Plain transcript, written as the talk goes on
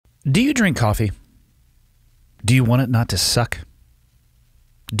Do you drink coffee? Do you want it not to suck?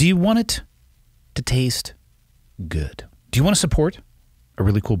 Do you want it to taste good? Do you want to support a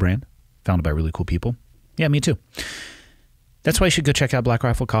really cool brand founded by really cool people? Yeah, me too. That's why you should go check out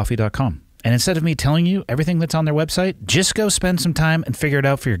blackriflecoffee.com. And instead of me telling you everything that's on their website, just go spend some time and figure it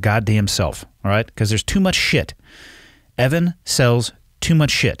out for your goddamn self, all right? Because there's too much shit. Evan sells too much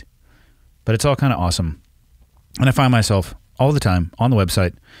shit, but it's all kind of awesome. And I find myself all the time on the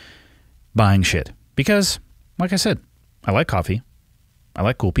website buying shit because, like I said, I like coffee. I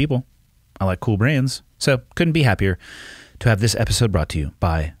like cool people. I like cool brands. So couldn't be happier to have this episode brought to you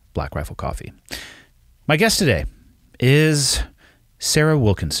by Black Rifle Coffee. My guest today is Sara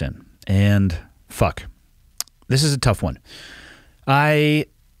Wilkinson. And fuck, this is a tough one. I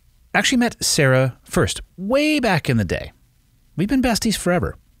actually met Sara first way back in the day. We've been besties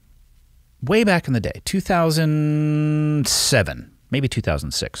forever. Way back in the day, 2007, maybe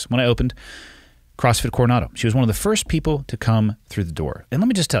 2006, when I opened CrossFit Coronado. She was one of the first people to come through the door. And let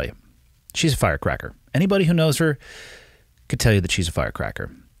me just tell you, she's a firecracker. Anybody who knows her could tell you that she's a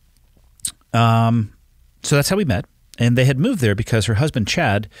firecracker. So that's how we met. And they had moved there because her husband,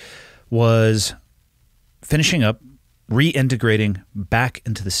 Chad, was finishing up reintegrating back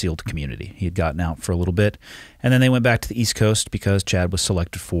into the SEAL community. He had gotten out for a little bit, and then they went back to the East Coast because Chad was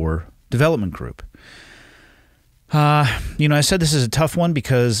selected for development group. I said this is a tough one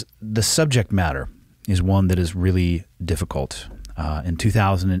because the subject matter is one that is really difficult. In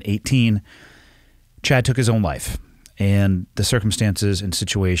 2018, Chad took his own life, and the circumstances and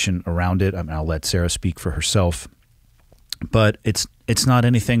situation around it, I'll let Sara speak for herself, but it's not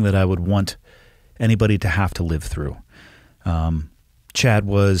anything that I would want anybody to have to live through. Chad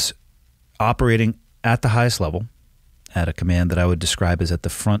was operating at the highest level at a command that I would describe as at the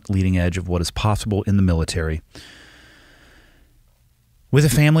front leading edge of what is possible in the military. With a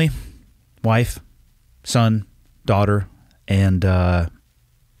family, wife, son, daughter, and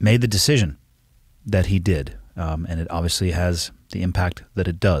made the decision that he did. And it obviously has the impact that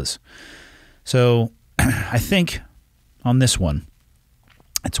it does. So I think on this one,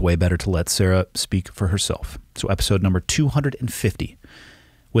 it's way better to let Sara speak for herself. So episode number 250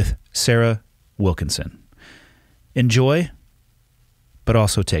 with Sara Wilkinson. Enjoy, but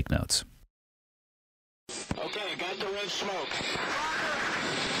also take notes. Okay, got the red smoke.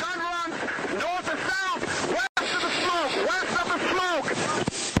 Gun run, north or south, west of the smoke, west of the smoke.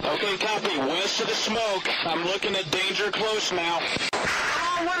 Okay, copy, west of the smoke. I'm looking at danger close now.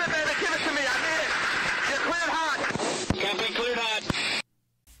 Come on with it, baby, give it to me, I need it. You're cleared hot. Copy, cleared hot.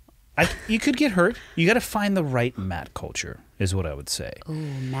 You could get hurt. You got to find the right mat culture, is what I would say. Ooh,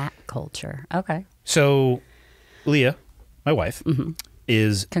 mat culture. Okay. So, Leah, my wife,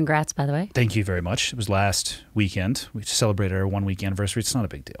 is... Congrats, by the way. Thank you very much. It was last weekend. We celebrated our 1 week anniversary. It's not a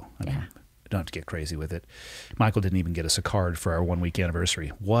big deal. I mean, you don't have to get crazy with it. Michael didn't even get us a card for our 1 week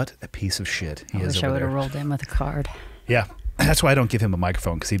anniversary. What a piece of shit he is over there. I wish I would have rolled in with a card. Yeah. That's why I don't give him a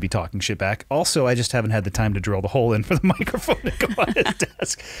microphone, because he'd be talking shit back. Also, I just haven't had the time to drill the hole in for the microphone to go on his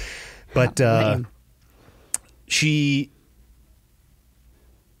desk. But she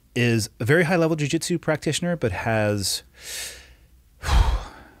is a very high-level jiu-jitsu practitioner, but has...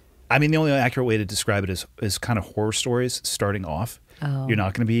 I mean, the only accurate way to describe it is kind of horror stories starting off. Oh. You're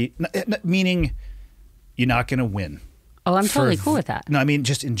not going to be... Meaning you're not going to win. Oh, I'm totally cool with that. No, I mean,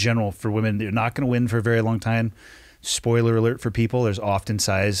 just in general, for women, you're not going to win for a very long time. Spoiler alert for people, there's often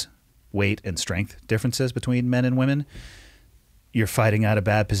size, weight, and strength differences between men and women. You're fighting out of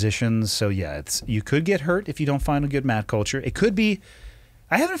bad positions. So, yeah, you could get hurt if you don't find a good mat culture. It could be...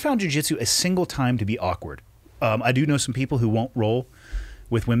 I haven't found jiu-jitsu a single time to be awkward. I do know some people who won't roll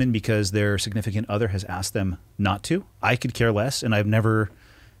with women because their significant other has asked them not to. I could care less, and I've never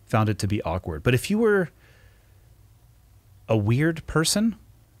found it to be awkward. But if you were a weird person...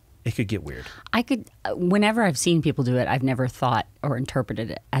 It could get weird. Whenever I've seen people do it, I've never thought or interpreted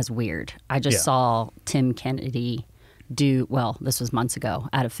it as weird. I just saw Tim Kennedy this was months ago,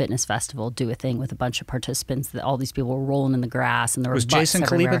 at a fitness festival, do a thing with a bunch of participants that all these people were rolling in the grass and there was Jason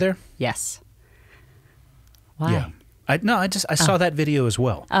Khalipa there? Yes. Why? Yeah. I saw that video as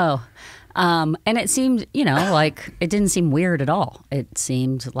well. Oh. And it seemed, like it didn't seem weird at all. It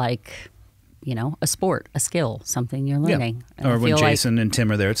seemed like... a sport, a skill, something you're learning. Yeah. Or when Jason and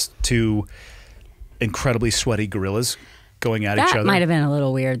Tim are there, it's two incredibly sweaty gorillas going at each other. That might have been a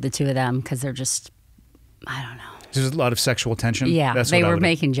little weird, the two of them, because they're just, I don't know. There's a lot of sexual tension. Yeah, they were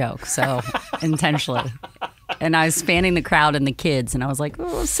making jokes, so intentionally. And I was spanning the crowd and the kids, and I was like,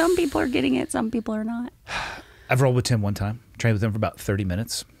 oh, some people are getting it, some people are not. I've rolled with Tim one time, trained with him for about 30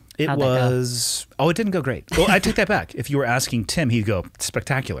 minutes. It How'd that go? was, oh, it didn't go great. Well, I take that back. If you were asking Tim, he'd go,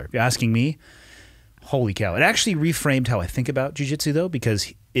 spectacular. If you're asking me, holy cow. It actually reframed how I think about jiu-jitsu, though,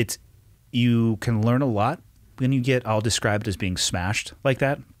 because you can learn a lot when you get, I'll describe it as being smashed like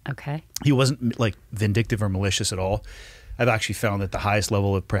that. Okay. He wasn't like vindictive or malicious at all. I've actually found that the highest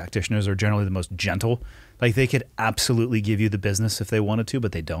level of practitioners are generally the most gentle. Like they could absolutely give you the business if they wanted to,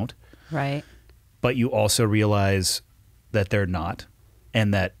 but they don't. Right. But you also realize that they're not,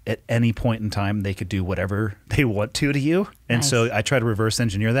 and that at any point in time they could do whatever they want to you. And Nice. so I try to reverse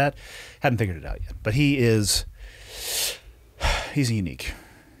engineer that. Haven't figured it out yet. But he's a unique,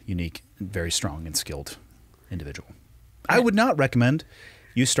 very strong and skilled individual. I would not recommend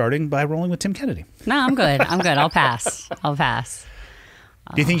you starting by rolling with Tim Kennedy. No, I'm good. I'm good. I'll pass. I'll pass.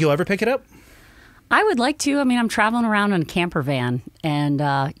 Do you think you'll ever pick it up? I would like to. I mean, I'm traveling around in a camper van, and,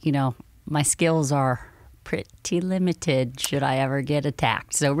 my skills are pretty limited should I ever get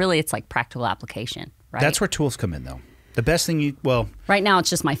attacked. So really, it's like practical application, right? That's where tools come in, though. The best thing right now, it's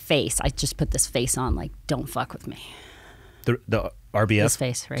just my face. I just put this face on, like, don't fuck with me. the RBF? This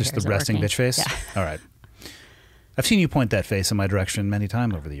face right just here. the Is it resting working? bitch face? Yeah. All right. I've seen you point that face in my direction many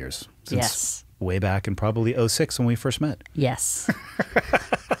times over the years. Since Yes. way back in probably 06 when we first met. Yes.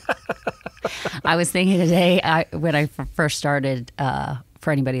 I was thinking today, when I first started,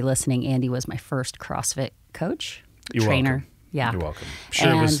 for anybody listening, Andy was my first CrossFit coach, You're trainer. welcome. Yeah. You're welcome. Sure,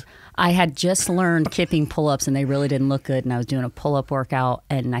 and it was. I had just learned kipping pull-ups, and they really didn't look good. And I was doing a pull-up workout,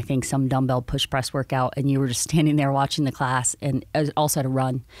 and I think some dumbbell push press workout, and you were just standing there watching the class, and I also had a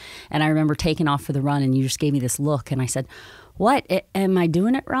run. And I remember taking off for the run, and you just gave me this look, and I said, "What? Am I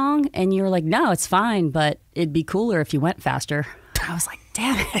doing it wrong?" And you were like, "No, it's fine, but it'd be cooler if you went faster." I was like,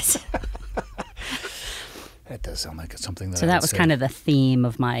 "Damn it!" That does sound like it's something that So that was kind of the theme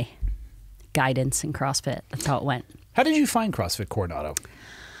of my guidance in CrossFit. That's how it went. How did you find CrossFit Coronado?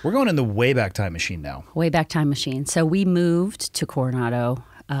 We're going in the way back time machine now. Way back time machine. So we moved to Coronado.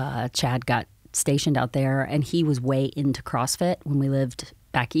 Chad got stationed out there, and he was way into CrossFit when we lived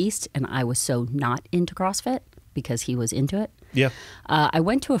back east, and I was so not into CrossFit because he was into it. Yeah. I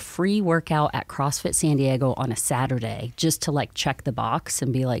went to a free workout at CrossFit San Diego on a Saturday just to like check the box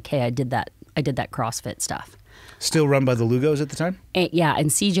and be like, hey, I did that CrossFit stuff. Still run by the Lugos at the time? And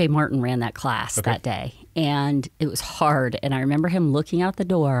CJ Martin ran that class that day, and it was hard. And I remember him looking out the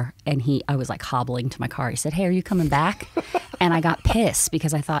door, and I was like hobbling to my car. He said, "Hey, are you coming back?" And I got pissed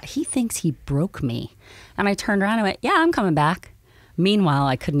because I thought he thinks he broke me. And I turned around and went, "Yeah, I'm coming back." Meanwhile,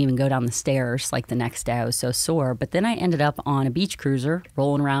 I couldn't even go down the stairs like the next day. I was so sore. But then I ended up on a beach cruiser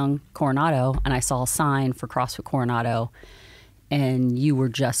rolling around Coronado, and I saw a sign for CrossFit Coronado. And you were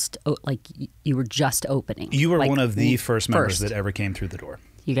just opening. You were like, one of the first members that ever came through the door.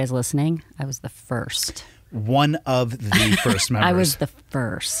 You guys listening? I was the first. One of the first members. I was the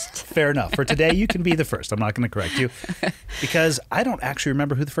first. Fair enough. For today, you can be the first. I'm not going to correct you because I don't actually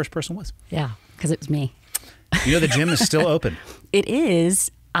remember who the first person was. Yeah, because it was me. You know, the gym is still open. It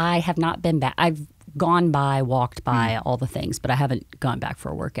is. I have not been back. I've gone by, walked by all the things, but I haven't gone back for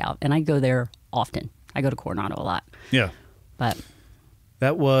a workout. And I go there often. I go to Coronado a lot. Yeah. But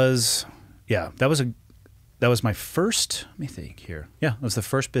that was my first, let me think here. Yeah, it was the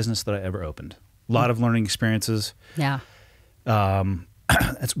first business that I ever opened. A lot of learning experiences. Yeah.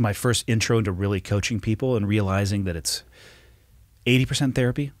 That's my first intro into really coaching people and realizing that it's 80%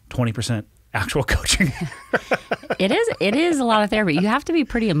 therapy, 20% actual coaching. It is a lot of therapy. You have to be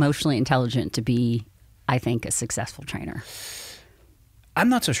pretty emotionally intelligent to be, I think, a successful trainer. I'm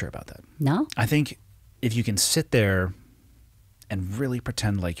not so sure about that. No? I think if you can sit there and really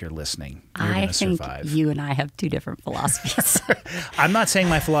pretend like you're listening, you're going to survive. I think you and I have two different philosophies. I'm not saying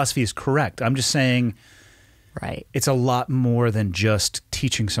my philosophy is correct. I'm just saying right. it's a lot more than just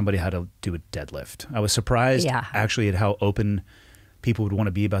teaching somebody how to do a deadlift. I was surprised actually at how open people would want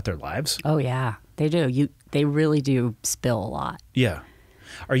to be about their lives. Oh, yeah. They do. They really do spill a lot. Yeah.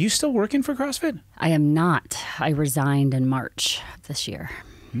 Are you still working for CrossFit? I am not. I resigned in March this year.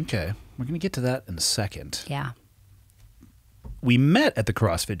 Okay. We're going to get to that in a second. Yeah. We met at the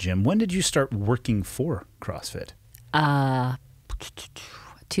CrossFit gym. When did you start working for CrossFit?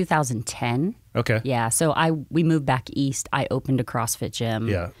 2010. Okay. Yeah. So we moved back east. I opened a CrossFit gym.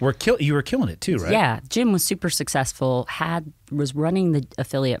 Yeah. You were killing it too, right? Yeah. Gym was super successful. Was running the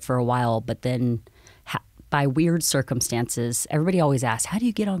affiliate for a while, but then by weird circumstances, everybody always asks, how do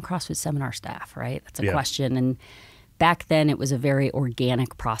you get on CrossFit seminar staff, right? That's a question. And back then it was a very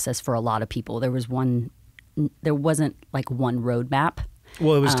organic process for a lot of people. There wasn't like one roadmap.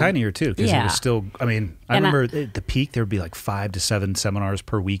 Well, it was tinier too because it was still, I remember at the peak there would be like 5 to 7 seminars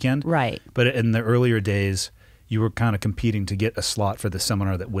per weekend. Right. But in the earlier days, You were kind of competing to get a slot for the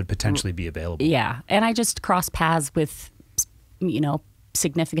seminar that would potentially be available. Yeah. And I just crossed paths with,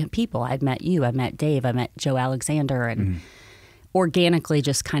 significant people. I'd met you, I met Dave, I met Joe Alexander, and organically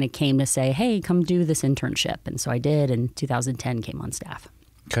just kind of came to say, hey, come do this internship. And so I did, and 2010 came on staff.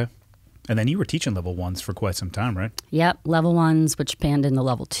 Okay. And then you were teaching level 1s for quite some time, right? Yep, level 1s, which panned into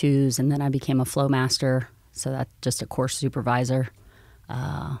level 2s, and then I became a flow master, so that's just a course supervisor.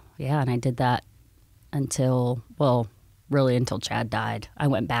 And I did that until Chad died. I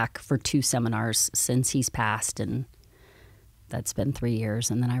went back for 2 seminars since he's passed, and that's been 3 years,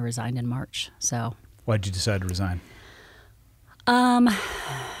 and then I resigned in March. So why did you decide to resign?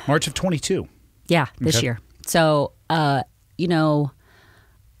 March of 22. Yeah, this year. So,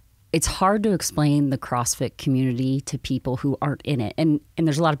 it's hard to explain the CrossFit community to people who aren't in it. And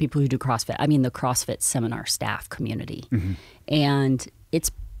there's a lot of people who do CrossFit. I mean, the CrossFit seminar staff community. And it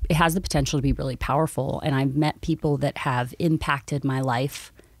has the potential to be really powerful. And I've met people that have impacted my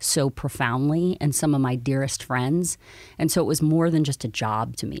life so profoundly, and some of my dearest friends. And so it was more than just a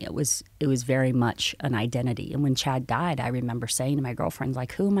job to me. It was very much an identity. And when Chad died, I remember saying to my girlfriend,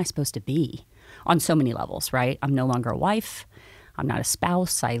 like, who am I supposed to be? On so many levels, right? I'm no longer a wife. I'm not a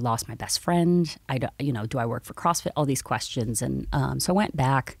spouse. I lost my best friend. Do I work for CrossFit? All these questions. And so I went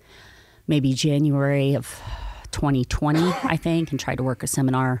back maybe January of 2020, I think, and tried to work a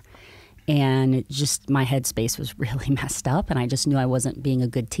seminar. And just my headspace was really messed up. And I just knew I wasn't being a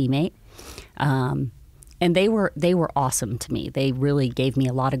good teammate. And they were awesome to me. They really gave me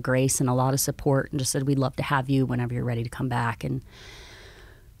a lot of grace and a lot of support and just said, we'd love to have you whenever you're ready to come back. And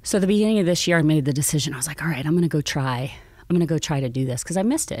so at the beginning of this year, I made the decision. I was like, all right, I'm going to go try to do this because I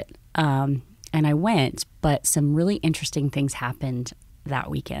missed it. And I went, but some really interesting things happened that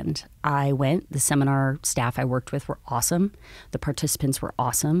weekend. I went, the seminar staff I worked with were awesome. The participants were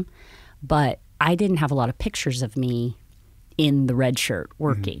awesome, but I didn't have a lot of pictures of me in the red shirt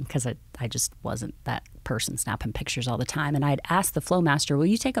working because I just wasn't that person snapping pictures all the time. And I'd asked the flow master, will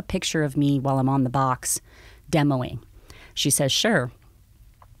you take a picture of me while I'm on the box demoing? She says, sure.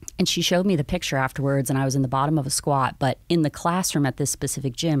 And she showed me the picture afterwards, and I was in the bottom of a squat. But in the classroom at this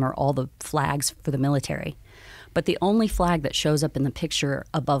specific gym are all the flags for the military. But the only flag that shows up in the picture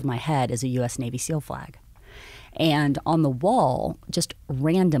above my head is a U.S. Navy SEAL flag. And on the wall, just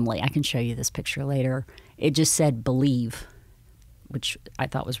randomly, I can show you this picture later, it just said believe, which I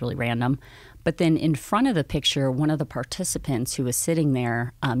thought was really random. But then in front of the picture, one of the participants who was sitting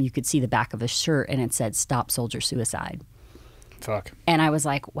there, you could see the back of his shirt, and it said stop soldier suicide. Fuck. And I was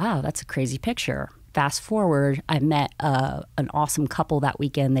like, wow, that's a crazy picture. Fast forward, I met an awesome couple that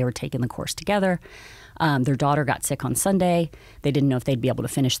weekend. They were taking the course together. Their daughter got sick on Sunday. They didn't know if they'd be able to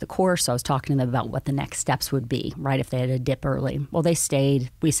finish the course. So I was talking to them about what the next steps would be, right, if they had a dip early. Well, they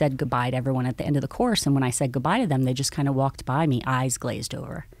stayed. We said goodbye to everyone at the end of the course. And when I said goodbye to them, they just kind of walked by me, eyes glazed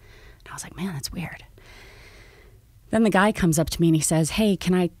over. And I was like, man, that's weird. Then the guy comes up to me and he says, hey,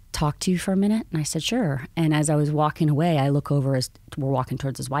 can I talk to you for a minute? And I said, sure. And as I was walking away, I look over as we're walking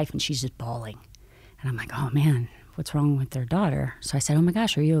towards his wife, and she's just bawling. And I'm like, oh, man, what's wrong with their daughter? So I said, oh, my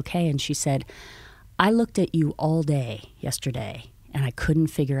gosh, are you okay? And she said, I looked at you all day yesterday, and I couldn't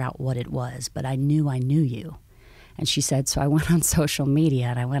figure out what it was, but I knew you. And she said, so I went on social media,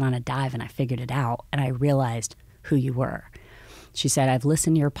 and I went on a dive, and I figured it out, and I realized who you were. She said, I've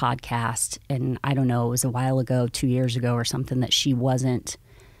listened to your podcast, and I don't know, it was a while ago, 2 years ago or something, that she wasn't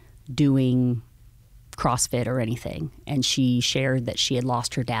doing CrossFit or anything. And she shared that she had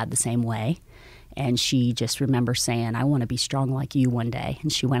lost her dad the same way. And she just remembers saying, I want to be strong like you one day.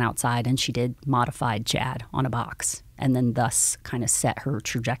 And she went outside and she did modified Chad on a box, and then thus kind of set her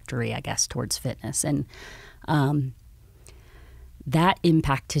trajectory, I guess, towards fitness. And that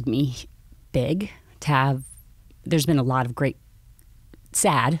impacted me big to have. There's been a lot of great,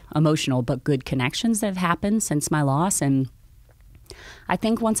 sad, emotional, but good connections that have happened since my loss. And I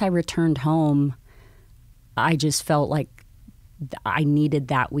think once I returned home, I just felt like I needed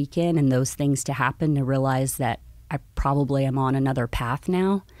that weekend and those things to happen to realize that I probably am on another path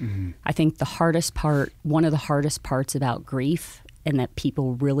now. I think the hardest part, one of the hardest parts about grief, and that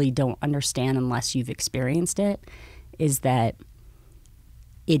people really don't understand unless you've experienced it, is that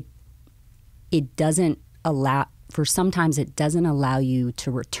it doesn't allow, for sometimes it doesn't allow you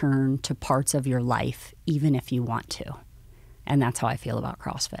to return to parts of your life even if you want to. And that's how I feel about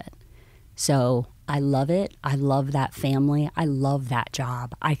CrossFit. So I love it. I love that family. I love that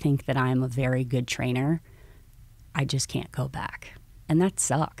job. I think that I'm a very good trainer. I just can't go back. And that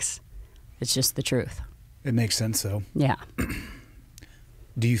sucks. It's just the truth. It makes sense, though. Yeah.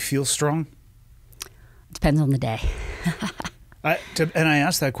 Do you feel strong? Depends on the day. And I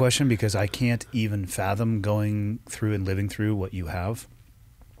asked that question because I can't even fathom going through and living through what you have.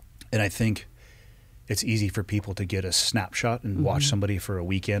 And I think it's easy for people to get a snapshot and watch somebody for a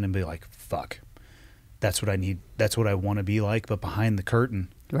weekend and be like, fuck, that's what I need. That's what I want to be like. But behind the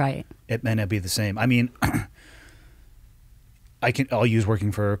curtain, right, it may not be the same. I mean, I'll use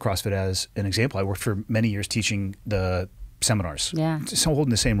working for CrossFit as an example. I worked for many years teaching the seminars. Yeah. So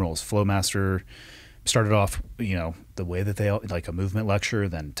holding the same roles. Flow master, started off, the way that they, like a movement lecture,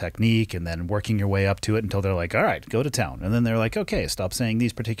 then technique, and then working your way up to it until they're like, all right, go to town. And then they're like, okay, stop saying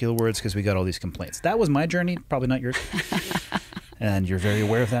these particular words because we got all these complaints. That was my journey, probably not yours. And you're very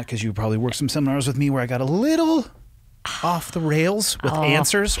aware of that because you probably worked some seminars with me where I got a little off the rails with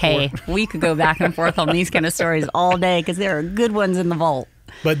answers. Hey, we could go back and forth on these kind of stories all day because there are good ones in the vault.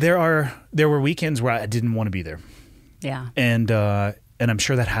 But there were weekends where I didn't want to be there. Yeah. And I'm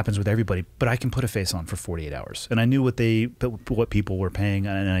sure that happens with everybody, but I can put a face on for 48 hours. And I knew what people were paying,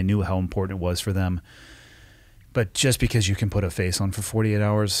 and I knew how important it was for them. But just because you can put a face on for 48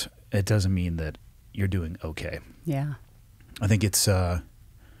 hours, it doesn't mean that you're doing okay. Yeah. I think it's I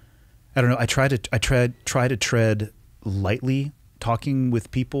don't know. I try to tread lightly, talking with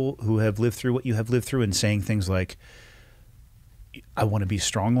people who have lived through what you have lived through and saying things like, I want to be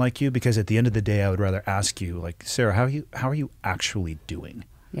strong like you, because at the end of the day, I would rather ask you, like, Sarah, how are you actually doing?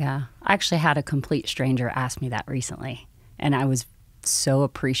 Yeah. I actually had a complete stranger ask me that recently, and I was so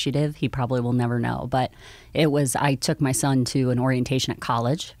appreciative. He probably will never know, but I took my son to an orientation at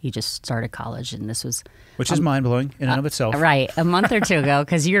college. He just started college, and this was... Which is mind-blowing in and of itself. Right. A month or two ago,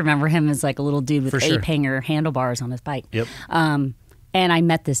 because you remember him as like a little dude with ape-hanger handlebars on his bike. Yep. And I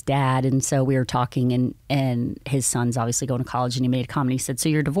met this dad, and so we were talking, and his son's obviously going to college, and he made a comment. He said, so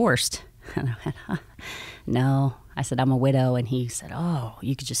you're divorced? And I went, huh? No. I said, I'm a widow. And he said, oh,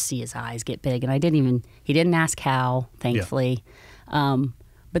 you could just see his eyes get big. And he didn't ask how, thankfully. Yeah.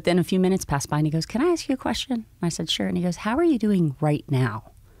 But then a few minutes passed by, and he goes, can I ask you a question? And I said, sure. And he goes, how are you doing right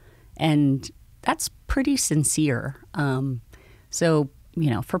now? And that's pretty sincere. So,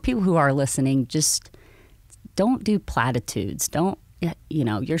 for people who are listening, just don't do platitudes. Don't,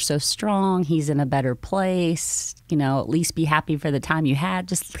 you're so strong, he's in a better place, at least be happy for the time you had.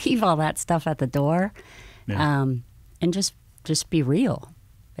 Just leave all that stuff at the door. Yeah. And just be real.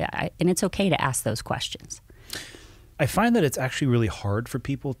 Yeah, and it's okay to ask those questions. I find that it's actually really hard for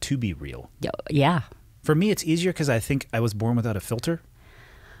people to be real. Yeah. For me, it's easier because I think I was born without a filter.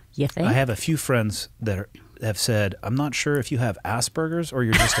 You think? I have a few friends that have said, I'm not sure if you have Asperger's or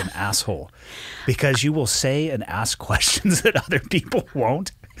you're just an asshole, because you will say and ask questions that other people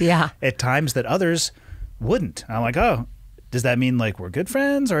won't. Yeah. At times that others wouldn't. I'm like, oh, does that mean like we're good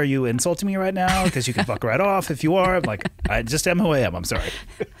friends? Or are you insulting me right now? Because you can fuck right off if you are. I'm like, I just am who I am. I'm sorry.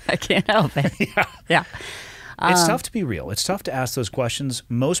 I can't help it. Yeah. It's tough to be real. It's tough to ask those questions.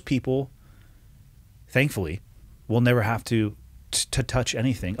 Most people, thankfully, will never have to touch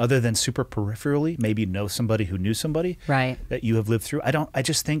anything other than super peripherally, maybe know somebody who knew somebody right that you have lived through. I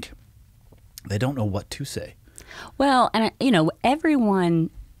just think they don't know what to say. Well, and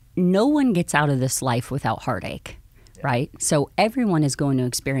no one gets out of this life without heartache, right? So everyone is going to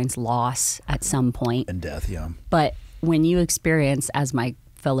experience loss at some point. And death, yeah. But when you experience, as my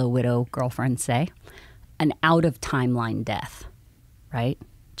fellow widow girlfriends say, an out of timeline death, right?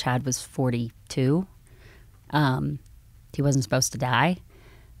 Chad was 42. He wasn't supposed to die,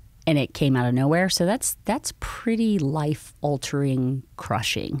 and it came out of nowhere. So that's pretty life-altering,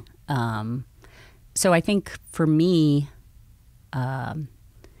 crushing. So I think for me, I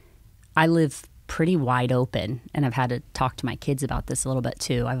live pretty wide open, and I've had to talk to my kids about this a little bit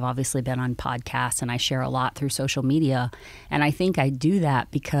too. I've obviously been on podcasts, and I share a lot through social media, and I think I do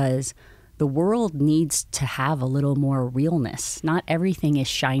that because the world needs to have a little more realness. Not everything is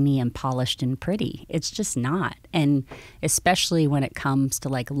shiny and polished and pretty. It's just not. And especially when it comes to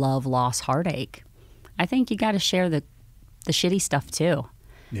like love, loss, heartache, I think you got to share the shitty stuff too.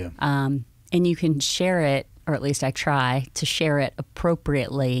 Yeah. And you can share it, or at least I try to share it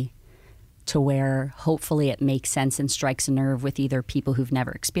appropriately to where hopefully it makes sense and strikes a nerve with either people who've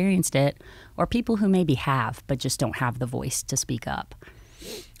never experienced it or people who maybe have but just don't have the voice to speak up.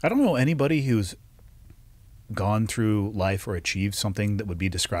 I don't know anybody who's gone through life or achieved something that would be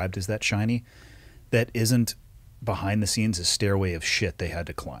described as that shiny that isn't behind the scenes a stairway of shit they had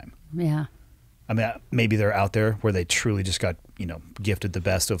to climb. Yeah. I mean, maybe they're out there where they truly just got, gifted the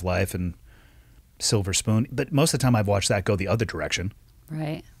best of life and silver spoon. But most of the time I've watched that go the other direction.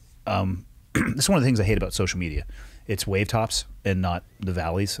 Right. That's one of the things I hate about social media. It's wave tops and not the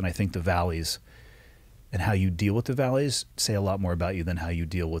valleys. And I think the valleys and how you deal with the valleys say a lot more about you than how you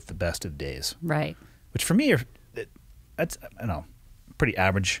deal with the best of days. Right. Which for me, that's, I don't know, pretty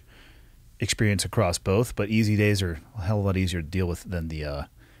average experience across both, but easy days are a hell of a lot easier to deal with than the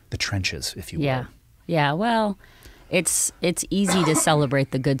trenches, if you will. Yeah. Yeah. Well, it's easy to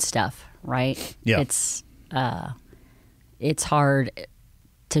celebrate the good stuff, right? Yeah. It's hard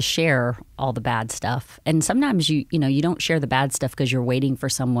to share all the bad stuff. And sometimes you don't share the bad stuff because you're waiting for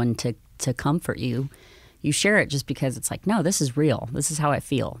someone to comfort you. You share it just because it's like, no, this is real. This is how I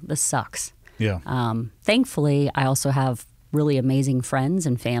feel. This sucks. Yeah. Thankfully, I also have really amazing friends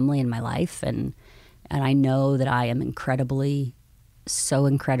and family in my life. And I know that I am so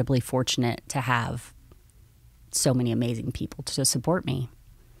incredibly fortunate to have so many amazing people to support me.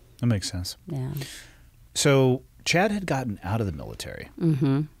 That makes sense. Yeah. So Chad had gotten out of the military.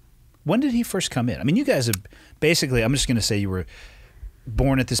 Mm-hmm. When did he first come in? I mean, you guys have basically, I'm just going to say you were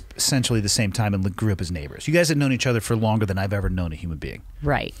born at this essentially the same time and grew up as neighbors. You guys had known each other for longer than I've ever known a human being.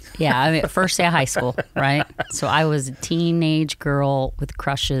 Right. Yeah. I mean, first day of high school, right? So I was a teenage girl with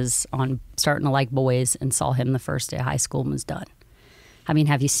crushes on starting to like boys and saw him the first day of high school and was done. I mean,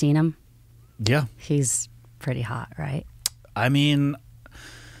 have you seen him? Yeah. He's pretty hot, right? I mean,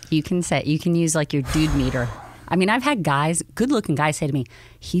 you can use like your dude meter. I mean, I've had good-looking guys say to me,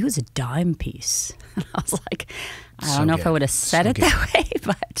 he was a dime piece. And I was like, I don't know if I would have said it that way,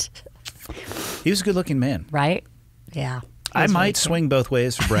 but... He was a good-looking man. Right? Yeah. I might swing both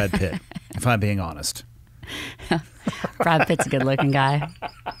ways for Brad Pitt, if I'm being honest. Brad Pitt's a good-looking guy.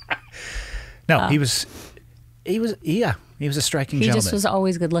 No, he was a striking gentleman. He just was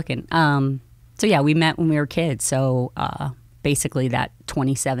always good-looking. So, yeah, we met when we were kids. So, basically that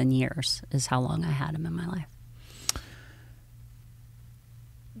 27 years is how long I had him in my life.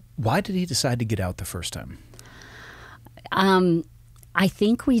 Why did he decide to get out the first time? I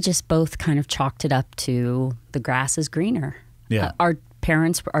think we just both kind of chalked it up to the grass is greener. Yeah. Our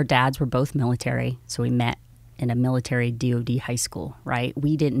dads were both military, so we met in a military DOD high school, right?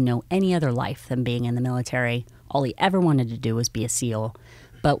 We didn't know any other life than being in the military. All he ever wanted to do was be a SEAL.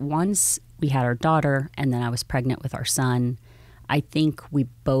 But once we had our daughter and then I was pregnant with our son, I think we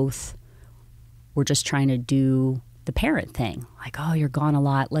both were just trying to do the parent thing. Like, oh, you're gone a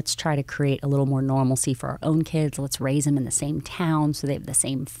lot. Let's try to create a little more normalcy for our own kids. Let's raise them in the same town so they have the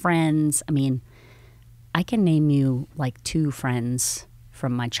same friends. I mean, I can name you like 2 friends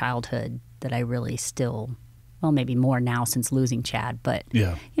from my childhood that I really still, well, maybe more now since losing Chad. But,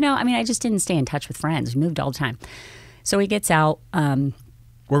 yeah, I mean, I just didn't stay in touch with friends. We moved all the time. So he gets out.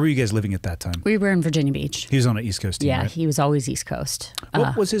 Where were you guys living at that time? We were in Virginia Beach. He was on an East Coast team, yeah, right? He was always East Coast.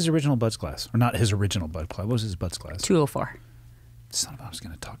 What was his original buds class? Or not his original bud class. What was his buds class? 204. Son of, I was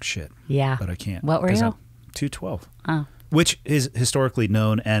going to talk shit. Yeah. But I can't. What were you? 212. Oh. Which is historically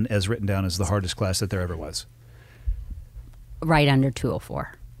known and as written down as the hardest class that there ever was. Right under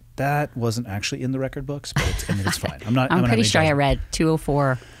 204. That wasn't actually in the record books, but it's fine. I'm pretty sure I read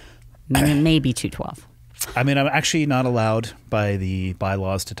 204, maybe 212. I mean, I'm actually not allowed by the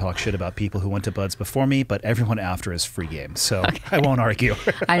bylaws to talk shit about people who went to buds before me, but everyone after is free game, so okay. I won't argue.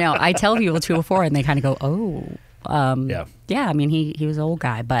 I know. I tell people 204, and they kind of go, oh. Yeah. Yeah, I mean, he was an old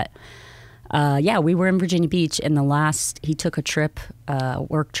guy, but yeah, we were in Virginia Beach, and he took a trip,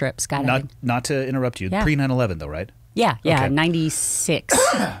 work trip, skydiving. Not to interrupt you, yeah. Pre 9/11 though, right? Yeah, okay. 96.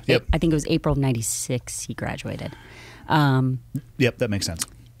 Yep. I think it was April of 96 he graduated. Yep, that makes sense.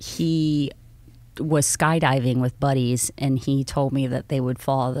 He was skydiving with buddies, and he told me that they would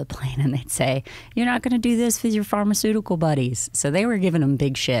fall out of the plane and they'd say, you're not going to do this with your pharmaceutical buddies. So they were giving him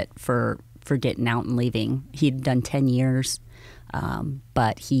big shit for getting out and leaving. He'd done 10 years,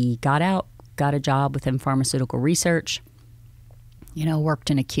 but he got out, got a job within pharmaceutical research,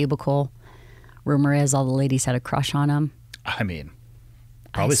 worked in a cubicle. Rumor is all the ladies had a crush on him. I mean,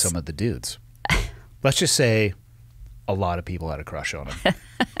 probably some of the dudes. Let's just say a lot of people had a crush on him.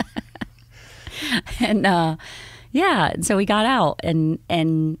 And yeah, so we got out,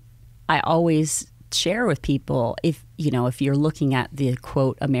 and I always share with people, if you're looking at the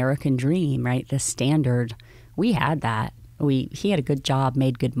quote American dream, right, the standard, we had that. He had a good job,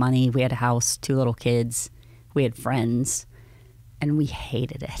 made good money, we had a house, 2 little kids, we had friends, and we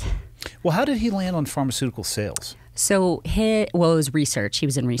hated it. Well, how did he land on pharmaceutical sales? So it was research. He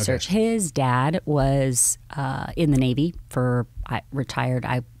was in research. Okay. His dad was in the Navy retired.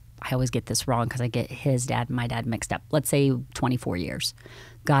 I always get this wrong because I get his dad and my dad mixed up. Let's say 24 years.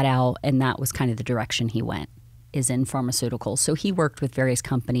 Got out, and that was kind of the direction he went, is in pharmaceuticals. So he worked with various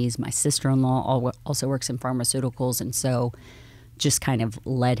companies. My sister-in-law also works in pharmaceuticals, and so just kind of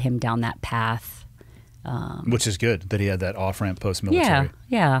led him down that path. Which is good that he had that off-ramp post-military.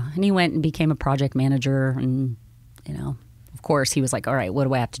 Yeah. And he went and became a project manager, and, of course, he was like, all right, what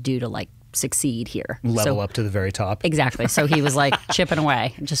do I have to do to, like, succeed here. Level up to the very top. Exactly. So he was like chipping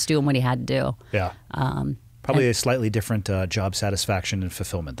away, just doing what he had to do. Yeah. Probably a slightly different job satisfaction and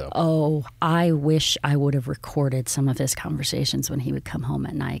fulfillment, though. Oh, I wish I would have recorded some of his conversations when he would come home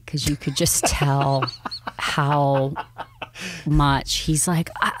at night, because you could just tell how much he's like,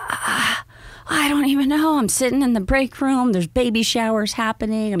 I don't even know. I'm sitting in the break room. There's baby showers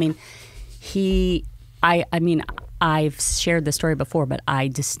happening. I mean, I've shared the story before, but I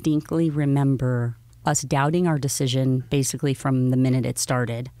distinctly remember us doubting our decision basically from the minute it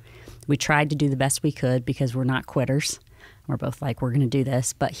started. We tried to do the best we could because we're not quitters. We're both like, we're going to do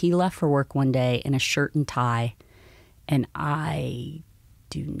this. But he left for work one day in a shirt and tie, and I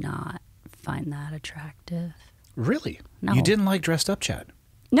do not find that attractive. Really? No. You didn't like dressed up Chad?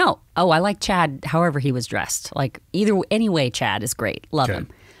 No. Oh, I like Chad however he was dressed. Like, any way Chad is great. Love him.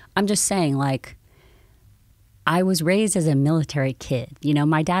 I'm just saying, like, I was raised as a military kid. You know,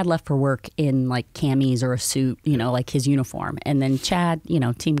 my dad left for work in like camis or a suit, you know, like his uniform. And then Chad, you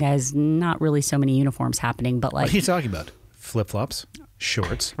know, team guys, not really so many uniforms happening, but like. What are you talking about? Flip-flops,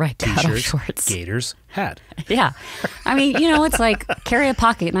 shorts, right, t-shirts, shorts, gaiters, hat. Yeah. I mean, you know, it's like carry a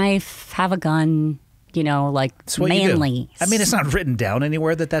pocket knife, have a gun, you know, like manly. I mean, it's not written down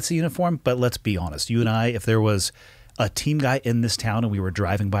anywhere that that's a uniform, but let's be honest. You and I, if there was a team guy in this town and we were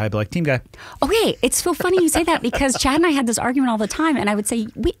driving by, I'd be like, team guy. Okay, it's so funny you say that, because Chad and I had this argument all the time, and I would say,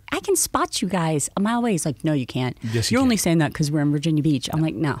 I can spot you guys a mile away. He's like, no, you can't. Yes, You're only saying that because we're in Virginia Beach. I'm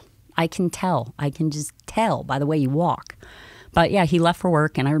like, no, I can tell. I can just tell by the way you walk. But yeah, he left for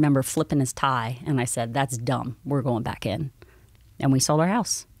work, and I remember flipping his tie, and I said, that's dumb. We're going back in. And we sold our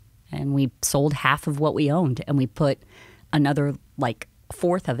house, and we sold half of what we owned, and we put another like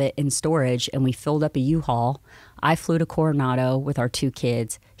fourth of it in storage, and we filled up a U-Haul. I flew to Coronado with our 2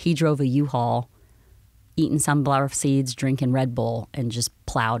 kids. He drove a U-Haul, eating sunflower seeds, drinking Red Bull, and just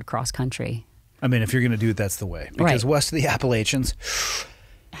plowed cross country. I mean, if you're going to do it, that's the way. Because west of the Appalachians,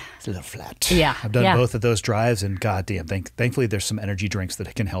 it's a little flat. Yeah. I've done both of those drives, and goddamn, thankfully there's some energy drinks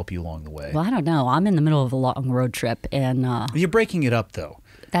that can help you along the way. Well, I don't know. I'm in the middle of a long road trip, and you're breaking it up, though.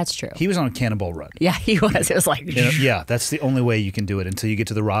 That's true. He was on a Cannonball Run. Yeah, he was. It was like... You know, yeah, that's the only way you can do it until you get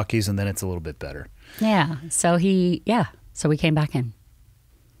to the Rockies, and then it's a little bit better. Yeah. So we came back in.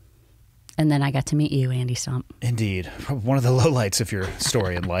 And then I got to meet you, Andy Stump. Indeed. One of the lowlights of your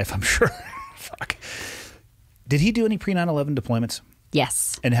story in life, I'm sure. Fuck. Did he do any pre-9/11 deployments?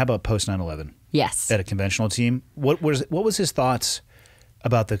 Yes. And how about post-9/11? Yes. At a conventional team? What was his thoughts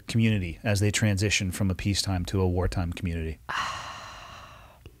about the community as they transitioned from a peacetime to a wartime community?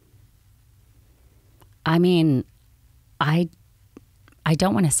 I mean, I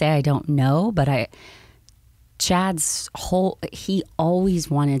don't want to say I don't know, but he always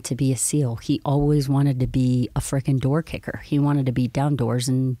wanted to be a SEAL. He always wanted to be a frickin' door kicker. He wanted to beat down doors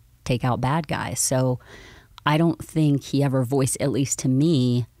and take out bad guys. So I don't think he ever voiced, at least to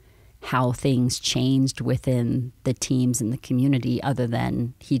me, how things changed within the teams and the community, other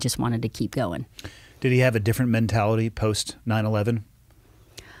than he just wanted to keep going. Did he have a different mentality post 9/11?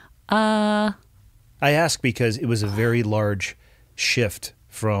 I ask because it was a very large shift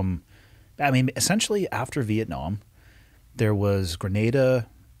from, I mean, essentially after Vietnam, there was Grenada,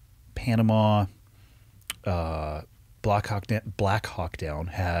 Panama, Black Hawk Down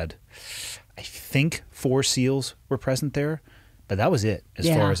had, I think, 4 SEALs were present there, but that was it as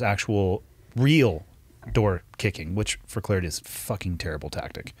far as actual real door kicking, which for clarity is a fucking terrible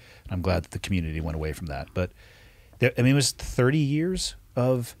tactic. I'm glad that the community went away from that. But there, I mean, it was 30 years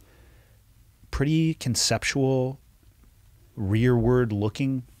of pretty conceptual, rearward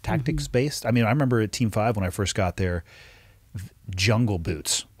looking tactics based. I mean, I remember at Team 5 when I first got there, jungle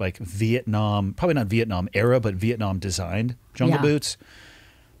boots, like Vietnam, probably not Vietnam era, but Vietnam designed jungle boots.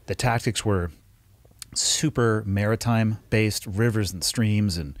 The tactics were super maritime based, rivers and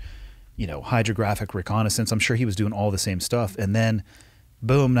streams and, you know, hydrographic reconnaissance. I'm sure he was doing all the same stuff. And then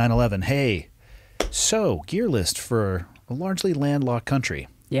boom, 9/11. Hey, so gear list for a largely landlocked country.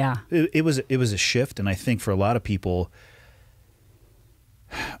 Yeah. It was a shift, and I think for a lot of people,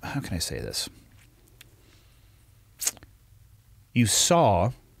 how can I say this? You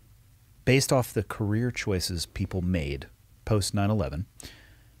saw, based off the career choices people made post 9/11, and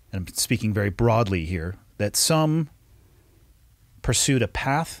I'm speaking very broadly here, that some pursued a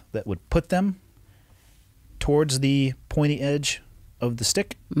path that would put them towards the pointy edge of the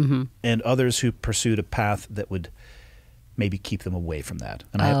stick, and others who pursued a path that would maybe keep them away from that.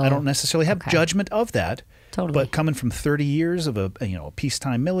 And I don't necessarily have judgment of that. Totally. But coming from 30 years of a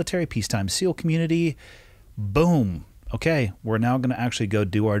peacetime military, peacetime SEAL community, boom, okay, we're now going to actually go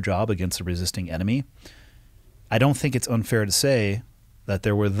do our job against a resisting enemy. I don't think it's unfair to say that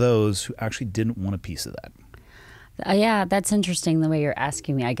there were those who actually didn't want a piece of that. Yeah, that's interesting the way you're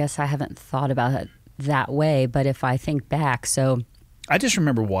asking me. I guess I haven't thought about it that way, but if I think back, so I just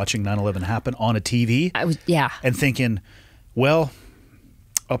remember watching 9/11 happen on a TV. And thinking, well,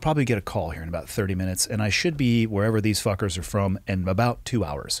 I'll probably get a call here in about 30 minutes, and I should be wherever these fuckers are from in about 2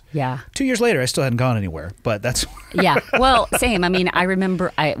 hours. Yeah. 2 years later, I still hadn't gone anywhere, but that's... Yeah, well, same. I mean, I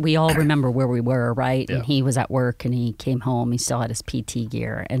remember, we all remember where we were, right? Yeah. And he was at work, and he came home. He still had his PT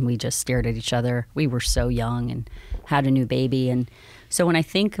gear, and we just stared at each other. We were so young and had a new baby. And so when I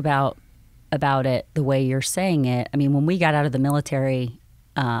think about it the way you're saying it, I mean, when we got out of the military...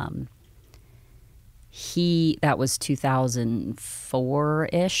 that was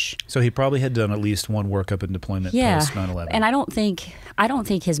 2004-ish. So he probably had done at least one workup and deployment post 9/11. And I don't think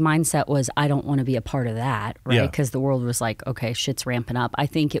his mindset was, I don't want to be a part of that, right? Because the world was like, okay, shit's ramping up. I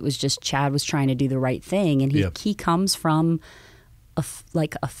think it was just Chad was trying to do the right thing, and he comes from a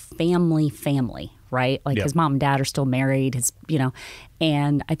family, right? Like his mom and dad are still married,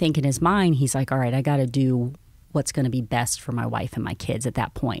 and I think in his mind he's like, all right, I got to do what's going to be best for my wife and my kids at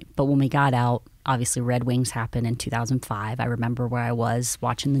that point. But when we got out, obviously Red Wings happened in 2005. I remember where I was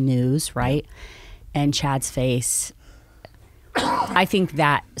watching the news, right? And Chad's face, I think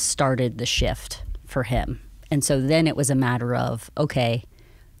that started the shift for him. And so then it was a matter of, okay,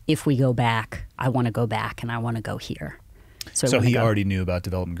 if we go back, I want to go back and I want to go here. So he already knew about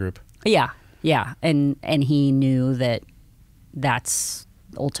development group? Yeah. And he knew that that's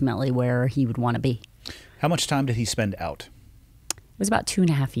ultimately where he would want to be. How much time did he spend out? It was about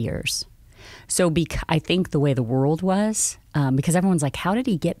 2.5 years. So I think the way the world was, because everyone's like, how did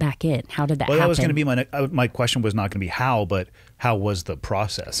he get back in? How did that happen? Well, that was going to be my question was not going to be how, but how was the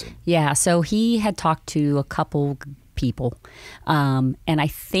process? Yeah, so he had talked to a couple people. And I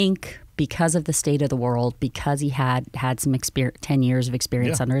think because of the state of the world, because he had some 10 years of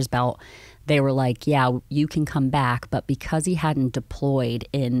experience under his belt, they were like, yeah, you can come back. But because he hadn't deployed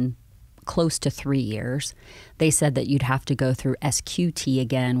in close to 3 years, they said that you'd have to go through SQT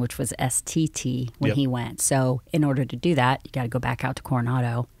again, which was STT when he went. So in order to do that, you got to go back out to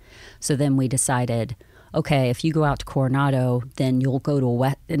Coronado. So then we decided, okay, if you go out to Coronado, then you'll go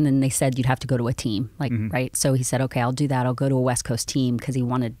to and then they said you'd have to go to a team, right? So he said, okay, I'll do that. I'll go to a West Coast team because he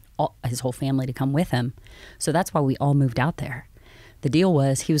wanted his whole family to come with him. So that's why we all moved out there. The deal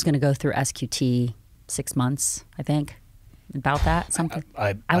was he was going to go through SQT 6 months, I think. About that, something.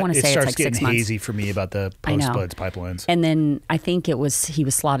 I want to say it's like 6 months. It starts getting hazy for me about the post-buds pipelines. And then I think he was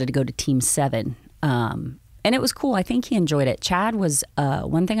slotted to go to Team 7. And it was cool. I think he enjoyed it. Chad was,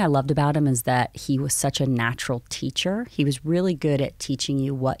 one thing I loved about him is that he was such a natural teacher. He was really good at teaching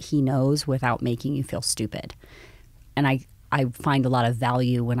you what he knows without making you feel stupid. And I find a lot of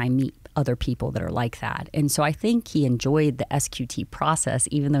value when I meet other people that are like that. And so I think he enjoyed the SQT process,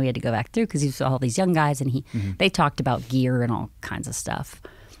 even though he had to go back through because he saw all these young guys and they talked about gear and all kinds of stuff.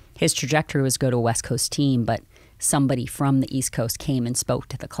 His trajectory was go to a West Coast team, but somebody from the East Coast came and spoke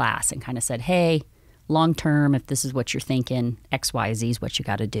to the class and kind of said, hey, long term, if this is what you're thinking, X, Y, Z is what you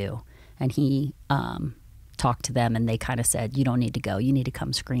got to do. And he talked to them and they kind of said, you don't need to go. You need to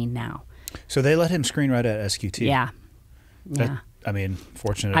come screen now. So they let him screen right at SQT? Yeah. I mean,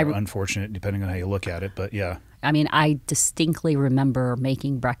 fortunate or unfortunate, depending on how you look at it, but yeah. I mean, I distinctly remember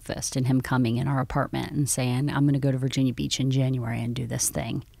making breakfast and him coming in our apartment and saying, I'm going to go to Virginia Beach in January and do this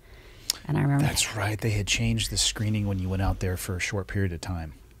thing. And I remember... That's right. They had changed the screening when you went out there for a short period of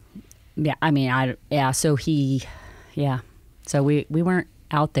time. Yeah, I mean, so So we weren't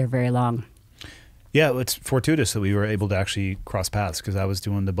out there very long. Yeah, it's fortuitous that we were able to actually cross paths because I was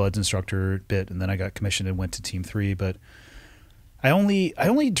doing the BUDS instructor bit and then I got commissioned and went to Team 3, but... I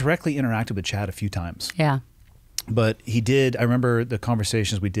only directly interacted with Chad a few times. Yeah. But he did, I remember the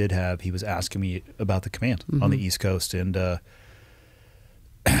conversations we did have, he was asking me about the command on the East Coast. And I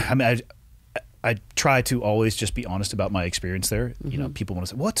mean, I try to always just be honest about my experience there. You know, people want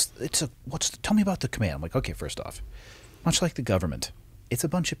to say, tell me about the command. I'm like, okay, first off, much like the government, it's a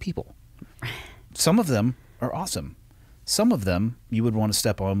bunch of people. Some of them are awesome. Some of them you would want to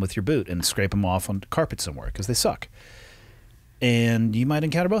step on with your boot and scrape them off on carpet somewhere because they suck. And you might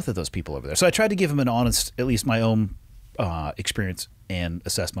encounter both of those people over there. So I tried to give him an honest, at least my own experience and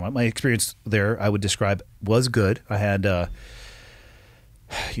assessment. My experience there, I would describe, was good. I had,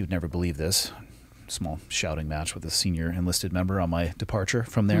 you'd never believe this, small shouting match with a senior enlisted member on my departure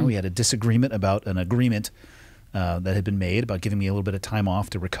from there. We had a disagreement about an agreement that had been made about giving me a little bit of time off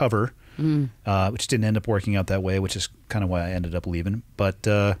to recover, which didn't end up working out that way, which is kind of why I ended up leaving.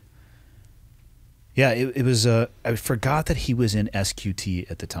 But... yeah, it was, I forgot that he was in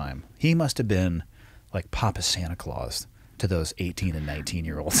SQT at the time. He must have been like Papa Santa Claus to those 18 and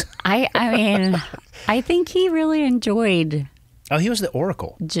 19-year-olds? I mean, I think he really enjoyed. Oh, he was the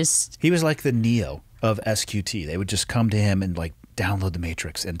Oracle. He was like the Neo of SQT. They would just come to him and like download the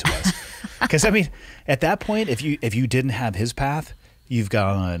Matrix into us. Because I mean, at that point, if you didn't have his path, you've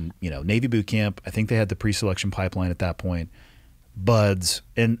gone, Navy boot camp. I think they had the pre-selection pipeline at that point. Buds,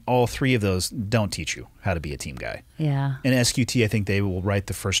 and all three of those don't teach you how to be a team guy. Yeah. In SQT, I think they will write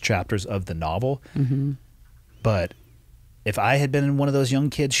the first chapters of the novel. Mm-hmm. But if I had been in one of those young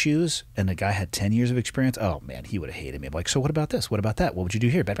kids' shoes and the guy had 10 years of experience, oh man, he would have hated me. I'm like, so what about this? What about that? What would you do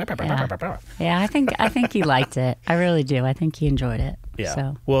here? Yeah, I think he liked it. I really do. I think he enjoyed it. Yeah.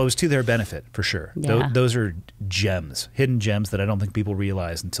 So. Well, it was to their benefit for sure. Yeah. Those are gems, hidden gems that I don't think people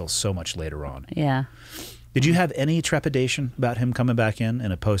realize until so much later on. Yeah. Did you have any trepidation about him coming back in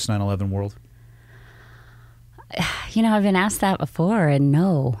a post 9/11 world? I've been asked that before, and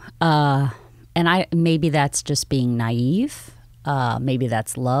no. And maybe that's just being naive. Maybe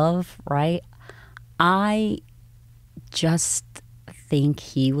that's love, right? I just think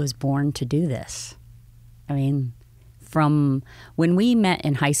he was born to do this. I mean, from when we met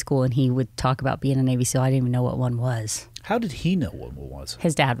in high school and he would talk about being a Navy SEAL, I didn't even know what one was. How did he know what one was?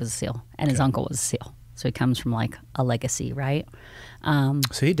 His dad was a SEAL, and his uncle was a SEAL. So he comes from like a legacy, right?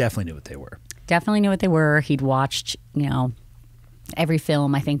 So he definitely knew what they were. Definitely knew what they were. He'd watched, every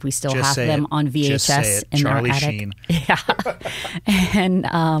film. I think we still have them on VHS in Charlie their attic. Sheen. Yeah. And,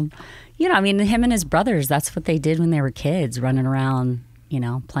 him and his brothers, that's what they did when they were kids, running around,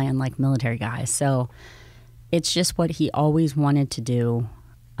 playing like military guys. So it's just what he always wanted to do.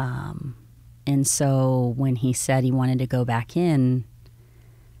 And so when he said he wanted to go back in,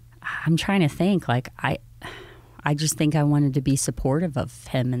 I'm trying to think, like, I just think I wanted to be supportive of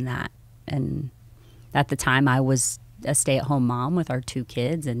him in that. And at the time, I was a stay-at-home mom with our 2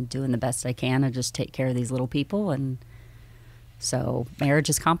 kids and doing the best I can to just take care of these little people. And so marriage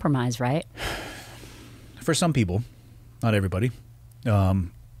is compromise, right? For some people, not everybody.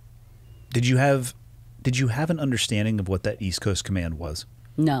 Did you have an understanding of what that East Coast Command was?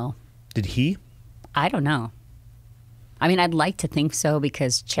 No. Did he? I don't know. I mean, I'd like to think so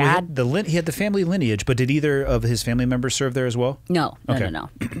because Chad... Well, he had the family lineage, but did either of his family members serve there as well? No.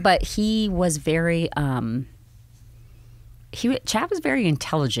 But he was very... Chad was very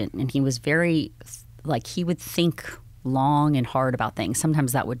intelligent, and he was very... Like, he would think long and hard about things.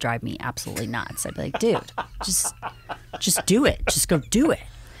 Sometimes that would drive me absolutely nuts. I'd be like, dude, just do it. Just go do it.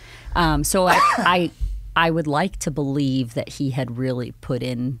 So I would like to believe that he had really put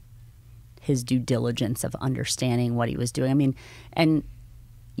in his due diligence of understanding what he was doing. I mean, and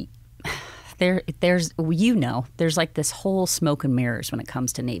there's like this whole smoke and mirrors when it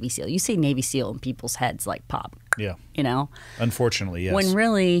comes to Navy SEAL. You say Navy SEAL and people's heads like pop. Yeah. Unfortunately, yes. When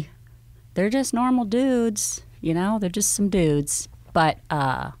really they're just normal dudes, they're just some dudes. But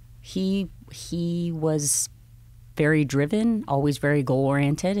he was very driven, always very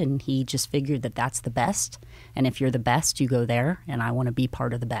goal-oriented, and he just figured that that's the best. And if you're the best, you go there, and I want to be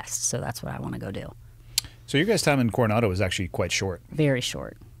part of the best. So that's what I want to go do. So your guys' time in Coronado was actually quite short. Very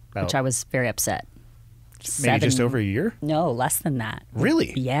short, which I was very upset. Maybe just over a year? No, less than that.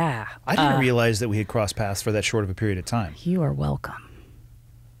 Really? Yeah. I didn't realize that we had crossed paths for that short of a period of time. You are welcome.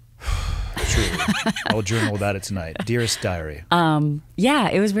 Truly. I'll journal about it tonight. Dearest diary. Yeah,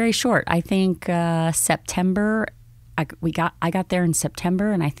 it was very short. I think September. I got there in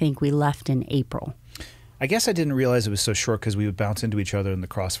September, and I think we left in April. I guess I didn't realize it was so short because we would bounce into each other in the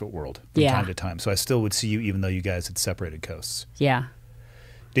CrossFit world from time to time. So I still would see you even though you guys had separated coasts. Yeah.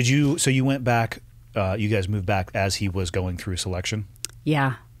 So you went back, you guys moved back as he was going through selection?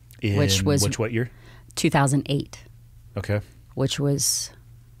 Yeah. What year? 2008. Okay. Which was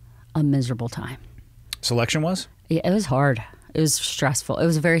a miserable time. Selection was? Yeah, it was hard. It was stressful. It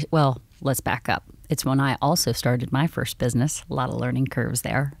was let's back up. It's when I also started my first business. A lot of learning curves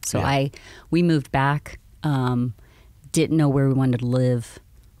there. So we moved back, didn't know where we wanted to live,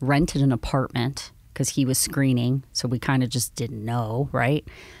 rented an apartment because he was screening. So we kind of just didn't know, right?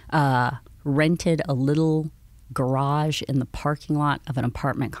 Rented a little garage in the parking lot of an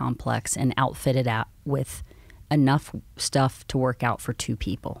apartment complex and outfitted out with enough stuff to work out for 2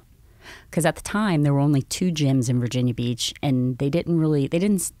 people. Because at the time there were only 2 gyms in Virginia Beach, and they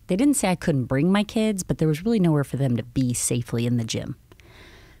didn't say I couldn't bring my kids, but there was really nowhere for them to be safely in the gym.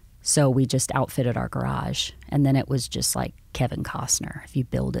 So we just outfitted our garage, and then it was just like Kevin Costner. If you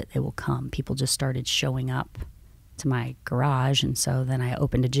build it, it will come. People just started showing up to my garage, and so then I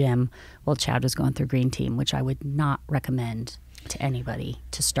opened a gym while Chad was going through Green Team, which I would not recommend to anybody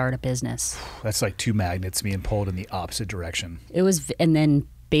to start a business. That's like 2 magnets being pulled in the opposite direction. It was, and then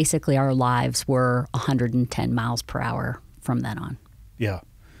basically our lives were 110 miles per hour from then on. Yeah.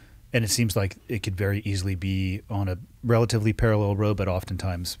 And it seems like it could very easily be on a relatively parallel road, but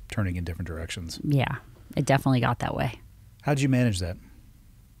oftentimes turning in different directions. Yeah, it definitely got that way. How'd you manage that?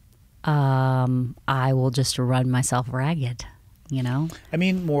 I will just run myself ragged, you know? I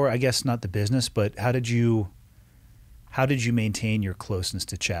mean, more, I guess, not the business, but how did you maintain your closeness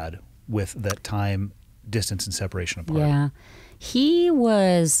to Chad with that time, distance, and separation apart? Yeah. He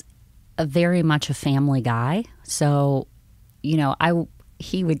was very much a family guy. So, you know,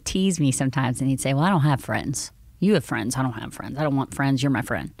 he would tease me sometimes and he'd say, well, I don't have friends. You have friends. I don't have friends. I don't want friends. You're my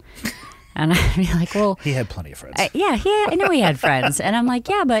friend. And I'd be like, well, he had plenty of friends. I know he had friends. And I'm like,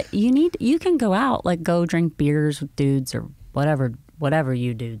 yeah, but you can go out, like go drink beers with dudes or whatever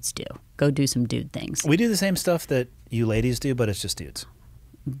you dudes do. Go do some dude things. We do the same stuff that you ladies do, but it's just dudes.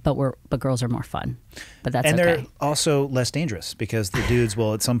 But girls are more fun. But that's and okay. They're also less dangerous because the dudes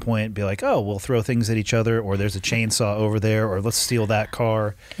will at some point be like, oh, we'll throw things at each other, or there's a chainsaw over there, or let's steal that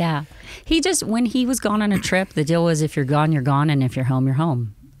car. Yeah. When he was gone on a trip, the deal was if you're gone, you're gone, and if you're home, you're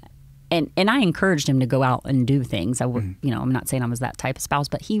home. And I encouraged him to go out and do things. I'm not saying I was that type of spouse,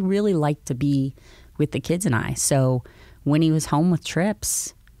 but he really liked to be with the kids and I. So when he was home with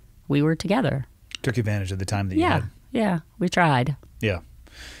trips, we were together. Took advantage of the time that you had. Yeah, we tried. Yeah.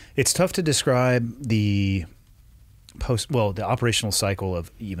 It's tough to describe the operational cycle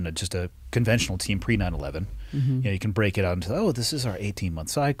of even just a conventional team pre 9/11. Mm-hmm. You can break it out into, this is our 18-month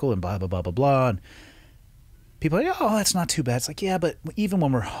cycle and blah, blah, blah, blah, blah. And people are like, oh, that's not too bad. It's like, yeah, but even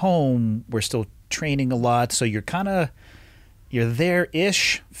when we're home, we're still training a lot. So you're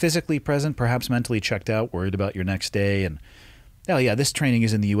there-ish, physically present, perhaps mentally checked out, worried about your next day. And, oh, yeah, this training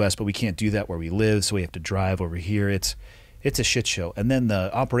is in the U.S., but we can't do that where we live, so we have to drive over here. It's a shit show. And then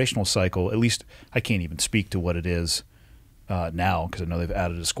the operational cycle, at least I can't even speak to what it is now because I know they've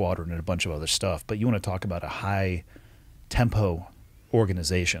added a squadron and a bunch of other stuff. But you want to talk about a high-tempo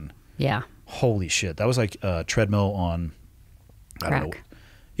organization. Yeah. Holy shit. That was like a treadmill on, crack. I don't know.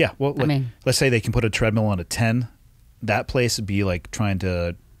 Yeah, well, let's say they can put a treadmill on a 10. That place would be like trying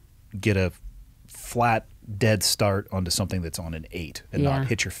to get a flat, dead start onto something that's on an 8 and not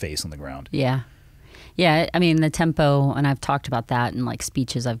hit your face on the ground. Yeah. Yeah, I mean, the tempo, and I've talked about that in like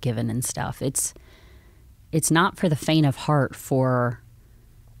speeches I've given and stuff. It's not for the faint of heart for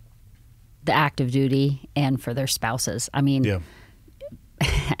the active duty and for their spouses. I mean, and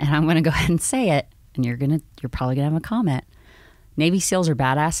I'm going to go ahead and say it, and you're probably going to have a comment. Navy SEALs are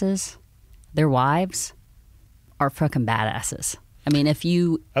badasses. Their wives are fucking badasses. I mean,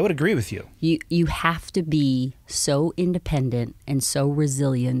 I would agree with you. You have to be so independent and so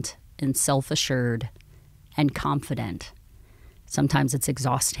resilient and self-assured and confident. Sometimes it's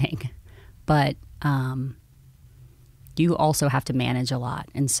exhausting, but you also have to manage a lot.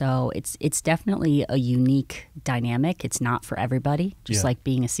 And so it's definitely a unique dynamic. It's not for everybody, just like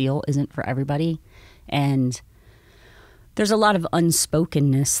being a SEAL isn't for everybody. And there's a lot of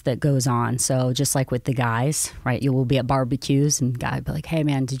unspokenness that goes on. So just like with the guys, right? You will be at barbecues and guy will be like, hey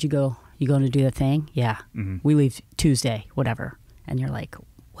man, you going to do the thing? Yeah. Mm-hmm. We leave Tuesday, whatever. And you're like,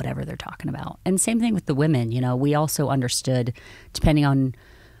 whatever they're talking about. And same thing with the women. We also understood, depending on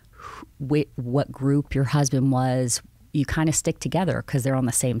what group your husband was, you kind of stick together because they're on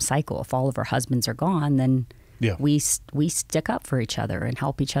the same cycle. If all of our husbands are gone, then we stick up for each other and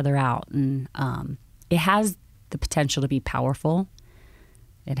help each other out. And it has the potential to be powerful.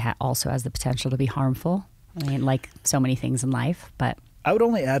 It also has the potential to be harmful. I mean, like so many things in life. But I would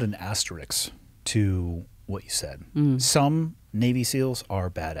only add an asterisk to what you said. Some Navy SEALs are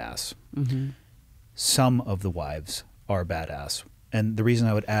badass. Mm-hmm. Some of the wives are badass. And the reason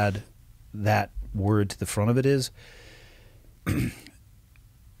I would add that word to the front of it is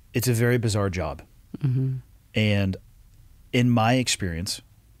it's a very bizarre job. Mm-hmm. And in my experience,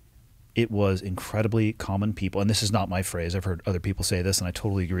 it was incredibly common people. And this is not my phrase. I've heard other people say this, and I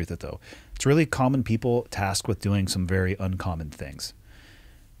totally agree with it, though. It's really common people tasked with doing some very uncommon things.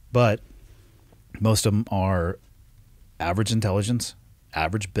 But most of them are average intelligence,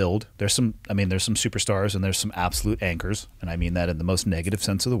 average build. There's some superstars and there's some absolute anchors, and I mean that in the most negative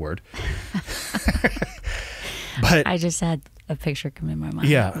sense of the word. But I just had a picture come in my mind.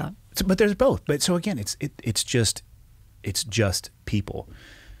 Yeah, but there's both. But so again, it's just people.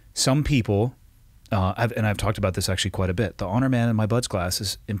 Some people, I've talked about this actually quite a bit. The honor man in my buds class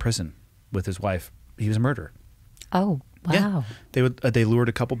is in prison with his wife. He was a murderer. Oh. Wow. Yeah. They lured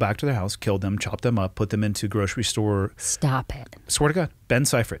a couple back to their house, killed them, chopped them up, put them into grocery store. Stop it. Swear to God. Ben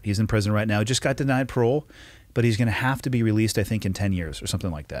Seifert. He's in prison right now. Just got denied parole, but he's going to have to be released, I think, in 10 years or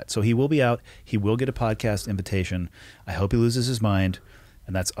something like that. So he will be out. He will get a podcast invitation. I hope he loses his mind.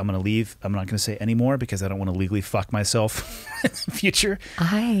 And that's, I'm going to leave. I'm not going to say any more because I don't want to legally fuck myself in the future.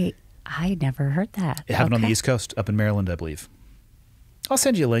 I never heard that. It happened on the East Coast, up in Maryland, I believe. I'll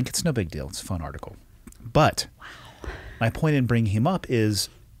send you a link. It's no big deal. It's a fun article. But my point in bringing him up is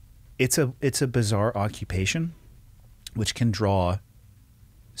it's a bizarre occupation which can draw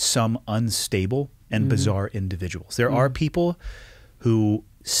some unstable and bizarre individuals. There are people who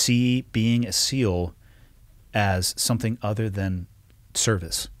see being a SEAL as something other than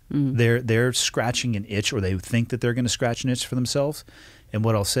service. They're scratching an itch, or they think that they're going to scratch an itch for themselves. And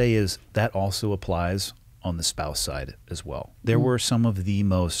what I'll say is that also applies on the spouse side as well. There were some of the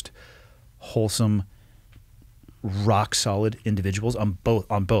most wholesome, rock solid individuals on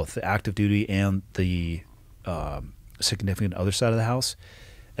both the active duty and the significant other side of the house.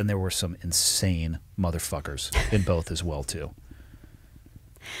 And there were some insane motherfuckers in both as well too.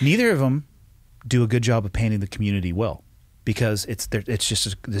 Neither of them do a good job of painting the community well, because it's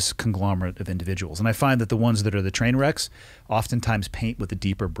just this conglomerate of individuals. And I find that the ones that are the train wrecks oftentimes paint with a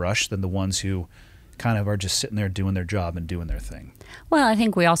deeper brush than the ones who kind of are just sitting there doing their job and doing their thing. Well, I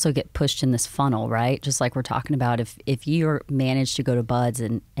think we also get pushed in this funnel, right? Just like we're talking about, if you manage to go to BUD/S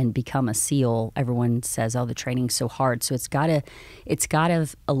and become a SEAL, everyone says, oh, the training's so hard. So it's gotta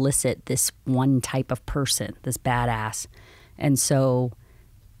elicit this one type of person, this badass. And so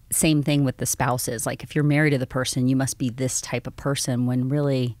same thing with the spouses. Like if you're married to the person, you must be this type of person, when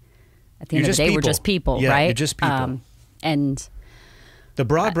really at the end of the day, we're just people, right? You're just people. And the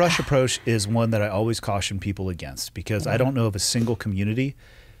broad brush approach is one that I always caution people against, because I don't know of a single community,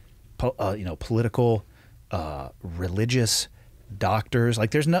 political, religious, doctors,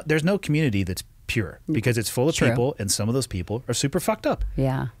 like there's no community that's pure, because it's full of people, and some of those people are super fucked up.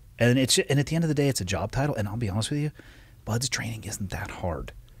 Yeah. And at the end of the day, it's a job title. And I'll be honest with you, BUD/S training isn't that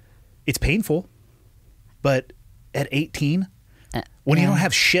hard. It's painful, but at 18, when you don't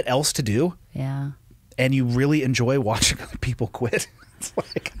have shit else to do, and you really enjoy watching other people quit, it's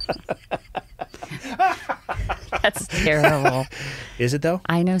like that's terrible. Is it though?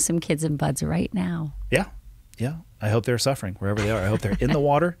 I know some kids in BUD/S right now. Yeah. I hope they're suffering wherever they are. I hope they're in the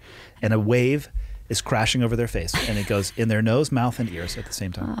water, and a wave is crashing over their face, and it goes in their nose, mouth, and ears at the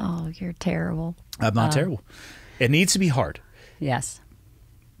same time. Oh, you're terrible. I'm not terrible. It needs to be hard. Yes.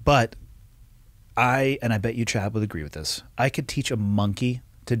 But I bet you Chad would agree with this, I could teach a monkey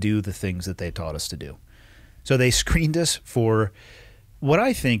to do the things that they taught us to do. So they screened us for what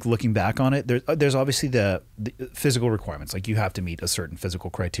I think, looking back on it, there's obviously the physical requirements. Like you have to meet a certain physical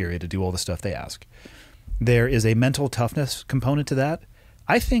criteria to do all the stuff they ask. There is a mental toughness component to that.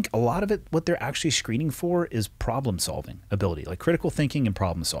 I think a lot of it, what they're actually screening for is problem solving ability, like critical thinking and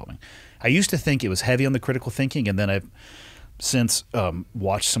problem solving. I used to think it was heavy on the critical thinking, and then I've since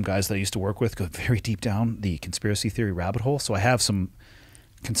watched some guys that I used to work with go very deep down the conspiracy theory rabbit hole. So I have some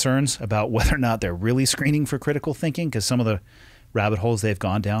concerns about whether or not they're really screening for critical thinking, because some of the rabbit holes they've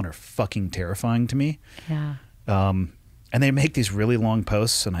gone down are fucking terrifying to me. Yeah. And they make these really long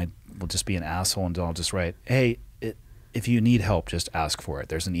posts, and I will just be an asshole, and I'll just write, hey, if you need help, just ask for it.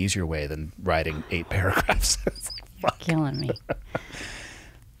 There's an easier way than writing 8 paragraphs. It's like, fuck. Killing me.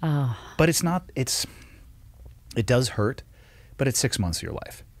 Oh. But it's not, it does hurt, but it's 6 months of your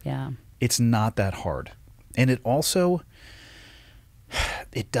life. Yeah. It's not that hard. And it also,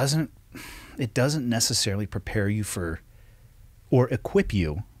 it doesn't necessarily prepare you for, or equip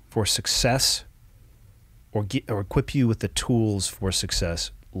you for success, or equip you with the tools for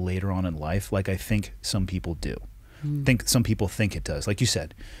success later on in life, like I think some people do. Some people think it does. Like you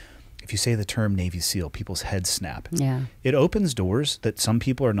said, if you say the term Navy SEAL, people's heads snap. Yeah. It opens doors that some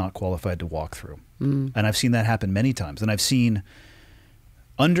people are not qualified to walk through. And I've seen that happen many times. And I've seen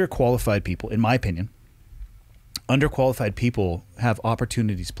underqualified people, in my opinion, underqualified people have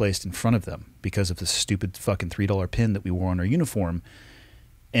opportunities placed in front of them because of this stupid fucking $3 pin that we wore on our uniform.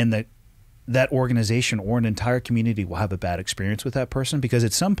 And that organization or an entire community will have a bad experience with that person, because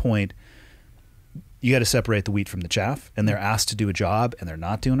at some point you got to separate the wheat from the chaff, and they're asked to do a job and they're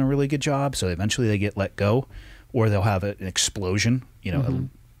not doing a really good job. So eventually they get let go, or they'll have an explosion, a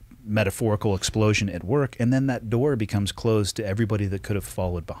metaphorical explosion at work. And then that door becomes closed to everybody that could have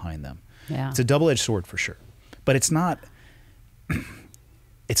followed behind them. Yeah. It's a double-edged sword for sure, but it's not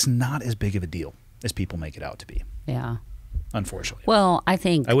as big of a deal as people make it out to be. Yeah. Unfortunately. Well, I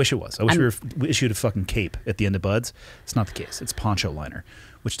wish it was. I wish we issued a fucking cape at the end of BUD/S. It's not the case. It's poncho liner,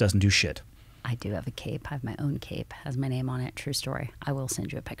 which doesn't do shit. I do have a cape. I have my own cape. Has my name on it. True story. I will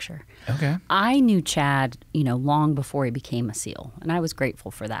send you a picture. Okay. I knew Chad, long before he became a SEAL, and I was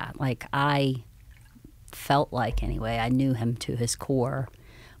grateful for that. Like, I felt like, anyway, I knew him to his core.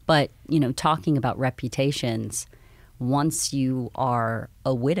 But, talking about reputations, once you are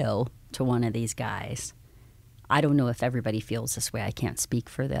a widow to one of these guys, I don't know if everybody feels this way. I can't speak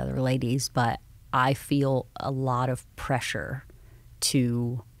for the other ladies, but I feel a lot of pressure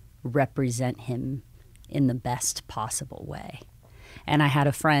to represent him in the best possible way. And I had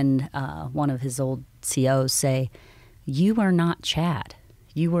a friend, one of his old COs, say, "You are not Chad.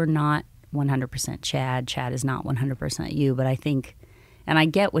 You are not 100% Chad. Chad is not 100% you." But I think, and I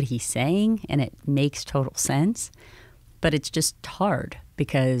get what he's saying, and it makes total sense, but it's just hard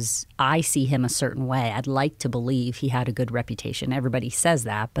because I see him a certain way. I'd like to believe he had a good reputation. Everybody says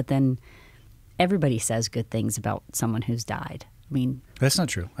that, but then everybody says good things about someone who's died. I mean, that's not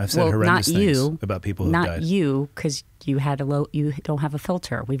true. I've said horrendous things about people who died. Not you, because you don't have a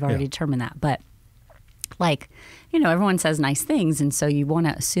filter. We've already determined that. But like, you know, everyone says nice things, and so you want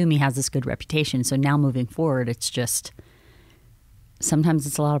to assume he has this good reputation. So now moving forward, it's just sometimes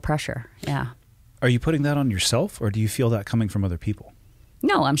it's a lot of pressure. Yeah. Are you putting that on yourself, or do you feel that coming from other people?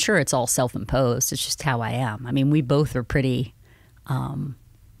 No, I'm sure it's all self-imposed. It's just how I am. I mean, we both are pretty,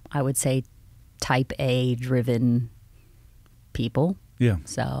 I would say, type A driven people. Yeah.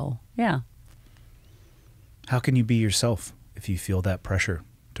 So, yeah. How can you be yourself if you feel that pressure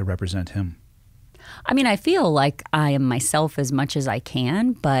to represent him? I mean, I feel like I am myself as much as I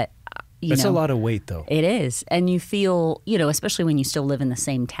can, but that's a lot of weight, though. It is. And you feel, you know, especially when you still live in the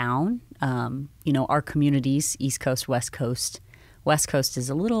same town, you know, our communities, East Coast, West Coast. West Coast is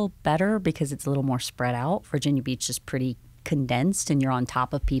a little better because it's a little more spread out. Virginia Beach is pretty condensed and you're on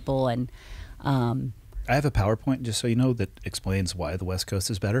top of people. And I have a PowerPoint, just so you know, that explains why the West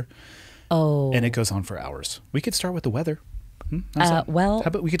Coast is better. Oh. And it goes on for hours. We could start with the weather. Well, how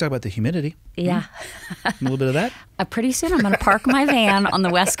about we could talk about the humidity? Yeah. A little bit of that? Pretty soon I'm going to park my van on the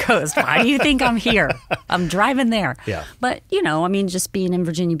West Coast. Why do you think I'm here? I'm driving there. Yeah. But, you know, I mean, just being in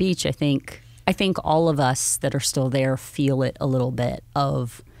Virginia Beach, I think all of us that are still there feel it a little bit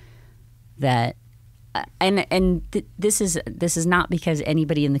of that. And this is not because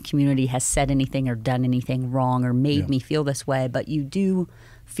anybody in the community has said anything or done anything wrong or made me feel this way, but you do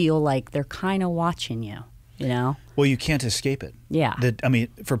feel like they're kind of watching you. You know? Well, you can't escape it. Yeah. I mean,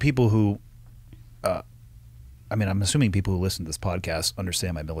 for people who, I'm assuming people who listen to this podcast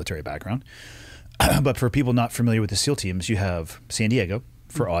understand my military background. But for people not familiar with the SEAL teams, you have San Diego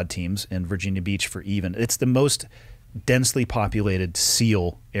for odd teams and Virginia Beach for even. It's the most densely populated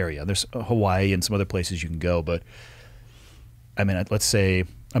SEAL area. There's Hawaii and some other places you can go. But, I mean, let's say,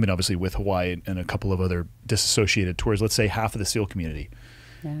 obviously with Hawaii and a couple of other disassociated tours, let's say half of the SEAL community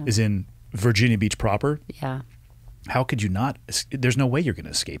is in Virginia Beach proper. Yeah. How could you not? There's no way you're going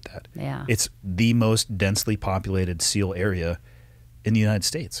to escape that. Yeah. It's the most densely populated SEAL area in the United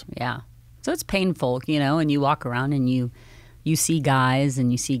States. Yeah. So it's painful, you know, and you walk around and you see guys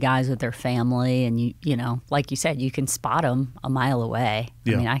with their family and you know, like you said, you can spot them a mile away.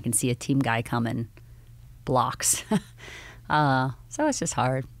 Yeah. I mean, I can see a team guy coming blocks. So it's just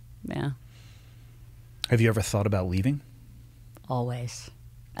hard. Yeah. Have you ever thought about leaving? Always.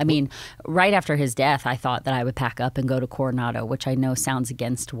 I mean, right after his death, I thought that I would pack up and go to Coronado, which I know sounds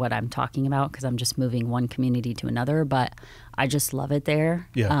against what I'm talking about because I'm just moving one community to another, but I just love it there.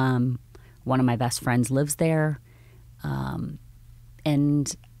 Yeah. One of my best friends lives there,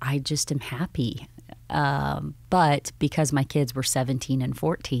 and I just am happy. But because my kids were 17 and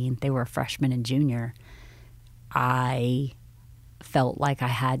 14, they were a freshman and junior, I felt like I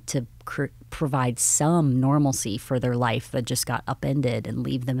had to provide some normalcy for their life that just got upended and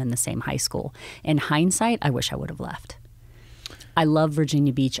leave them in the same high school. In hindsight, I wish I would have left. I love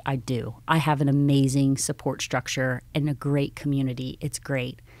Virginia Beach. I do. I have an amazing support structure and a great community. It's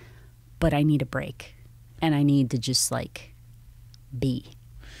great. But I need a break. And I need to just like be.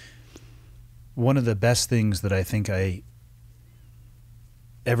 One of the best things that I think I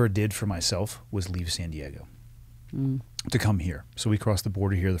ever did for myself was leave San Diego. To come here. So we crossed the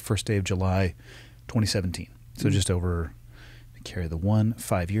border here the first day of July 2017. So just over, carry the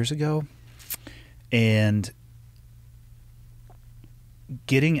 5 years ago. And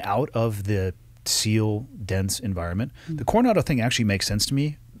getting out of the SEAL dense environment, the Coronado thing actually makes sense to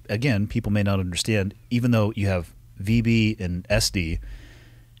me. Again, people may not understand, even though you have VB and SD,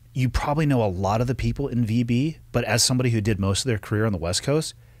 you probably know a lot of the people in VB, but as somebody who did most of their career on the West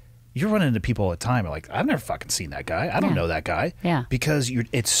Coast, you're running into people all the time. Like, I've never fucking seen that guy. I don't know that guy. Yeah. Because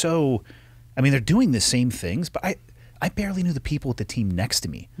it's so, I mean, they're doing the same things, but I barely knew the people at the team next to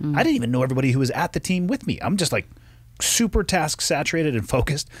me. I didn't even know everybody who was at the team with me. I'm just like super task saturated and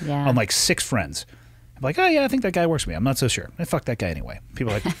focused on like 6 friends. I'm like, oh yeah, I think that guy works with me. I'm not so sure. I fuck that guy anyway.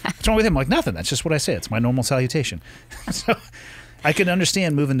 People are like, what's wrong with him? I'm like, nothing. That's just what I say. It's my normal salutation. So I can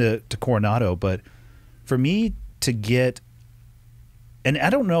understand moving to Coronado, but for me, to get, and I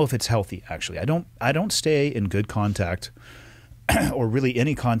don't know if it's healthy actually. I don't stay in good contact or really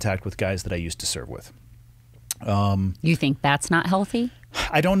any contact with guys that I used to serve with. You think that's not healthy?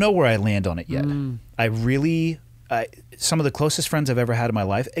 I don't know where I land on it yet. Some of the closest friends I've ever had in my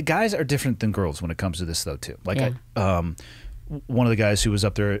life, guys are different than girls when it comes to this though too. Like one of the guys who was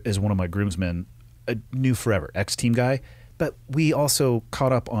up there is one of my groomsmen, I knew forever, ex-team guy, but we also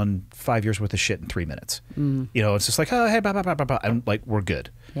caught up on 5 years worth of shit in 3 minutes. You know, it's just like, oh, hey, blah, blah, blah, blah, blah. I'm like, we're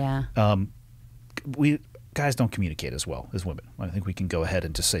good. Yeah. Guys don't communicate as well as women. I think we can go ahead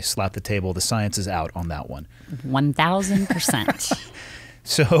and just say, slap the table. The science is out on that one. 1,000%.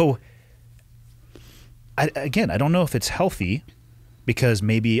 So, I don't know if it's healthy because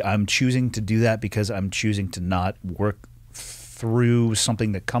maybe I'm choosing to do that because I'm choosing to not work through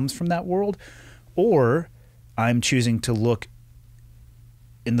something that comes from that world, or I'm choosing to look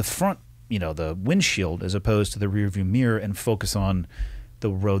in the front, you know, the windshield as opposed to the rearview mirror and focus on the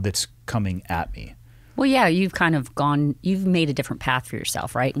road that's coming at me. Well, yeah, you've made a different path for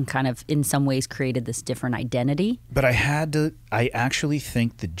yourself, right? And kind of in some ways created this different identity. But I actually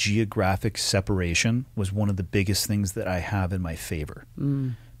think the geographic separation was one of the biggest things that I have in my favor.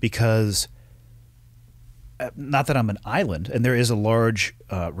 Because, not that I'm an island, and there is a large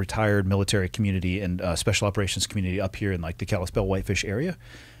retired military community and special operations community up here in like the Kalispell Whitefish area.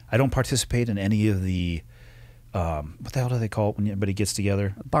 I don't participate in any of the what the hell do they call it when everybody gets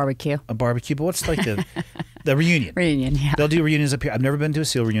together? Barbecue. A barbecue, but what's like the reunion? Reunion, yeah. They'll do reunions up here. I've never been to a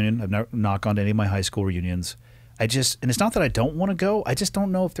SEAL reunion. I've never knocked on any of my high school reunions. And it's not that I don't want to go. I just don't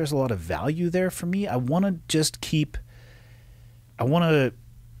know if there's a lot of value there for me. I want to just keep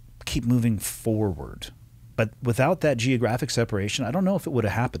moving forward. But without that geographic separation, I don't know if it would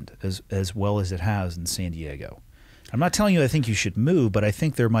have happened as well as it has in San Diego. I'm not telling you I think you should move, but I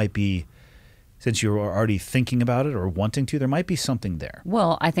think there might be, since you're already thinking about it or wanting to, there might be something there.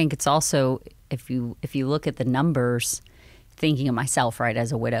 Well, I think it's also, if you look at the numbers, thinking of myself, right,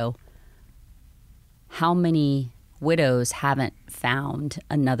 as a widow, how many widows haven't found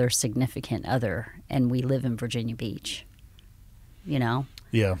another significant other, and we live in Virginia Beach, you know?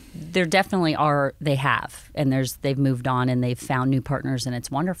 Yeah. There definitely are, they have, and they've moved on and they've found new partners, and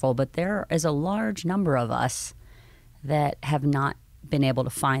it's wonderful, but there is a large number of us that have not been able to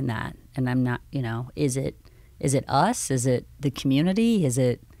find that. And I'm not, you know, is it us? Is it the community?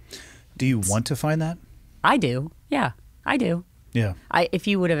 Do you want to find that? I do. Yeah, I do. Yeah. If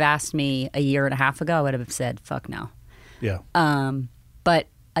you would have asked me a year and a half ago, I would have said, fuck no. Yeah. But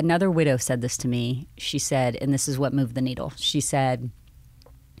another widow said this to me. She said, and this is what moved the needle. She said,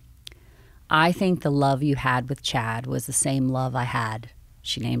 I think the love you had with Chad was the same love I had.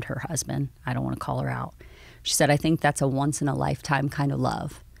 She named her husband. I don't want to call her out. She said, I think that's a once-in-a-lifetime kind of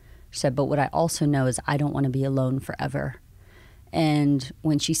love. She said, but what I also know is I don't want to be alone forever. And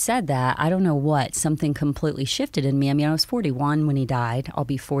when she said that, I don't know what, something completely shifted in me. I mean, I was 41 when he died. I'll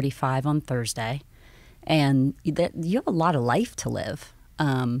be 45 on Thursday. And you have a lot of life to live.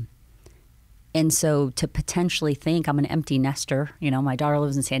 And so to potentially think I'm an empty nester, you know, my daughter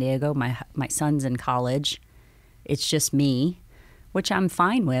lives in San Diego, my son's in college. It's just me, which I'm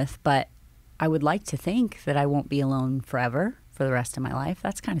fine with, but I would like to think that I won't be alone forever for the rest of my life.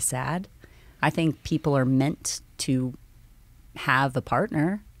 That's kind of sad. I think people are meant to have a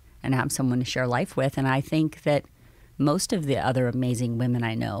partner and have someone to share life with. And I think that most of the other amazing women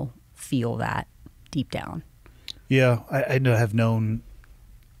I know feel that deep down. Yeah, I have known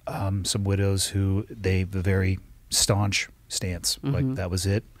some widows who they have a very staunch stance. Like that was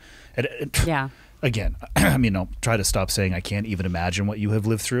it. And yeah. Again, I mean, I'll try to stop saying I can't even imagine what you have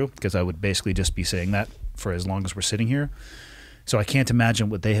lived through, because I would basically just be saying that for as long as we're sitting here. So I can't imagine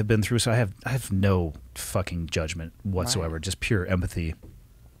what they have been through. So I have no fucking judgment whatsoever, just pure empathy.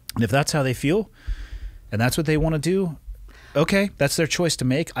 And if that's how they feel and that's what they want to do, okay, that's their choice to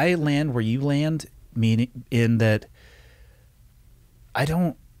make. I land where you land, meaning in that I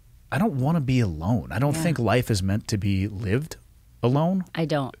don't want to be alone. I don't think life is meant to be lived alone. I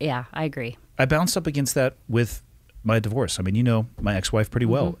don't. Yeah, I agree. I bounced up against that with my divorce. I mean, you know my ex-wife pretty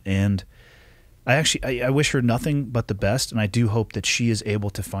well. And I wish her nothing but the best. And I do hope that she is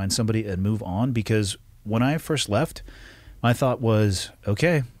able to find somebody and move on, because when I first left, my thought was,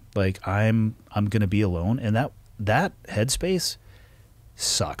 okay, like I'm going to be alone. And that headspace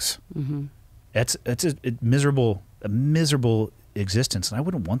sucks. It's a miserable existence, and I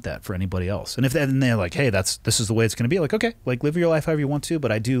wouldn't want that for anybody else. And if they're like, hey, this is the way it's going to be, like, okay, like live your life however you want to,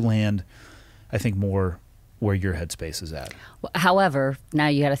 but I do land, I think, more where your headspace is at. However, now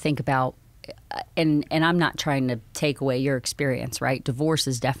you got to think about, and I'm not trying to take away your experience, right? Divorce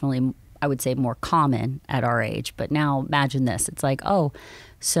is definitely I would say, more common at our age. But now imagine this. It's like, oh,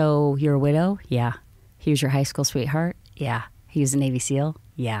 so you're a widow? Yeah. He was your high school sweetheart? Yeah. He was a Navy SEAL?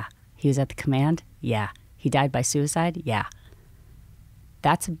 Yeah. He was at the command? Yeah. He died by suicide? Yeah.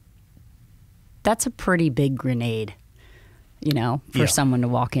 That's a pretty big grenade, you know, for someone to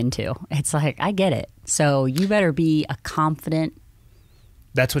walk into. It's like, I get it. So you better be a confident.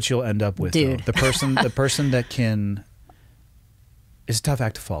 That's what you'll end up with, dude. Though. The person that can. It's a tough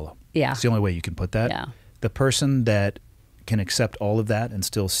act to follow. Yeah. It's the only way you can put that. Yeah. The person that can accept all of that and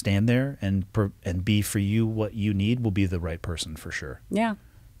still stand there and be for you what you need will be the right person for sure. Yeah.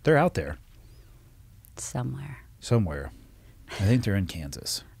 They're out there. Somewhere. I think they're in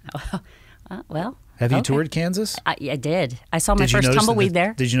Kansas. Well. Have you okay. toured Kansas? I did. I saw my first tumbleweed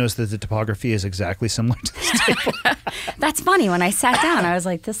there. Did you notice that the topography is exactly similar to this table? That's funny. When I sat down, I was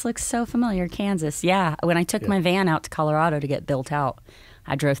like, this looks so familiar, Kansas. Yeah. When I took my van out to Colorado to get built out,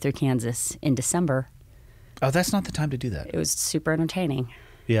 I drove through Kansas in December. Oh, that's not the time to do that. It was super entertaining.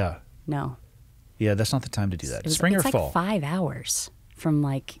 Yeah. No. Yeah, that's not the time to do that. Spring or it's fall? Like 5 hours from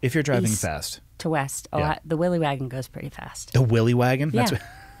like if you're driving east fast to west. Oh, yeah. the Willy Wagon goes pretty fast. The Willy Wagon? Yeah.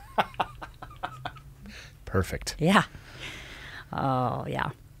 That's perfect. Yeah. Oh,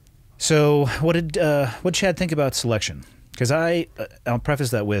 yeah. So what did Chad think about selection? Because I'll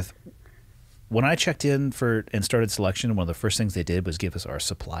preface that with, when I checked in and started selection, one of the first things they did was give us our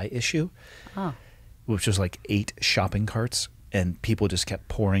supply issue, which was like 8 shopping carts, and people just kept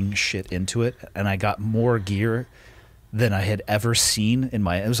pouring shit into it, and I got more gear than I had ever seen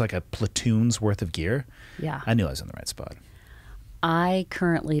it was like a platoon's worth of gear. Yeah. I knew I was in the right spot. I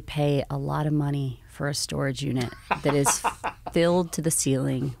currently pay a lot of money for a storage unit that is filled to the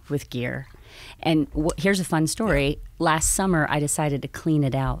ceiling with gear. And here's a fun story. Last summer, I decided to clean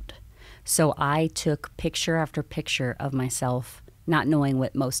it out. So I took picture after picture of myself, not knowing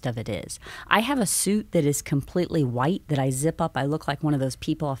what most of it is. I have a suit that is completely white that I zip up. I look like one of those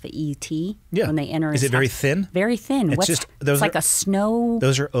people off of E.T. when they enter. Is it very thin? Very thin. It's like a snow.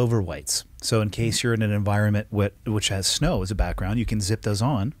 Those are over whites. So in case you're in an environment which has snow as a background, you can zip those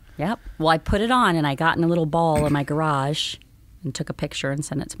on. Yep. Well, I put it on and I got in a little ball in my garage and took a picture and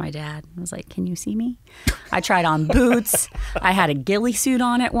sent it to my dad. I was like, can you see me? I tried on boots. I had a ghillie suit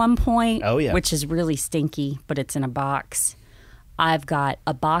on at one point, which is really stinky, but it's in a box. I've got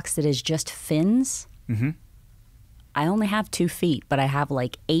a box that is just fins. Mm-hmm. I only have 2 feet, but I have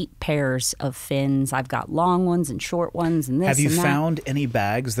like 8 pairs of fins. I've got long ones and short ones and this and that. Have you found any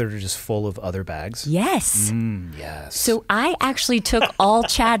bags that are just full of other bags? Yes. Yes. So I actually took all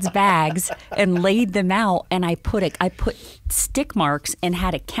Chad's bags and laid them out, and I put stick marks and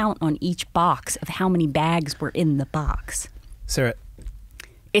had a count on each box of how many bags were in the box. Sarah,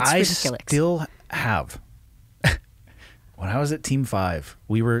 it's ridiculous. I still have. When I was at Team 5,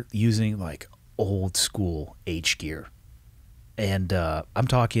 we were using like old school H gear. And I'm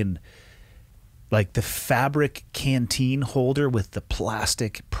talking like the fabric canteen holder with the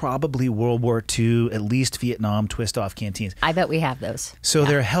plastic, probably World War II, at least Vietnam twist-off canteens. I bet we have those. So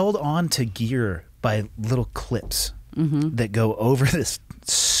they're held on to gear by little clips that go over this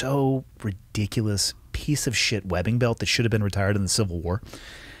so ridiculous piece of shit webbing belt that should have been retired in the Civil War.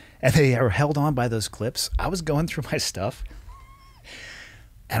 And they are held on by those clips. I was going through my stuff,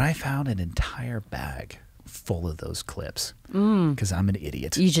 and I found an entire bag full of those clips because I'm an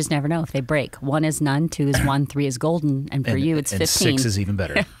idiot. You just never know if they break. 1 is none, 2 is 1, 3 is golden, and for you it's 15. And 6 is even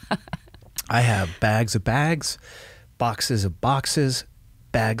better. I have bags of bags, boxes of boxes,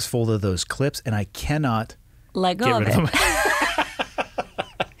 bags full of those clips, and I cannot let go get of rid of them.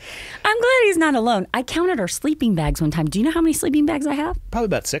 I'm glad he's not alone. I counted our sleeping bags one time. Do you know how many sleeping bags I have? Probably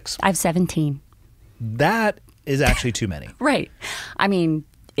about 6. I have 17. That is actually too many. Right. I mean,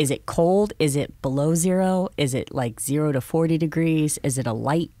 is it cold? Is it below 0? Is it like 0 to 40 degrees? Is it a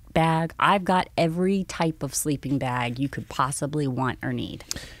light bag? I've got every type of sleeping bag you could possibly want or need.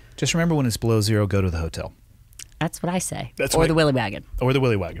 Just remember, when it's below 0, go to the hotel. That's what I say. Or the Willy Wagon. Or the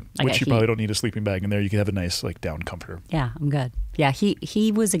Willy Wagon, which you probably don't need a sleeping bag in there. You can have a nice like down comforter. Yeah, I'm good. Yeah,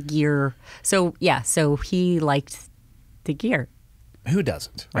 he was a gear. So he liked the gear. Who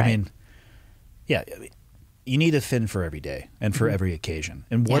doesn't? Right. I mean, you need a fin for every day and for every occasion.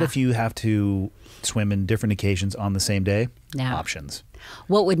 And what if you have to swim in different occasions on the same day? Yeah. Options.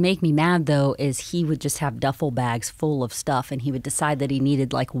 What would make me mad, though, is he would just have duffel bags full of stuff, and he would decide that he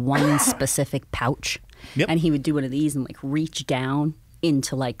needed like one specific pouch. Yep. And he would do one of these and like reach down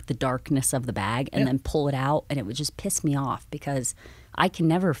into like the darkness of the bag and then pull it out, and it would just piss me off because I can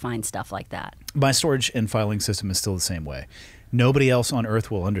never find stuff like that. My storage and filing system is still the same way. Nobody else on earth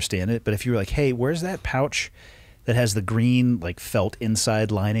will understand it, but if you're like, hey, where's that pouch that has the green like felt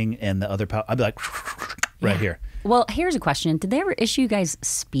inside lining and the other I'd be like right here. Well, here's a question. Did they ever issue you guys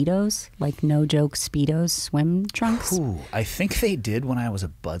Speedos? Like, no joke Speedos, swim trunks? Ooh, I think they did when I was a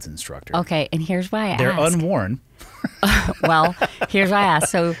BUDS instructor. Okay, and here's why I They're ask. unworn. Well, here's why I asked.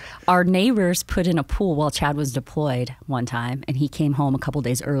 So our neighbors put in a pool while Chad was deployed one time, and he came home a couple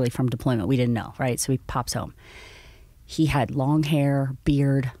days early from deployment. We didn't know, right? So he pops home. He had long hair,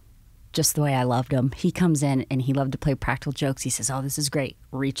 beard, just the way I loved him. He comes in, and he loved to play practical jokes. He says, oh, this is great.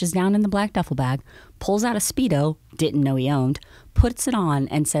 Reaches down in the black duffel bag, pulls out a Speedo, didn't know he owned, puts it on,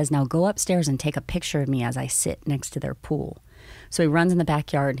 and says, now go upstairs and take a picture of me as I sit next to their pool. So he runs in the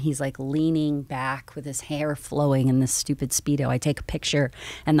backyard, and he's like leaning back with his hair flowing in this stupid Speedo. I take a picture,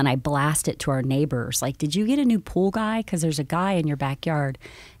 and then I blast it to our neighbors. Like, did you get a new pool guy? Because there's a guy in your backyard.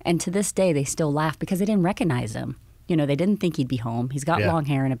 And to this day, they still laugh because they didn't recognize him. You know, they didn't think he'd be home. He's got long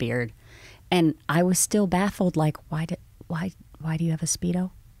hair and a beard. And I was still baffled, like, why do you have a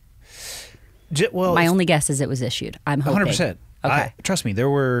Speedo? Well, my only guess is it was issued. I'm hoping. 100%. Okay. Trust me, there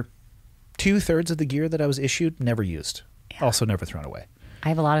were 2/3 of the gear that I was issued, never used. Yeah. Also never thrown away. I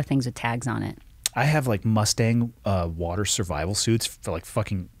have a lot of things with tags on it. I have like Mustang water survival suits for like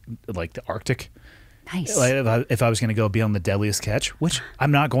fucking like the Arctic. Nice. Like if I was going to go be on the deadliest catch, which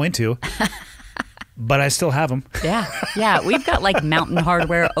I'm not going to. But I still have them. Yeah, yeah. We've got like mountain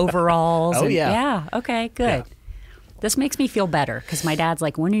hardware overalls. Oh, yeah. Yeah, okay, good. Yeah. This makes me feel better because my dad's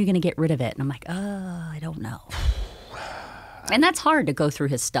like, when are you going to get rid of it? And I'm like, I don't know. And that's hard to go through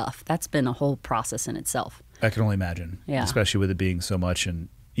his stuff. That's been a whole process in itself. I can only imagine. Yeah. Especially with it being so much. And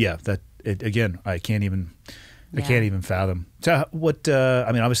yeah, again, I can't even fathom. So what,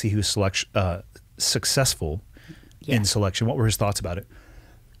 I mean, obviously he was successful in selection. What were his thoughts about it?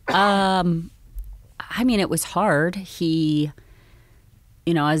 I mean, it was hard. He,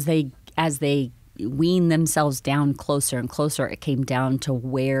 you know, as they weaned themselves down closer and closer, it came down to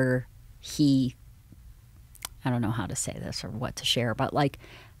where he, I don't know how to say this or what to share, but like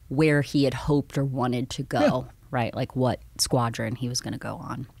where he had hoped or wanted to go, right? Like what squadron he was going to go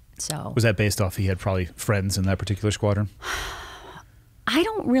on. So was that based off he had probably friends in that particular squadron? I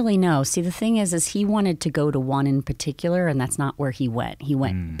don't really know. See, the thing is he wanted to go to one in particular, and that's not where he went. He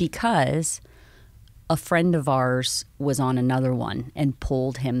went because a friend of ours was on another one and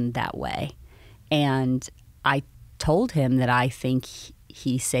pulled him that way. And I told him that I think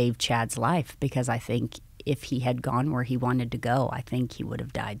he saved Chad's life because I think if he had gone where he wanted to go, I think he would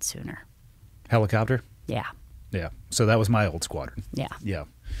have died sooner. Helicopter? Yeah. Yeah. So that was my old squadron. Yeah. Yeah.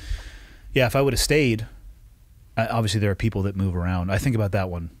 Yeah, if I would have stayed, obviously there are people that move around. I think about that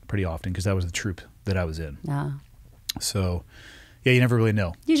one pretty often because that was the troop that I was in. So, yeah, you never really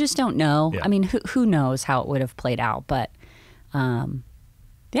know. You just don't know. Yeah. I mean, who knows how it would have played out, but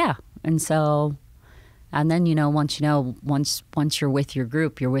yeah. And so, and then, you know, once you're with your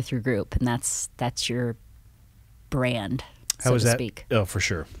group, and that's your brand, so to speak. Oh, for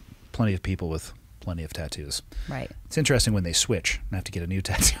sure. Plenty of people with plenty of tattoos. Right. It's interesting when they switch and have to get a new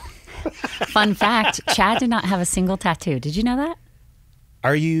tattoo. Fun fact, Chad did not have a single tattoo. Did you know that?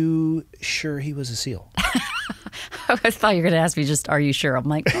 Are you sure he was a SEAL? I thought you were going to ask me just, are you sure? I'm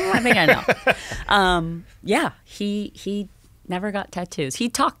like, I think I know. Yeah, he never got tattoos. He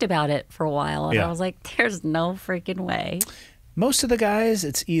talked about it for a while, and I was like, there's no freaking way. Most of the guys,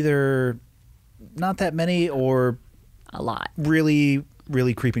 it's either not that many or a lot. Really,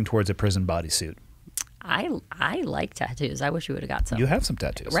 really creeping towards a prison bodysuit. I like tattoos. I wish you would have got some. You have some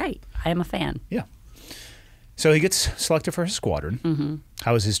tattoos. Right. I am a fan. Yeah. So he gets selected for his squadron. Mm-hmm.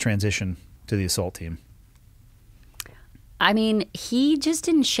 How was his transition to the assault team? I mean, he just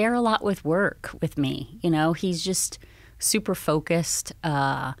didn't share a lot with work with me. You know, he's just super focused.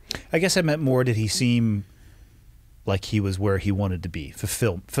 I guess I meant more, did he seem like he was where he wanted to be?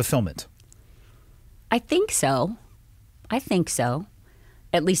 Fulfillment. I think so.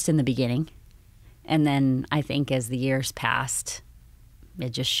 At least in the beginning. And then I think as the years passed, it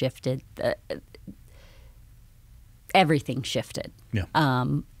just shifted. Everything shifted. Yeah.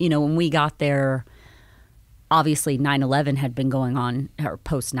 You know, when we got there, obviously 9/11 had been going on, or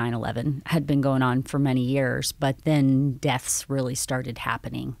post 9/11 had been going on for many years, but then deaths really started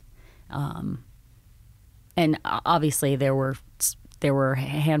happening. And obviously there were a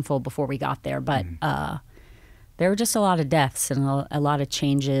handful before we got there, but there were just a lot of deaths and a lot of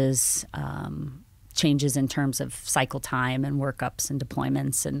changes in terms of cycle time and workups and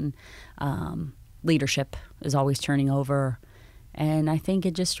deployments, and leadership is always turning over. And I think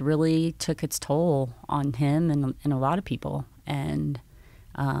it just really took its toll on him and a lot of people. And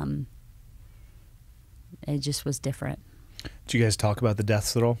it just was different. Did you guys talk about the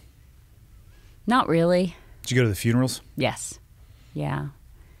deaths at all? Not really. Did you go to the funerals? Yes. Yeah.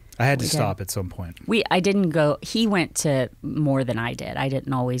 I had to stop at some point. I didn't go. He went to more than I did. I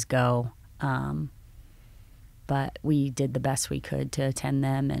didn't always go. But we did the best we could to attend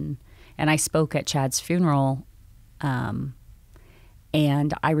them. And I spoke at Chad's funeral. And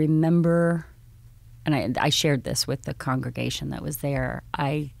I remember, and I shared this with the congregation that was there.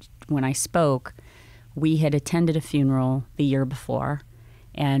 When I spoke, we had attended a funeral the year before,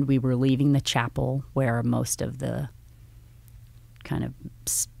 and we were leaving the chapel where most of the kind of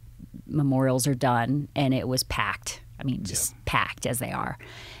memorials are done, and it was packed. I mean, just packed as they are.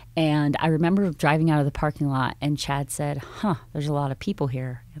 And I remember driving out of the parking lot, and Chad said, there's a lot of people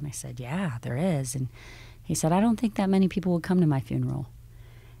here. And I said, yeah, there is. And he said, I don't think that many people would come to my funeral.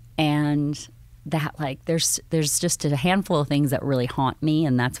 And that, like, there's just a handful of things that really haunt me,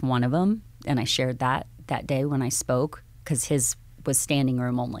 and that's one of them. And I shared that day when I spoke, because his was standing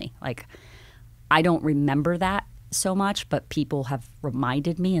room only. Like, I don't remember that so much, but people have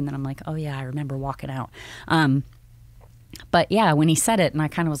reminded me, and then I'm like, oh yeah, I remember walking out. But yeah, when he said it, and I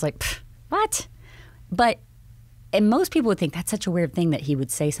kind of was like, what? And most people would think that's such a weird thing that he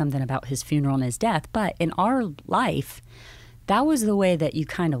would say something about his funeral and his death. But in our life, that was the way that you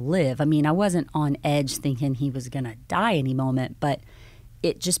kind of live. I mean, I wasn't on edge thinking he was going to die any moment, but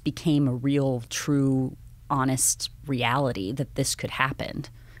it just became a real, true, honest reality that this could happen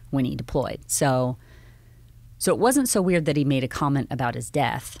when he deployed. So it wasn't so weird that he made a comment about his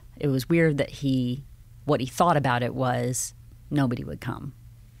death. It was weird that what he thought about it was nobody would come.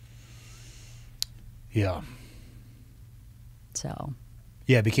 Yeah. So.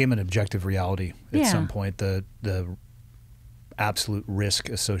 Yeah, it became an objective reality at some point. The absolute risk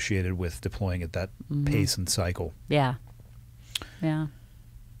associated with deploying at that pace and cycle. Yeah. Yeah.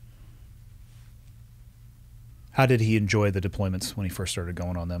 How did he enjoy the deployments when he first started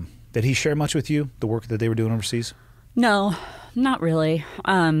going on them? Did he share much with you, the work that they were doing overseas? No, not really.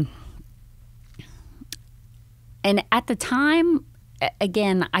 And at the time,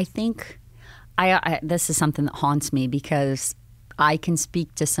 again, I think this is something that haunts me, because I can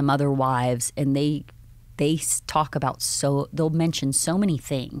speak to some other wives, and they talk about they'll mention so many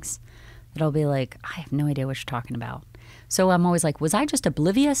things that I'll be like, I have no idea what you're talking about. So I'm always like, was I just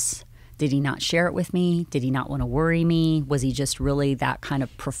oblivious? Did he not share it with me? Did he not want to worry me? Was he just really that kind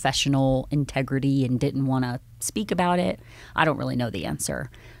of professional integrity and didn't want to speak about it? I don't really know the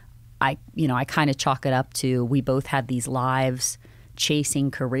answer. I kind of chalk it up to, we both had these lives, chasing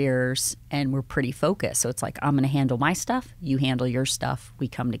careers, and we're pretty focused. So it's like, I'm going to handle my stuff, you handle your stuff, we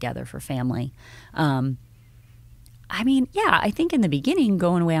come together for family. I mean, yeah, I think in the beginning,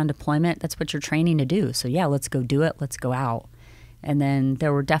 going away on deployment, that's what you're training to do. So yeah, let's go do it, let's go out. And then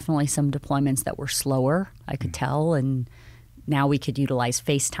there were definitely some deployments that were slower, I could tell, and now we could utilize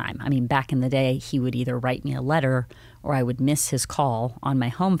FaceTime. I mean, back in the day, he would either write me a letter or I would miss his call on my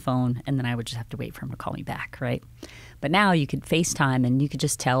home phone, and then I would just have to wait for him to call me back, right? But now you could FaceTime, and you could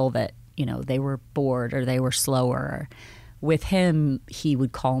just tell that, they were bored or they were slower. With him, he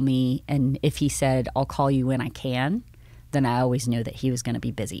would call me, and if he said, I'll call you when I can, then I always knew that he was going to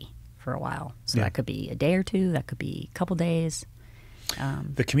be busy for a while. So that could be a day or two, that could be a couple days.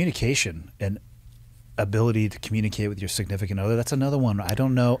 The communication and ability to communicate with your significant other, that's another one. I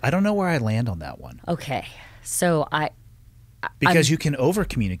don't know where I land on that one. Okay. So because you can over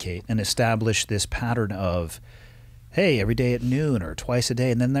communicate and establish this pattern of, hey, every day at noon or twice a day,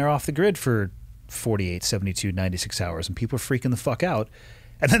 and then they're off the grid for 48, 72, 96 hours, and people are freaking the fuck out.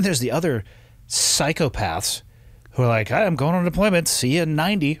 And then there's the other psychopaths who are like, hey, I'm going on deployment, see you in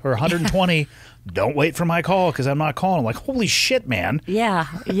 90 or 120. Don't wait for my call because I'm not calling. I'm like, holy shit, man.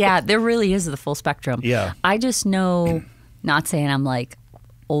 Yeah, there really is the full spectrum. Yeah. I just know, not saying I'm like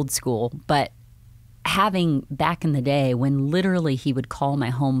old school, but having back in the day when literally he would call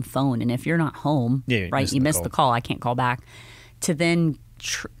my home phone, and if you're not home, right, you missed the call, I can't call back, to then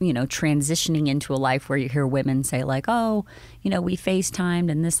transitioning into a life where you hear women say like, oh, we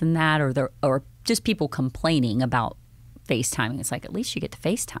FaceTimed and this and that, or just people complaining about FaceTiming. It's like, at least you get to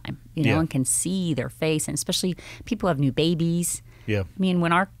FaceTime, and can see their face, and especially people who have new babies. Yeah. I mean,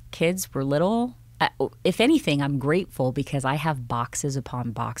 when our kids were little, if anything, I'm grateful because I have boxes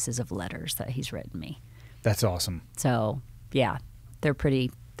upon boxes of letters that he's written me. That's awesome. So yeah, they're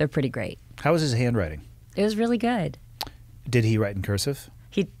pretty great. How was his handwriting? It was really good. Did he write in cursive?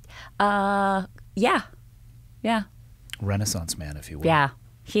 Yeah. Renaissance man, if you will. Yeah.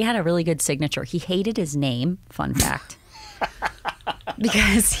 He had a really good signature. He hated his name, fun fact.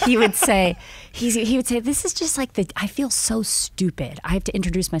 Because he would say, this is just like I feel so stupid. I have to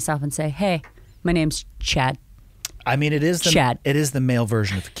introduce myself and say, hey, my name's Chad. I mean, it is the Chad. It is the male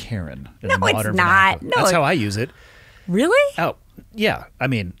version of Karen. In No, the it's modern not. vernacular. No, That's how I use it. Really? Oh, yeah. I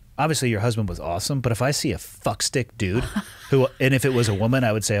mean, obviously your husband was awesome, but if I see a fuckstick dude who, and if it was a woman,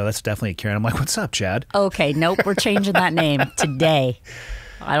 I would say, oh, that's definitely a Karen. I'm like, what's up, Chad? Okay, nope, we're changing that name today.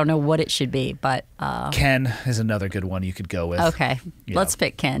 I don't know what it should be, but Ken is another good one you could go with. okay, Yeah. let's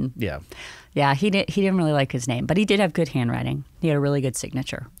pick Ken. Yeah. Yeah, he didn't really like his name, but he did have good handwriting. He had a really good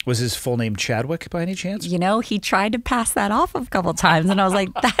signature. Was his full name Chadwick by any chance? You know, he tried to pass that off a couple times, and I was like,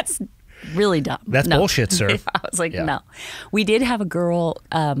 that's really dumb. That's No. bullshit, sir. I was like, Yeah. no. We did have a girl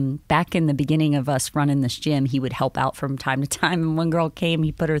back in the beginning of us running this gym. He would help out from time to time. And one girl came,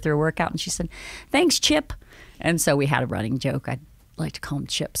 he put her through a workout, and she said, thanks, Chip. And so we had a running joke. I'd like to call him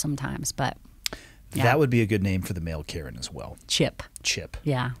Chip sometimes, but yeah. That would be a good name for the male Karen as well. Chip. Chip.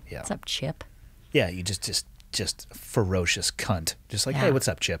 Yeah. Yeah. What's up, Chip? Yeah, you just ferocious cunt. Just like, Yeah. hey, what's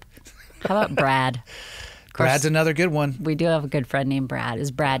up, Chip? How about Brad? Of course, Brad's another good one. we do have a good friend named Brad.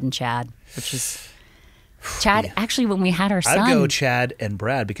 Is Brad and Chad, which is Chad. Actually, when we had our son, I'd go Chad and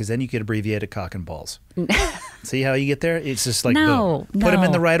Brad because then you could abbreviate a cock and balls. See how you get there? It's just like, No, boom. Put them in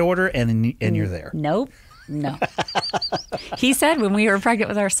no. the right order and you're there. Nope. No. He said when we were pregnant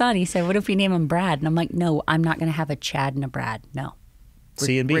with our son, he said, what if we name him Brad? And I'm like, no, I'm not going to have a Chad and a Brad. No.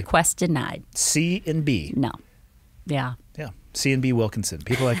 C and B. Request denied. C and B. No. Yeah. Yeah. C and B Wilkinson.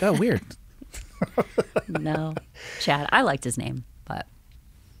 People are like, oh, weird. No. Chad. I liked his name, but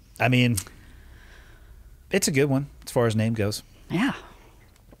I mean, it's a good one as far as name goes. yeah.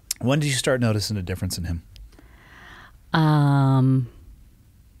 When did you start noticing a difference in him?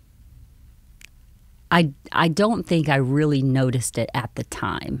 I don't think I really noticed it at the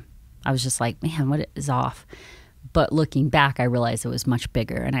time. I was just like, man, what is off? But looking back, I realized it was much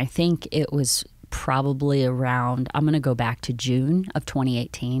bigger. And I think it was probably around, I'm going to go back to June of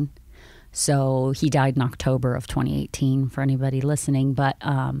 2018. So he died in October of 2018 for anybody listening. But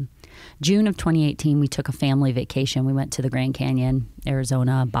June of 2018, we took a family vacation. We went to the Grand Canyon,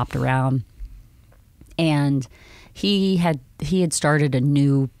 Arizona, bopped around. And he had started a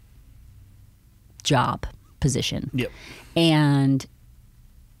new job position. Yep. And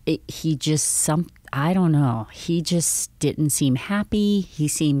he just I don't know. He just didn't seem happy. He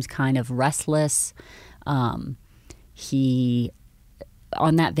seems kind of restless. He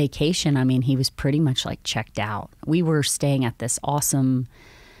on that vacation, I mean, he was pretty much like checked out. We were staying at this awesome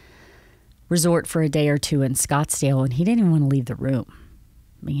resort for a day or two in Scottsdale, and he didn't even want to leave the room.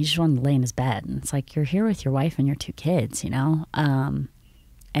 I mean, he just wanted to lay in his bed. And it's like, you're here with your wife and your two kids, you know? And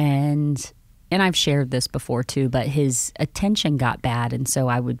I've shared this before too, but his attention got bad. And so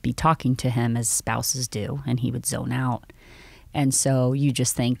I would be talking to him as spouses do, and he would zone out. And so you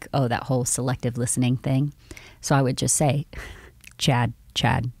just think, oh, that whole selective listening thing. So I would just say, Chad,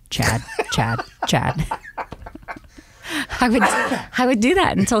 Chad, Chad, Chad, Chad. I would do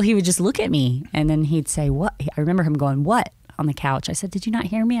that until he would just look at me, and then he'd say, what? I remember him going, what? On the couch. I said, did you not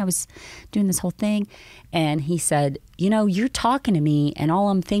hear me? I was doing this whole thing. And he said, you know, you're talking to me, and all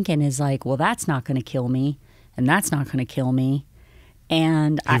I'm thinking is like, well, that's not going to kill me, and that's not going to kill me.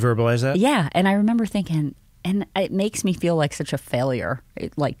 And He verbalized that? yeah. And I remember thinking, and it makes me feel like such a failure,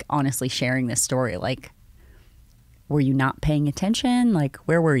 like honestly sharing this story. Like, were you not paying attention? Like,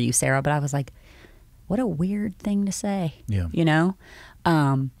 where were you, Sarah? But I was like, what a weird thing to say. Yeah. You know?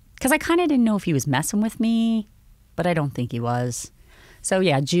 Because I kind of didn't know if he was messing with me, but I don't think he was. So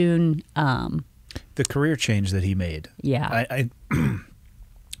yeah, June. The career change that he made. Yeah. I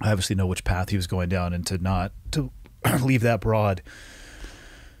obviously know which path he was going down, and to leave that broad.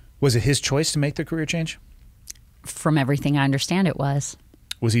 Was it his choice to make the career change? From everything I understand, it was.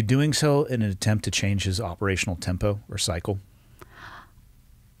 Was he doing so in an attempt to change his operational tempo or cycle?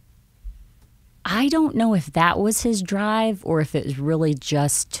 I don't know if that was his drive or if it was really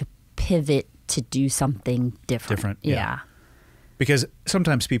just to pivot to do something different. Yeah. Because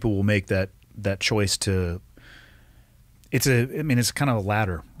sometimes people will make that choice to. It's kind of a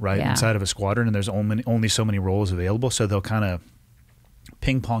ladder, right, Yeah. inside of a squadron, and there's only so many roles available, so they'll kind of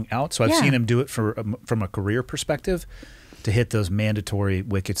ping pong out. So I've Yeah. seen him do it from a career perspective to hit those mandatory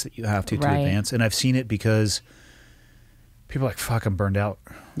wickets that you have to Right. advance, and I've seen it because people are like, "Fuck, I'm burned out.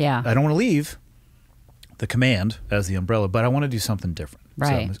 Yeah. I don't want to leave the command as the umbrella, but I want to do something different."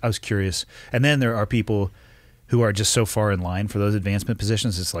 Right. So I was curious. And then there are people who are just so far in line for those advancement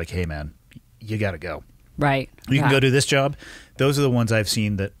positions. It's like, hey, man, you got to go. Right. You can go do this job. Those are the ones I've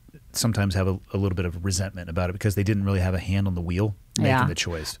seen that sometimes have a little bit of resentment about it because they didn't really have a hand on the wheel making the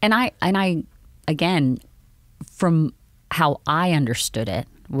choice. And I, again, from how I understood it,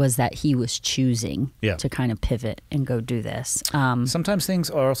 was that he was choosing Yeah. to kind of pivot and go do this. Sometimes things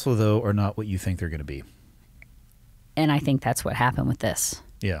are also, though, are not what you think they're going to be. I think that's what happened with this.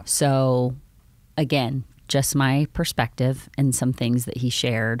 Yeah. So, again, just my perspective and some things that he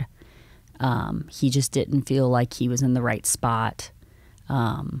shared. He just didn't feel like he was in the right spot.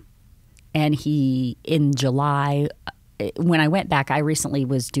 And he, in July, when I went back, I recently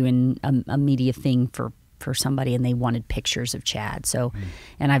was doing a media thing for somebody, and they wanted pictures of Chad. So,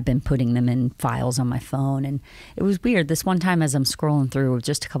 and I've been putting them in files on my phone. And it was weird. This one time as I'm scrolling through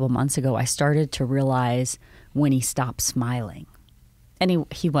just a couple months ago, I started to realize when he stopped smiling. And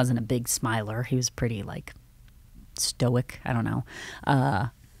he wasn't a big smiler. He was pretty like stoic. I don't know.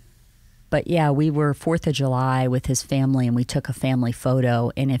 But yeah, we were 4th of July with his family, and we took a family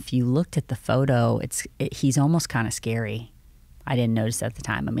photo. And if you looked at the photo, he's almost kind of scary. I didn't notice at the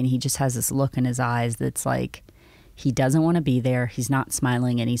time. I mean, he just has this look in his eyes that's like he doesn't want to be there. He's not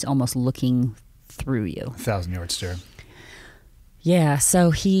smiling, and he's almost looking through you. 1,000-yard stare. Yeah.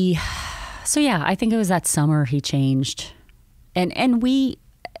 So yeah, I think it was that summer he changed. And we,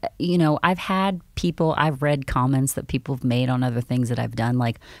 you know, I've read comments that people have made on other things that I've done.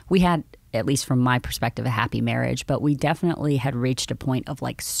 Like, we had, at least from my perspective, a happy marriage, but we definitely had reached a point of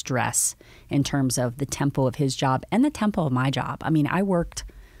like stress in terms of the tempo of his job and the tempo of my job. I mean, I worked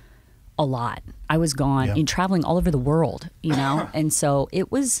a lot. I was gone and traveling all over the world, you know? And so it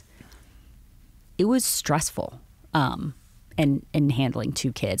was stressful, and handling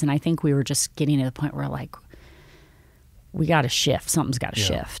 2 kids. And I think we were just getting to the point where like, we got to shift. Something's got to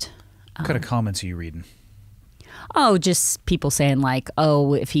shift. What kind of comments are you reading? Oh, just people saying like,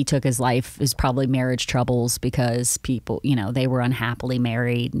 oh, if he took his life, it was probably marriage troubles because people, you know, they were unhappily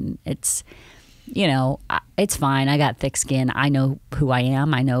married. And it's, you know, it's fine. I got thick skin. I know who I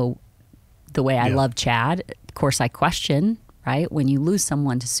am. I know the way I love Chad. Of course, I question, right? When you lose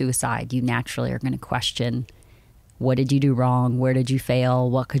someone to suicide, you naturally are going to question, what did you do wrong? Where did you fail?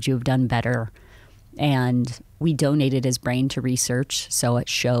 What could you have done better? And we donated his brain to research, so it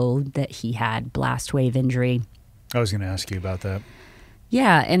showed that he had blast wave injury. I was going to ask you about that.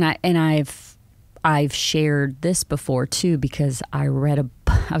 Yeah, and I've shared this before too, because I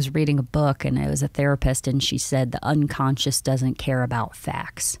was reading a book, and it was a therapist, and she said the unconscious doesn't care about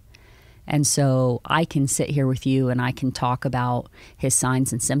facts. And so I can sit here with you and I can talk about his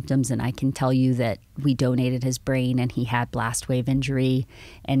signs and symptoms, and I can tell you that we donated his brain and he had blast wave injury,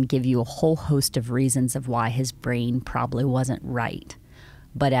 and give you a whole host of reasons of why his brain probably wasn't right.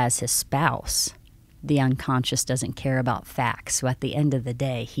 But as his spouse, the unconscious doesn't care about facts. So at the end of the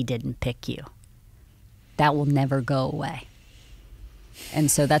day, he didn't pick you. That will never go away. And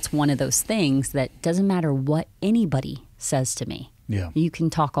so that's one of those things that doesn't matter what anybody says to me. Yeah. You can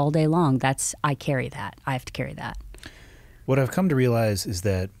talk all day long. I carry that. I have to carry that. What I've come to realize is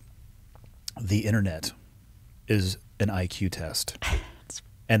that the internet is an IQ test.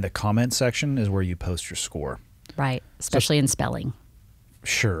 And the comment section is where you post your score. Right. Especially in spelling.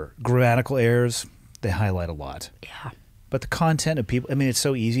 Sure. Grammatical errors, they highlight a lot. Yeah. But the content of people, I mean, it's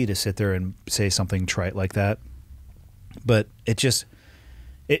so easy to sit there and say something trite like that. But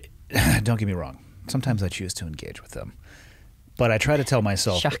don't get me wrong. Sometimes I choose to engage with them. But I try to tell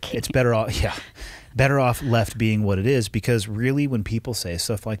myself it's better off left being what it is, because really when people say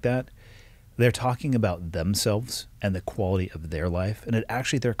stuff like that, they're talking about themselves and the quality of their life. And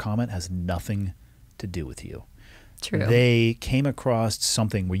their comment has nothing to do with you. True. They came across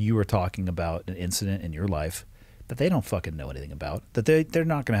something where you were talking about an incident in your life that they don't fucking know anything about, that they're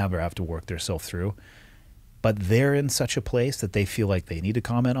not going to have to work themselves through. But they're in such a place that they feel like they need to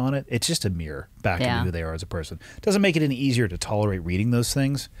comment on it. It's just a mirror back into who they are as a person. It doesn't make it any easier to tolerate reading those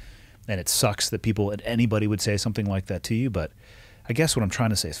things. And it sucks that anybody would say something like that to you. But I guess what I'm trying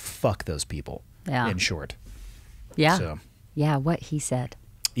to say is fuck those people, in short. Yeah. So. Yeah, what he said.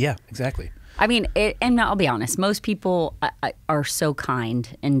 Yeah, exactly. I mean, and I'll be honest, most people are so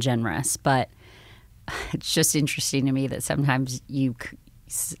kind and generous, but it's just interesting to me that sometimes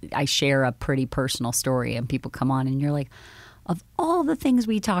I share a pretty personal story and people come on and you're like, of all the things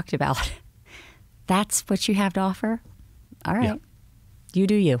we talked about, that's what you have to offer? All right. Yeah. You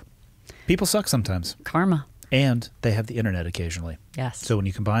do you. People suck sometimes. Karma. And they have the internet occasionally. Yes. So when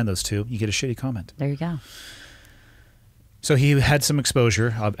you combine those two, you get a shitty comment. There you go. So he had some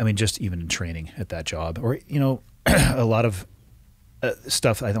exposure. I mean, just even in training at that job, or, a lot of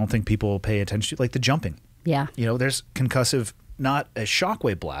stuff I don't think people pay attention to, like the jumping. Yeah. There's concussive, not a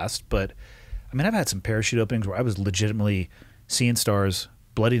shockwave blast, but I mean, I've had some parachute openings where I was legitimately seeing stars,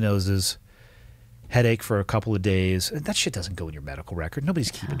 bloody noses, headache for a couple of days. That shit doesn't go in your medical record. Nobody's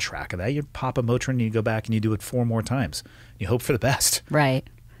keeping track of that. You pop a Motrin and you go back and you do it 4 more times. You hope for the best. Right.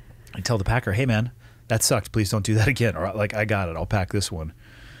 I tell the packer, hey man, that sucked. Please don't do that again. Or like, I got it. I'll pack this one.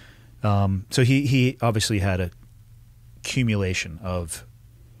 So he obviously had accumulation of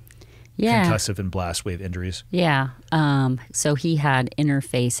Yeah. concussive and blast wave injuries. Yeah. So he had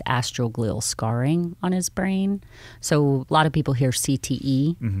interface astroglial scarring on his brain. So a lot of people hear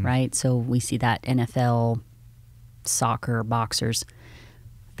CTE, right? So we see that NFL, soccer, boxers,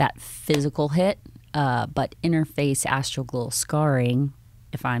 that physical hit. But interface astroglial scarring,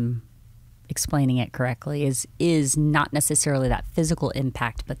 if I'm explaining it correctly, is not necessarily that physical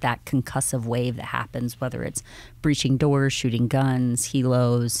impact, but that concussive wave that happens, whether it's breaching doors, shooting guns,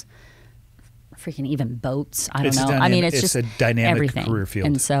 helos, freaking even boats. I don't know. I mean, it's just a dynamic everything. career field.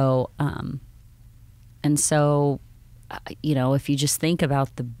 And so, you know, if you just think about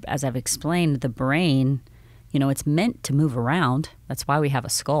as I've explained, the brain, you know, it's meant to move around. That's why we have a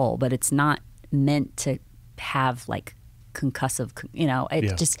skull, but it's not meant to have like concussive, you know,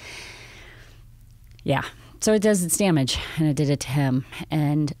 yeah. So it does its damage, and it did it to him.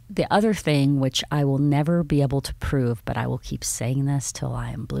 And the other thing, which I will never be able to prove, but I will keep saying this till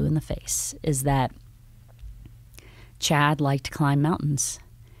I am blue in the face, is that Chad liked to climb mountains.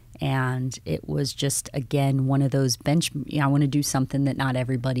 And it was just, again, one of those I want to do something that not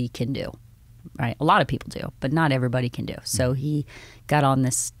everybody can do, right? A lot of people do, but not everybody can do. So he got on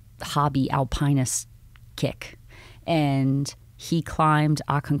this hobby alpinist kick, and he climbed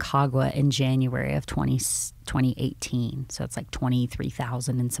Aconcagua in January of 2018. So it's like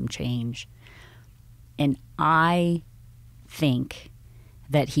 23,000 and some change. And I think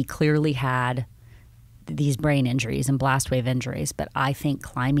that he clearly had these brain injuries and blast wave injuries, but I think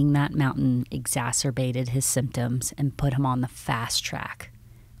climbing that mountain exacerbated his symptoms and put him on the fast track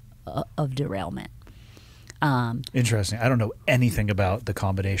of derailment. Interesting. I don't know anything about the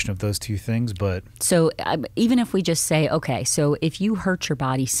combination of those two things, but... So even if we just say, okay, so if you hurt your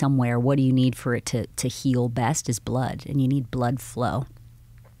body somewhere, what do you need for it to heal best is blood, and you need blood flow.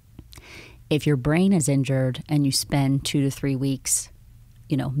 If your brain is injured and you spend 2 to 3 weeks,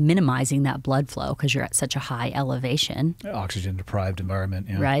 you know, minimizing that blood flow because you're at such a high elevation. Oxygen-deprived environment,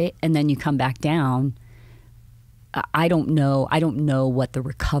 yeah. Right? And then you come back down... I don't know what the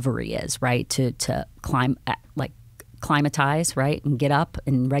recovery is, right? To climatize, right? And get up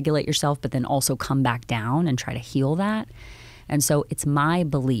and regulate yourself, but then also come back down and try to heal that. And so it's my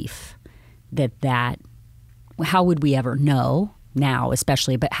belief that how would we ever know now,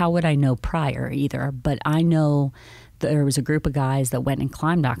 especially, but how would I know prior either? But I know there was a group of guys that went and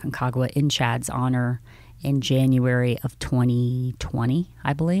climbed Aconcagua in Chad's honor in January of 2020,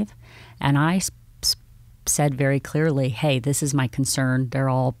 I believe. And I said very clearly, hey, this is my concern. They're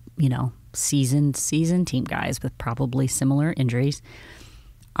all, you know, seasoned team guys with probably similar injuries.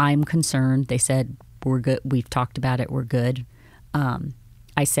 I'm concerned. They said, we're good. We've talked about it. We're good.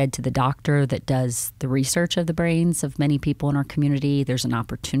 I said to the doctor that does the research of the brains of many people in our community, there's an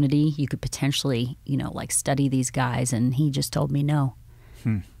opportunity. You could potentially, you know, like study these guys. And he just told me no.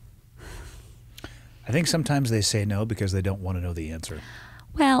 I think sometimes they say no because they don't want to know the answer.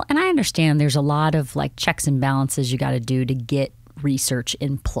 Well, and I understand there's a lot of like checks and balances you got to do to get research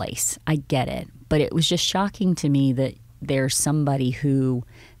in place. I get it. But it was just shocking to me that there's somebody who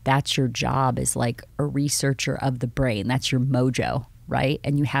that's your job is like a researcher of the brain. That's your mojo, right?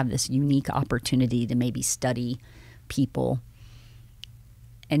 And you have this unique opportunity to maybe study people.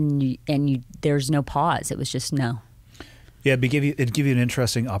 And you there's no pause. It was just no. Yeah, it'd give you an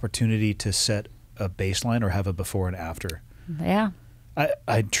interesting opportunity to set a baseline or have a before and after. Yeah.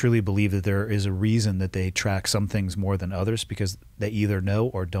 I truly believe that there is a reason that they track some things more than others because they either know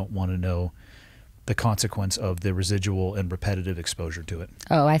or don't want to know the consequence of the residual and repetitive exposure to it.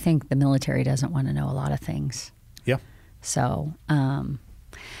 Oh, I think the military doesn't want to know a lot of things. Yeah. So that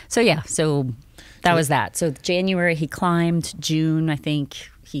was that. So January he climbed. June, I think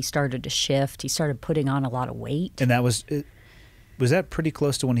he started to shift. He started putting on a lot of weight. And that was that pretty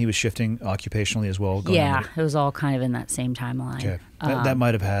close to when he was shifting occupationally as well? Yeah, it was all kind of in that same timeline. Okay. That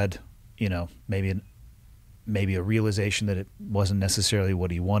might have had, you know, maybe a realization that it wasn't necessarily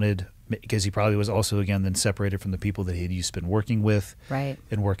what he wanted because he probably was also, again, then separated from the people that he had used to been working with right.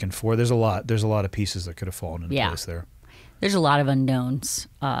 and working for. There's a lot of pieces that could have fallen into place there. There's a lot of unknowns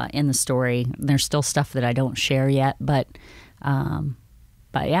in the story. There's still stuff that I don't share yet, but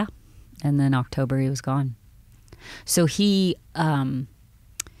yeah. And then October he was gone. So he was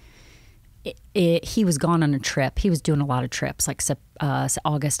gone on a trip. He was doing a lot of trips, like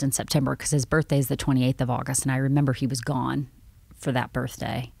August and September, because his birthday is the 28th of August, and I remember he was gone for that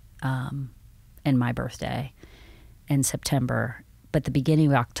birthday and my birthday in September. But the beginning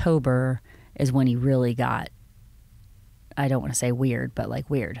of October is when he really got, I don't want to say weird, but like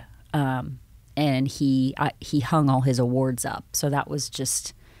weird. And he hung all his awards up. So that was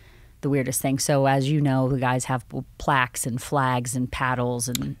just the weirdest thing. So as you know, the guys have plaques and flags and paddles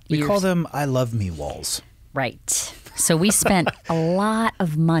and We call them I love me walls. Right. So we spent a lot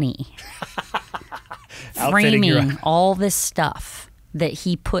of money Outfitting your- framing all this stuff that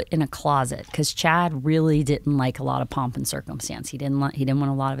he put in a closet, because Chad really didn't like a lot of pomp and circumstance. He didn't want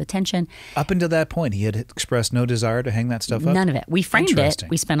a lot of attention. Up until that point, he had expressed no desire to hang that stuff up? None of it. We framed it. Interesting.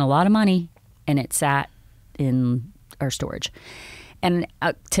 We spent a lot of money, and it sat in our storage. And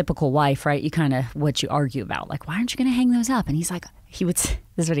a typical wife, right? You kind of, what you argue about, like, why aren't you going to hang those up? And he's like, this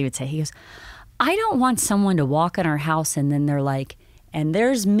is what he would say. He goes, I don't want someone to walk in our house and then they're like, and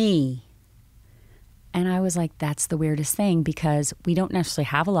there's me. And I was like, that's the weirdest thing, because we don't necessarily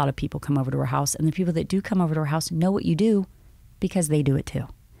have a lot of people come over to our house. And the people that do come over to our house know what you do because they do it too.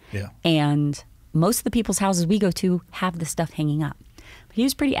 Yeah. And most of the people's houses we go to have the stuff hanging up. He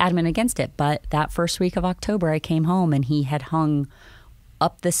was pretty adamant against it. But that first week of October, I came home and he had hung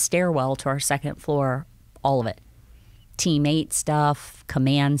up the stairwell to our second floor, all of it. Team 8 stuff,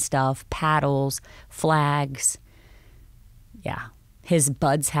 command stuff, paddles, flags. Yeah. His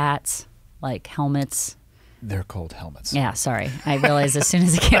buds hats. Like helmets. They're called helmets. Yeah, sorry. I realized as soon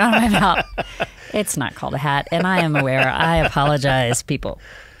as it came out of my mouth, it's not called a hat. And I am aware. I apologize, people.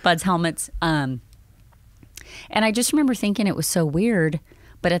 Bud's helmets. And I just remember thinking it was so weird,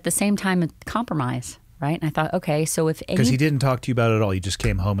 but at the same time, a compromise, right? And I thought, okay, so if Because he didn't talk to you about it at all. You just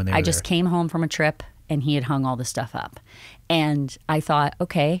came home and they were I just came home from a trip and he had hung all the stuff up. And I thought,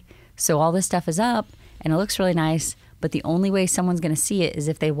 okay, so all this stuff is up and it looks really nice, but the only way someone's going to see it is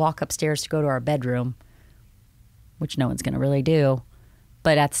if they walk upstairs to go to our bedroom, which no one's going to really do.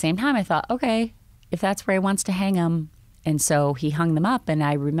 But at the same time, I thought, okay, if that's where he wants to hang them. And so he hung them up. And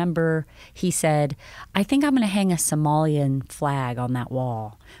I remember he said, I think I'm going to hang a Somalian flag on that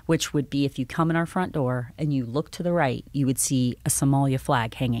wall, which would be if you come in our front door and you look to the right, you would see a Somalia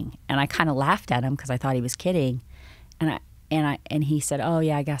flag hanging. And I kind of laughed at him because I thought he was kidding. And he said, oh,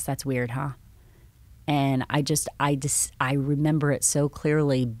 yeah, I guess that's weird, huh? And I remember it so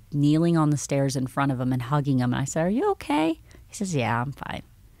clearly, kneeling on the stairs in front of him and hugging him. And I said, are you okay? He says, yeah, I'm fine.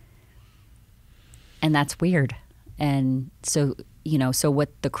 And that's weird. And so, so what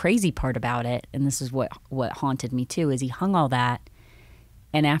the crazy part about it, and this is what haunted me too, is he hung all that.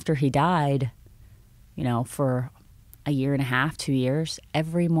 And after he died, for a year and a half, 2 years,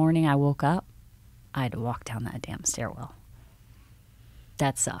 every morning I woke up, I had to walk down that damn stairwell.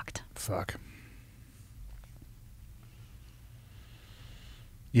 That sucked. Fuck.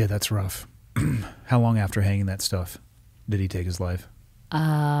 Yeah, that's rough. How long after hanging that stuff did he take his life? It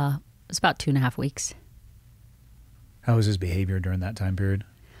was about 2.5 weeks. How was his behavior during that time period?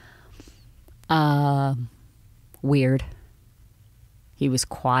 Weird. He was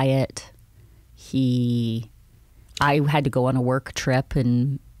quiet. I had to go on a work trip,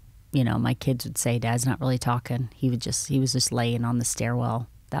 and my kids would say, Dad's not really talking. He was just laying on the stairwell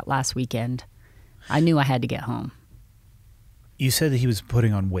that last weekend. I knew I had to get home. You said that he was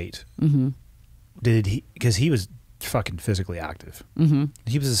putting on weight. Mm-hmm. Did he? Because he was fucking physically active. Mm-hmm.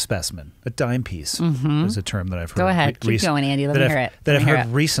 He was a specimen. A dime piece Mm-hmm. is a term that I've heard. Go ahead. Keep going, Andy. Let me hear it. That I've heard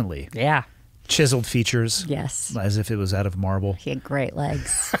recently. Yeah. Chiseled features. Yes. As if it was out of marble. He had great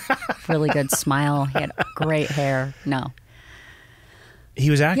legs. Really good smile. He had great hair. No. He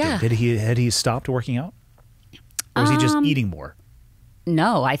was active. Yeah. Had he stopped working out? Or was he just eating more?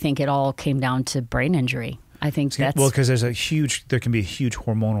 No, I think it all came down to brain injury. I think that's... Well, because there can be a huge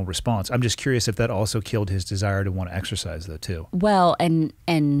hormonal response. I'm just curious if that also killed his desire to want to exercise, though, too. Well, and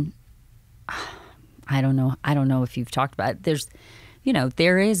I don't know. I don't know if you've talked about it. There's,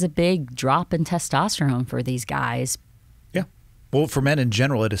 there is a big drop in testosterone for these guys. Yeah. Well, for men in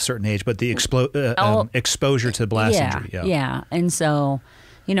general at a certain age, but the exposure to blast injury. Yeah. Yeah. And so,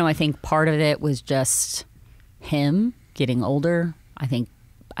 I think part of it was just him getting older. I think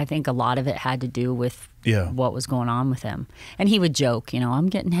a lot of it had to do with what was going on with him. And he would joke, I'm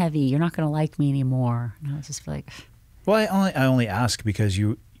getting heavy. You're not going to like me anymore. And I was just like... Well, I only ask because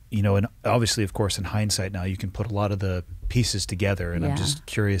and obviously, of course, in hindsight now, you can put a lot of the pieces together. And I'm just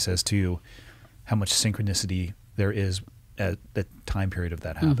curious as to how much synchronicity there is at the time period of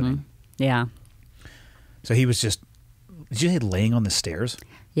that happening. Mm-hmm. Yeah. So he was just... Did you say laying on the stairs?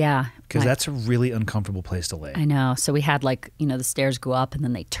 Yeah. Because that's a really uncomfortable place to lay. I know. So we had the stairs go up and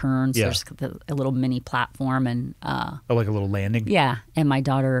then they turn. So there's a little mini platform and... like a little landing? Yeah. And my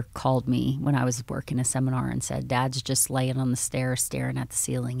daughter called me when I was working a seminar and said, Dad's just laying on the stairs staring at the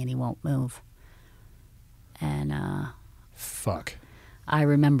ceiling and he won't move. And... Fuck. I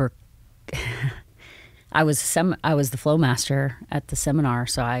remember... I was the flow master at the seminar,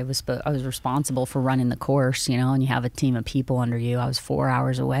 so I was responsible for running the course, you know, and you have a team of people under you. I was 4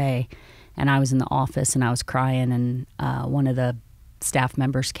 hours away, and I was in the office and I was crying, and one of the staff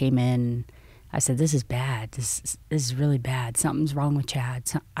members came in. I said, "This is bad. This is really bad. Something's wrong with Chad.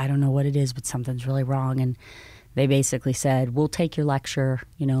 I don't know what it is, but something's really wrong." And they basically said, "We'll take your lecture,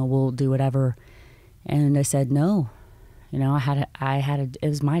 you know, we'll do whatever." And I said, "No. You know, it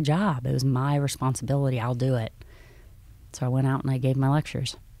was my job. It was my responsibility. I'll do it." So I went out and I gave my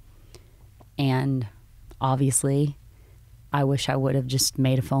lectures. And obviously, I wish I would have just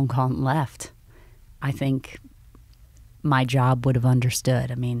made a phone call and left. I think my job would have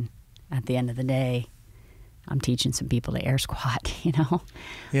understood. I mean, at the end of the day, I'm teaching some people to air squat, you know?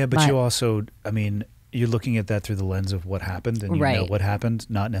 Yeah, but you also, I mean, you're looking at that through the lens of what happened, and you know what happened,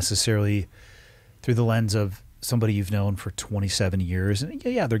 not necessarily through the lens of somebody you've known for 27 years. And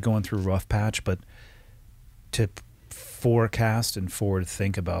yeah, they're going through a rough patch, but to forecast and forward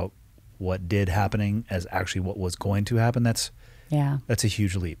think about what did happening as actually what was going to happen, that's a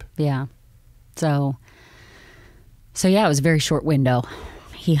huge leap. Yeah. So yeah, it was a very short window.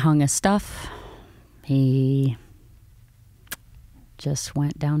 He hung his stuff. He just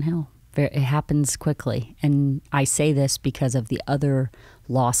went downhill. It happens quickly. And I say this because of the other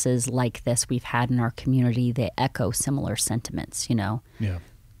losses like this we've had in our community. They echo similar sentiments, you know. Yeah.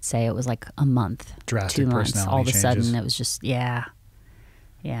 Say it was like a month, drastic 2 months. personality All of a changes. sudden it was just, yeah.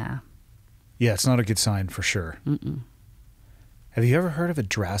 Yeah, it's not a good sign for sure. Mm-mm. Have you ever heard of a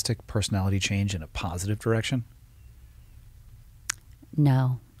drastic personality change in a positive direction?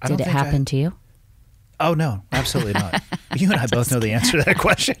 No. Did it happen to you? Oh, no, absolutely not. You and I both know the answer to that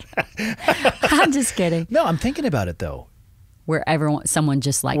question. I'm just kidding. No, I'm thinking about it, though. Where someone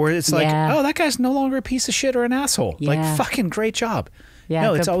just like, where it's like, oh, that guy's no longer a piece of shit or an asshole. Yeah. Like, fucking great job. Yeah,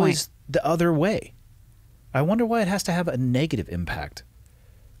 no, it's good always point. the other way. I wonder why it has to have a negative impact.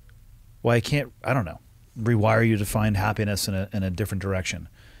 Why it can't, I don't know, rewire you to find happiness in a different direction.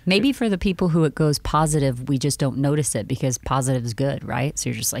 Maybe for the people who it goes positive, we just don't notice it because positive is good, right?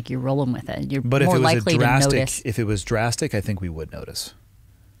 So you're just like, you're rolling with it. You're but more if it was likely to notice. If it was drastic, I think we would notice.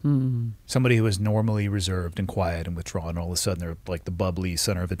 Mm. Somebody who is normally reserved and quiet and withdrawn, all of a sudden they're like the bubbly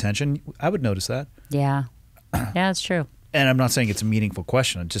center of attention. I would notice that. Yeah. Yeah, that's true. And I'm not saying it's a meaningful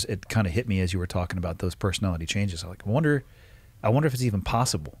question. It kind of hit me as you were talking about those personality changes. I wonder if it's even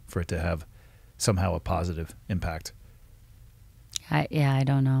possible for it to have somehow a positive impact. I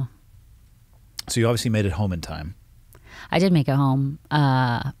don't know. So you obviously made it home in time. I did make it home.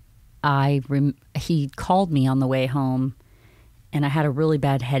 He called me on the way home, and I had a really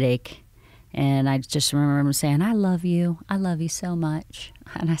bad headache. And I just remember him saying, "I love you. I love you so much."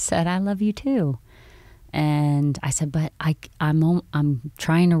 And I said, "I love you too." And I said, "But I'm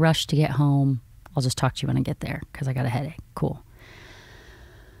trying to rush to get home. I'll just talk to you when I get there because I got a headache." Cool.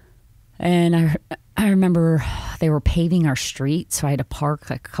 And I remember they were paving our street, so I had to park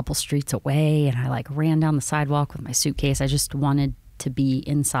like a couple streets away, and I like ran down the sidewalk with my suitcase. I just wanted to be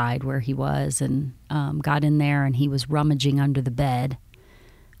inside where he was, and got in there, and he was rummaging under the bed,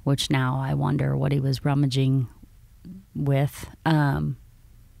 which now I wonder what he was rummaging with. And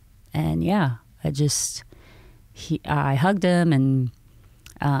yeah, I hugged him, and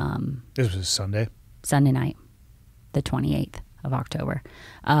This was Sunday night, the 28th of October.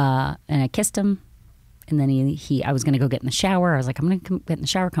 And I kissed him, and then I was going to go get in the shower. I was like, "I'm going to get in the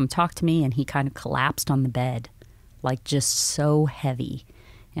shower, come talk to me." And he kind of collapsed on the bed, like just so heavy.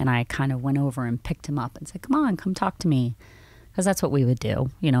 And I kind of went over and picked him up and said, "Come on, come talk to me." Because that's what we would do.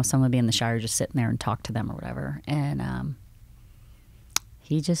 You know, someone would be in the shower just sitting there and talk to them or whatever. And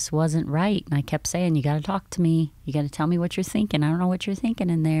he just wasn't right. And I kept saying, "You got to talk to me. You got to tell me what you're thinking. I don't know what you're thinking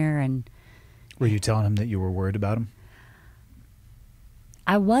in there." And were you telling him that you were worried about him?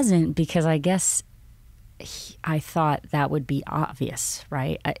 I wasn't, because I guess I thought that would be obvious,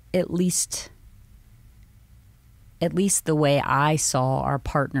 right? At least the way I saw our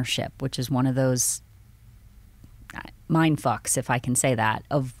partnership, which is one of those mind fucks, if I can say that,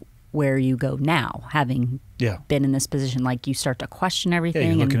 of where you go now, having been in this position. Like, you start to question everything.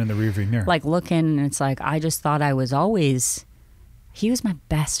 Yeah, you're looking in the rearview mirror. Like, looking, and it's like, I just thought I was always, he was my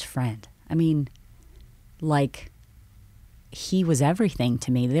best friend. I mean, like, he was everything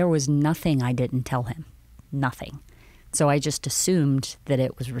to me. There was nothing I didn't tell him. Nothing. So I just assumed that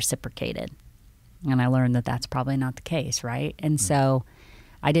it was reciprocated. And I learned that that's probably not the case, right? And so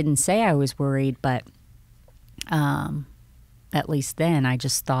I didn't say I was worried, but at least then I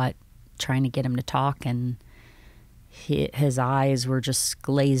just thought, trying to get him to talk, and his eyes were just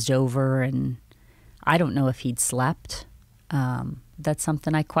glazed over, and I don't know if he'd slept, that's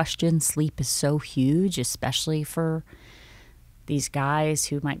something I question. Sleep is so huge, especially for these guys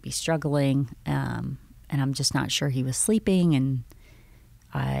who might be struggling. And I'm just not sure he was sleeping. And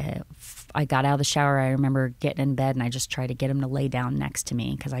I got out of the shower. I remember getting in bed and I just tried to get him to lay down next to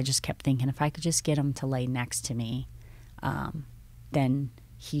me because I just kept thinking if I could just get him to lay next to me, then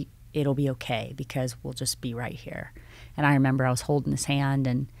it'll be okay because we'll just be right here. And I remember I was holding his hand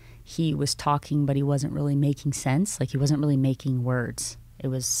and he was talking, but he wasn't really making sense. Like he wasn't really making words. It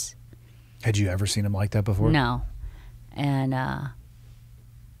was. Had you ever seen him like that before? No. And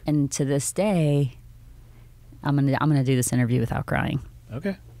to this day, I'm gonna do this interview without crying.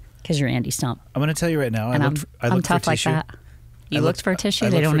 Okay. Because you're Andy Stump. I'm going to tell you right now. And I'm tough like that. You looked for a tissue?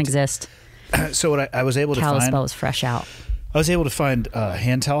 They don't exist. So what I was able to find. Kalispell was fresh out. I was able to find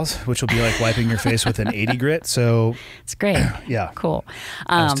hand towels, which will be like wiping your face with an 80 grit. So it's great. Yeah. Cool.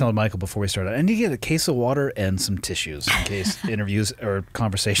 I was telling Michael before we started, I need to get a case of water and some tissues in case interviews or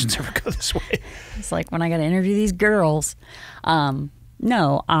conversations ever go this way. It's like when I got to interview these girls.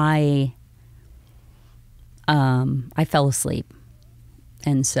 No, I fell asleep.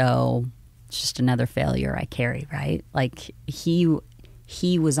 And so it's just another failure I carry, right? Like he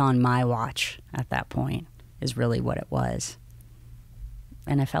was on my watch at that point is really what it was.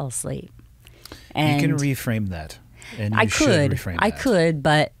 And I fell asleep. And you can reframe that. And I could,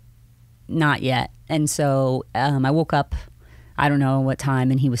 but not yet. And so I woke up, I don't know what time,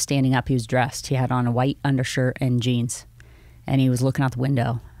 and he was standing up. He was dressed. He had on a white undershirt and jeans. And he was looking out the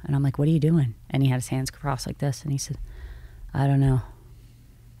window. And I'm like, what are you doing? And he had his hands crossed like this. And he said, I don't know.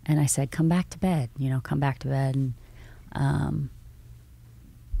 And I said, come back to bed, come back to bed. And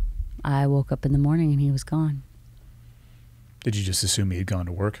I woke up in the morning and he was gone. Did you just assume he had gone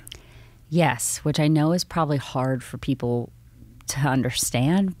to work? Yes, which I know is probably hard for people to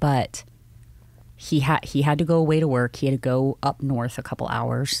understand, but he had to go away to work. He had to go up north a couple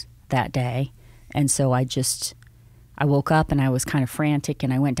hours that day. And so I woke up and I was kind of frantic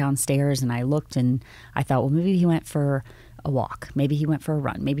and I went downstairs and I looked and I thought, well, maybe he went for a walk. Maybe he went for a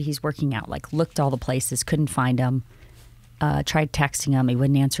run. Maybe he's working out. Like looked all the places, couldn't find him. Tried texting him. He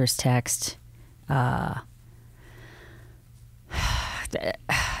wouldn't answer his text.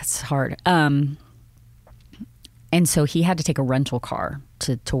 It's hard. And so he had to take a rental car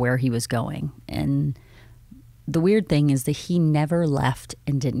to where he was going. And the weird thing is that he never left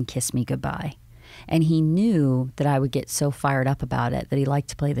and didn't kiss me goodbye. And he knew that I would get so fired up about it that he liked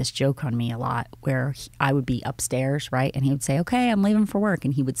to play this joke on me a lot where I would be upstairs, right? And he would say, okay, I'm leaving for work.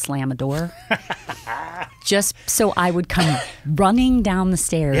 And he would slam a door. Just so I would come running down the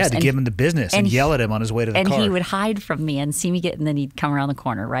stairs. Yeah, to give him the business and yell at him on his way to the car. And he would hide from me and see me and then he'd come around the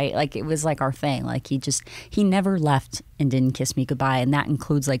corner, right? Like it was like our thing. Like he never left and didn't kiss me goodbye. And that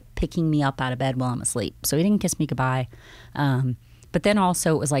includes like picking me up out of bed while I'm asleep. So he didn't kiss me goodbye. But then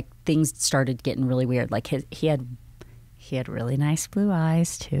also it was like things started getting really weird. Like he had really nice blue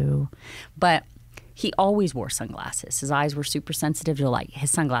eyes too, but he always wore sunglasses. His eyes were super sensitive to light. His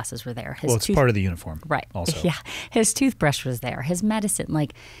sunglasses were there. It's part of the uniform, right? Also, yeah. His toothbrush was there. His medicine,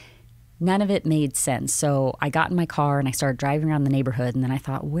 like none of it made sense. So I got in my car and I started driving around the neighborhood. And then I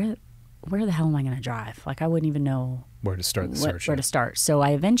thought, where the hell am I going to drive? Like I wouldn't even know where to start the search. Where to start. So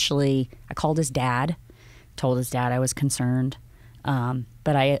I called his dad, told his dad I was concerned.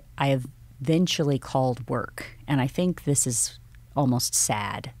 But I eventually called work. And I think this is almost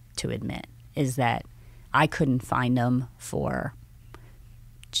sad to admit, is that I couldn't find him for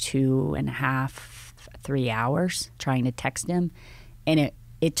 2.5, 3 hours trying to text him. And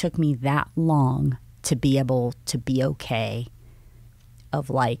it took me that long to be able to be okay of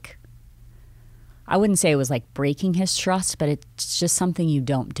like, I wouldn't say it was like breaking his trust, but it's just something you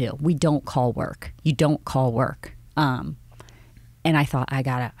don't do. We don't call work. You don't call work. And I thought, I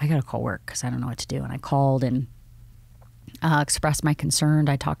gotta call work because I don't know what to do. And I called and expressed my concern.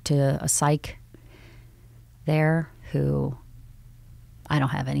 I talked to a psych there who I don't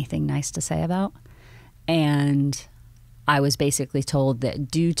have anything nice to say about. And I was basically told that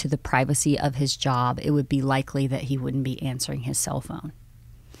due to the privacy of his job, it would be likely that he wouldn't be answering his cell phone.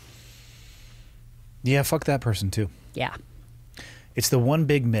 Yeah, fuck that person too. Yeah. It's the one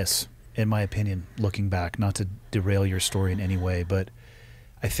big miss, in my opinion, looking back, not to derail your story in any way, but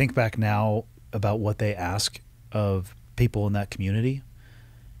I think back now about what they ask of people in that community.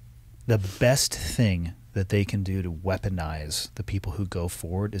 The best thing that they can do to weaponize the people who go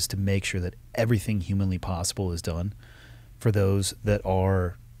forward is to make sure that everything humanly possible is done for those that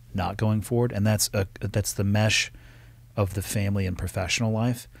are not going forward. And that's the mesh of the family and professional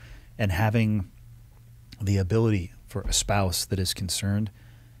life, and having the ability for a spouse that is concerned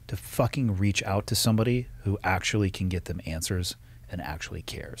to fucking reach out to somebody who actually can get them answers and actually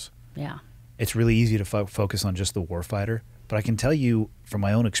cares. Yeah. It's really easy to focus on just the warfighter, but I can tell you from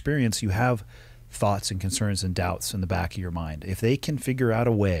my own experience, you have thoughts and concerns and doubts in the back of your mind. If they can figure out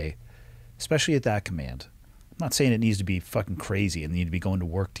a way, especially at that command, I'm not saying it needs to be fucking crazy and they need to be going to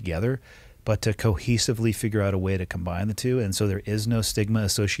work together, but to cohesively figure out a way to combine the two, and so there is no stigma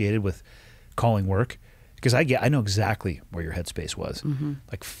associated with calling work. Because I know exactly where your headspace was. Mm-hmm.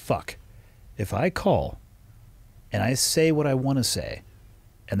 Like, fuck, if I call and I say what I want to say,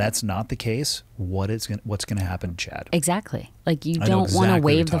 and that's not the case, what's going to happen, Chad? Exactly. Like, you don't want to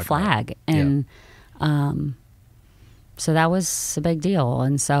wave the flag. And so that was a big deal.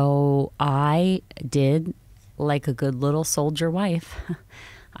 And so I did, like a good little soldier wife,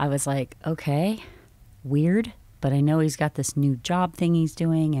 I was like, okay, weird, but I know he's got this new job thing he's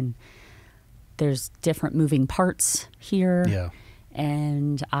doing, and there's different moving parts here. Yeah.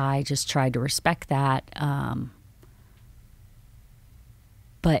 And I just tried to respect that.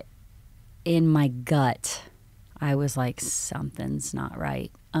 But in my gut, I was like, something's not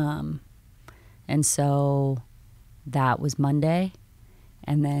right. And so that was Monday.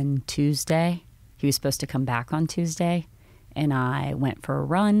 And then Tuesday, he was supposed to come back on Tuesday. And I went for a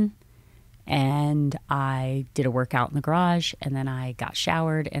run. And I did a workout in the garage, and then I got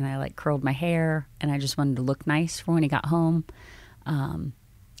showered, and I like curled my hair, and I just wanted to look nice for when he got home. And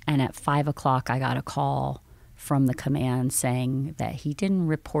at 5 o'clock, I got a call from the command saying that he didn't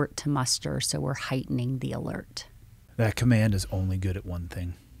report to muster, so we're heightening the alert. That command is only good at one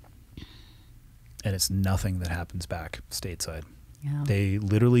thing, and it's nothing that happens back stateside. Yeah. They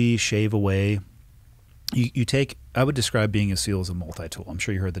literally shave away. You take, I would describe being a SEAL as a multi-tool. I'm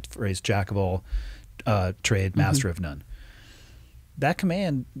sure you heard the phrase jack of all trade, master of none. That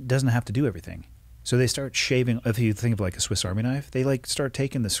command doesn't have to do everything. So they start shaving. If you think of like a Swiss Army knife, they like start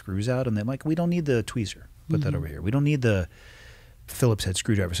taking the screws out, and they're like, we don't need the tweezer. Put that over here. We don't need the Phillips head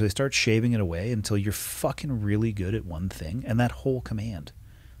screwdriver. So they start shaving it away until you're fucking really good at one thing. And that whole command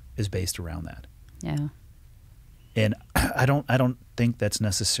is based around that. Yeah. And I don't think that's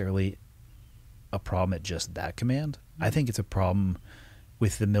necessarily a problem at just that command. I think it's a problem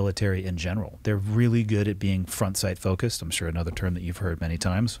with the military in general. They're really good at being front sight focused. I'm sure another term that you've heard many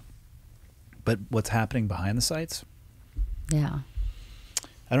times. But what's happening behind the sights? Yeah.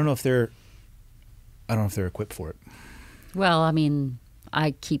 I don't know if they're equipped for it. Well, I mean,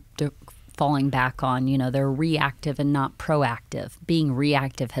 I keep falling back on, they're reactive and not proactive. Being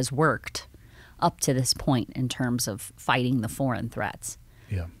reactive has worked up to this point in terms of fighting the foreign threats.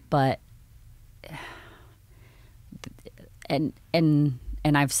 Yeah. But and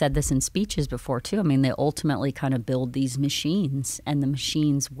I've said this in speeches before too. I mean, they ultimately kind of build these machines, and the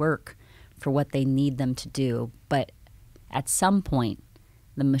machines work for what they need them to do. But at some point,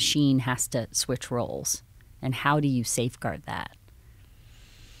 the machine has to switch roles. And how do you safeguard that?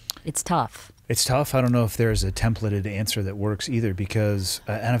 It's tough. It's tough. I don't know if there's a templated answer that works either, because,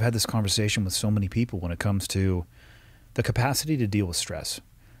 and I've had this conversation with so many people when it comes to the capacity to deal with stress.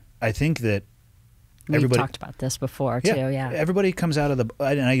 I think that We've talked about this before too. Yeah. Everybody comes out of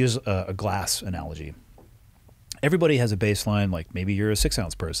and I use a glass analogy. Everybody has a baseline, like maybe you're a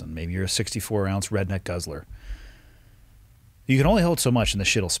 6-ounce person, maybe you're a 64-ounce redneck guzzler. You can only hold so much and the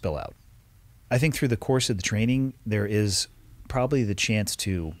shit will spill out. I think through the course of the training, there is probably the chance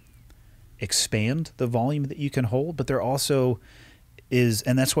to expand the volume that you can hold, but there also is,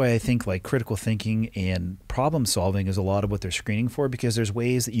 and that's why I think like critical thinking and problem solving is a lot of what they're screening for, because there's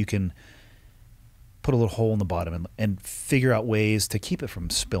ways that you can put a little hole in the bottom and figure out ways to keep it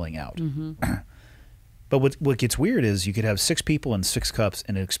from spilling out. Mm-hmm. But what gets weird is you could have 6 people in 6 cups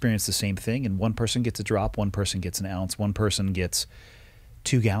and experience the same thing, and one person gets a drop, one person gets an ounce, one person gets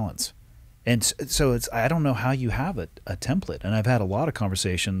 2 gallons. And so I don't know how you have a template. And I've had a lot of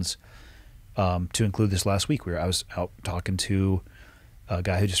conversations to include this last week where I was out talking to a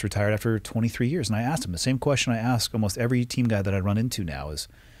guy who just retired after 23 years. And I asked him the same question I ask almost every team guy that I run into now is,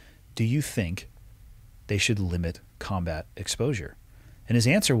 do you think they should limit combat exposure? And his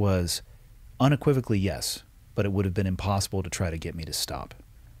answer was unequivocally yes, but it would have been impossible to try to get me to stop.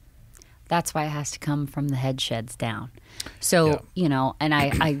 That's why it has to come from the head sheds down. So,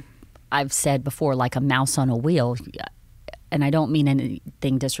 and I've said before, like a mouse on a wheel, and I don't mean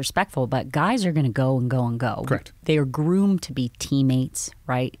anything disrespectful, but guys are going to go and go and go. Correct. They are groomed to be teammates,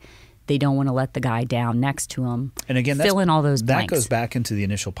 right? They don't want to let the guy down next to them. And again, fill in all those blanks. That goes back into the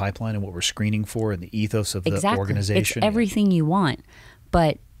initial pipeline and what we're screening for and the ethos of the organization. It's everything you want.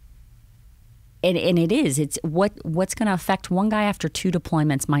 But and it is. It's what's going to affect one guy after 2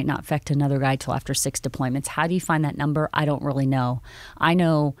 deployments might not affect another guy till after 6 deployments. How do you find that number? I don't really know. I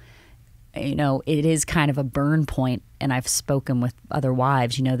know, it is kind of a burn point and I've spoken with other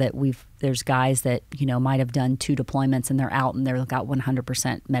wives, you know, that there's guys that, you know, might have done 2 deployments and they're out and they're got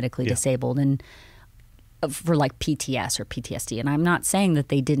 100% medically disabled and for like PTS or PTSD. And I'm not saying that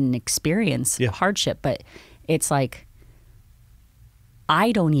they didn't experience hardship, but it's like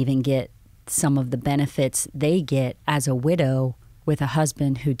I don't even get some of the benefits they get as a widow with a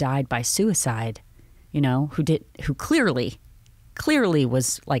husband who died by suicide, you know, who clearly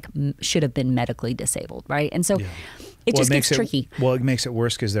was like should have been medically disabled, right? And so it just gets tricky. Well, it makes it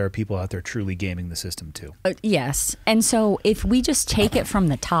worse because there are people out there truly gaming the system too. Yes. And so if we just take it from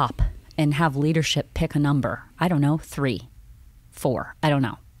the top and have leadership pick a number, I don't know, 3, 4, I don't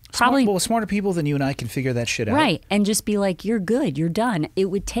know. Probably smarter people than you and I can figure that shit out. Right. And just be like, you're good, you're done. It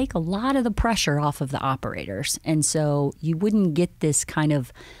would take a lot of the pressure off of the operators. And so you wouldn't get this kind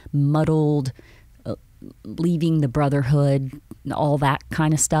of muddled leaving the brotherhood, all that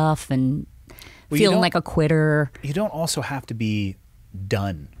kind of stuff, and feeling like a quitter. You don't also have to be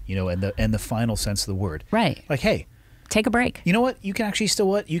done, you know, in the final sense of the word. Right. Like, hey, take a break. You know what? You can actually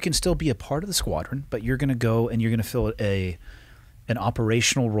you can still be a part of the squadron, but you're going to go and you're going to fill an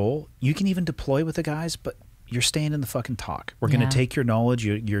operational role. You can even deploy with the guys, but you're staying in the fucking talk. We're going to take your knowledge.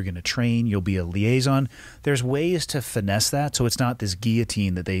 You're going to train. You'll be a liaison. There's ways to finesse that so it's not this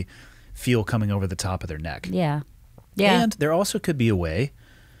guillotine that they feel coming over the top of their neck. Yeah. Yeah. And there also could be a way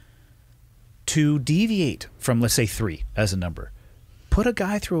to deviate from, let's say, 3 as a number. Put a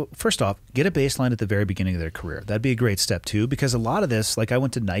guy through, first off, get a baseline at the very beginning of their career. That'd be a great step too, because a lot of this, like I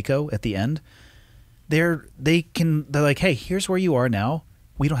went to NICO at the end, they're like, hey, here's where you are now.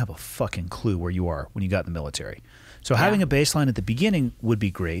 We don't have a fucking clue where you are when you got in the military. So having a baseline at the beginning would be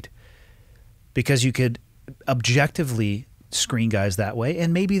great because you could objectively screen guys that way.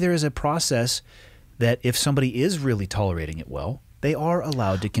 And maybe there is a process that if somebody is really tolerating it well, they are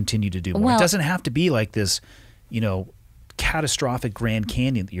allowed to continue to do more. Well, it doesn't have to be like this, you know, catastrophic Grand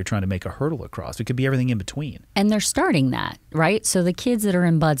Canyon that you're trying to make a hurdle across. It could be everything in between. And they're starting that, right? So the kids that are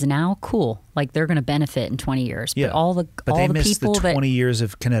in buds now, cool. Like they're going to benefit in 20 years. Yeah. But all the missed people the 20 years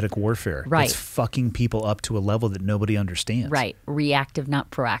of kinetic warfare. Right. It's fucking people up to a level that nobody understands. Right. Reactive,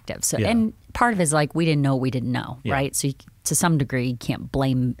 not proactive. So and part of it is like we didn't know we didn't know, right? So to some degree you can't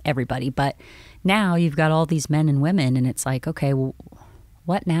blame everybody. But now you've got all these men and women and it's like, okay, well,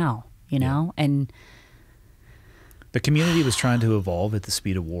 what now? You know? And the community was trying to evolve at the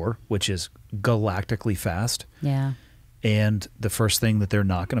speed of war, which is galactically fast. Yeah. And the first thing that they're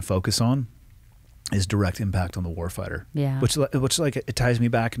not going to focus on is direct impact on the warfighter. Yeah. Which like it ties me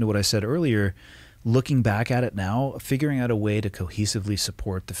back into what I said earlier. Looking back at it now, figuring out a way to cohesively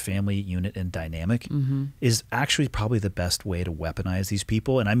support the family unit and dynamic is actually probably the best way to weaponize these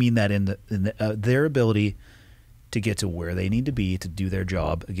people. And I mean that in their ability to get to where they need to be to do their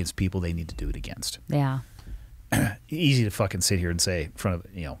job against people they need to do it against. Yeah. Easy to fucking sit here and say in front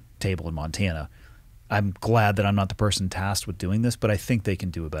of table in Montana. I'm glad that I'm not the person tasked with doing this, but I think they can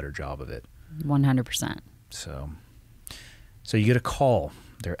do a better job of it. 100%. So you get a call.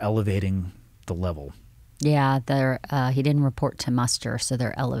 They're elevating the level. Yeah, he didn't report to muster, so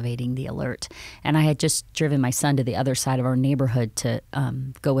they're elevating the alert. And I had just driven my son to the other side of our neighborhood to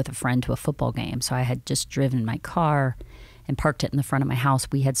go with a friend to a football game. So I had just driven my car and parked it in the front of my house.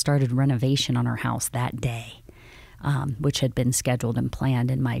 We had started renovation on our house that day. Which had been scheduled and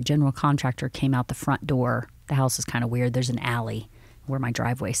planned. And my general contractor came out the front door. The house is kind of weird. There's an alley where my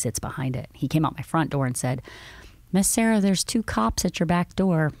driveway sits behind it. He came out my front door and said, "Miss Sarah, there's 2 cops at your back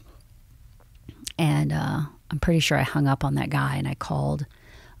door." And I'm pretty sure I hung up on that guy and I called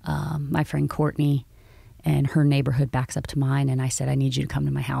my friend Courtney, and her neighborhood backs up to mine. And I said, "I need you to come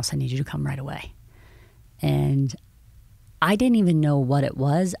to my house. I need you to come right away." And I didn't even know what it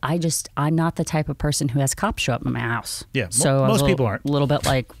was. I'm not the type of person who has cops show up in my house. Yeah, so most people aren't. A little bit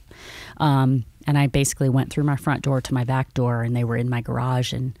like, and I basically went through my front door to my back door, and they were in my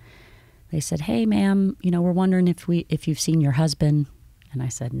garage, and they said, "Hey, ma'am, we're wondering if you've seen your husband." And I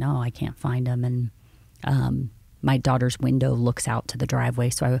said, "No, I can't find him." And my daughter's window looks out to the driveway,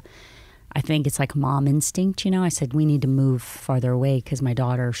 so I think it's like mom instinct, I said, "We need to move farther away because my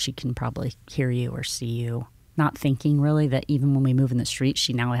daughter, she can probably hear you or see you." Not thinking really that even when we move in the street,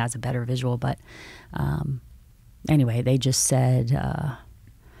 she now has a better visual. But anyway, they just said,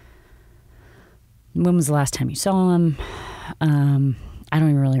 "When was the last time you saw him?" I don't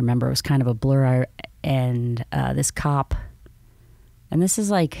even really remember. It was kind of a blur. And this cop, and this is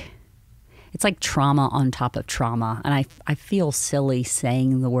like, it's like trauma on top of trauma. And I feel silly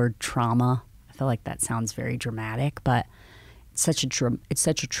saying the word trauma. I feel like that sounds very dramatic, but it's such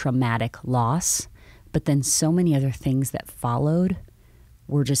a traumatic loss. But then so many other things that followed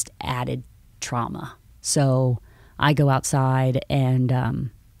were just added trauma. So I go outside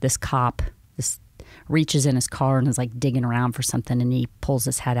and this cop reaches in his car and is like digging around for something, and he pulls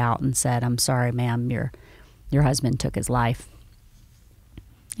his head out and said, "I'm sorry, ma'am, your husband took his life."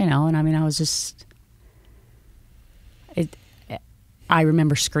 You know, and I mean, I was just, I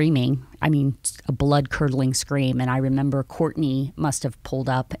remember screaming, I mean, a blood-curdling scream, and I remember Courtney must have pulled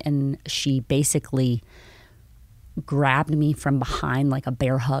up, and she basically grabbed me from behind like a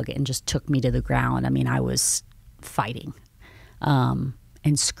bear hug and just took me to the ground. I mean, I was fighting and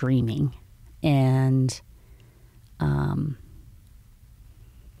screaming, and you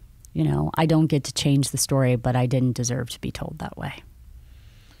know, I don't get to change the story, but I didn't deserve to be told that way.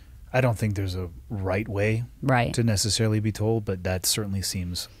 I don't think there's a right way to necessarily be told, but that certainly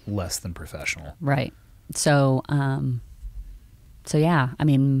seems less than professional. Right. So, so yeah, I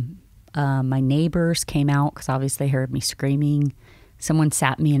mean, my neighbors came out because obviously they heard me screaming. Someone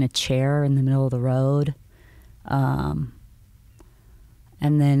sat me in a chair in the middle of the road. And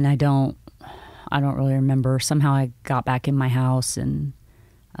then I don't really remember. Somehow I got back in my house and,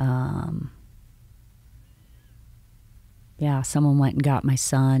 yeah, someone went and got my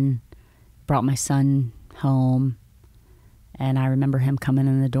son, brought my son home. And I remember him coming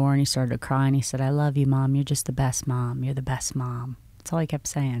in the door and he started crying. He said, "I love you, Mom. You're just the best mom. You're the best mom." That's all he kept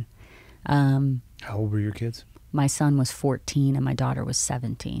saying. How old were your kids? My son was 14 and my daughter was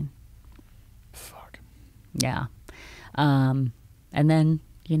 17. Fuck. Yeah. And then,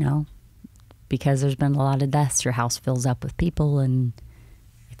 you know, because there's been a lot of deaths, your house fills up with people and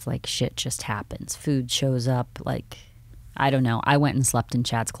it's like shit just happens. Food shows up. Like, I don't know. I went and slept in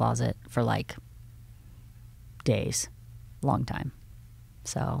Chad's closet for like days, long time.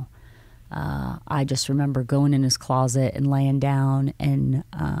 So I just remember going in his closet and laying down, and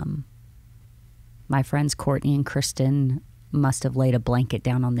my friends Courtney and Kristen must have laid a blanket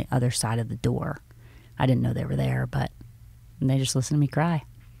down on the other side of the door. I didn't know they were there, but they just listened to me cry.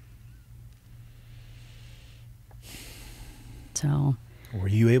 So, were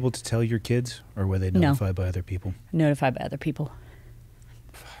you able to tell your kids, or were they notified by other people? Notified by other people.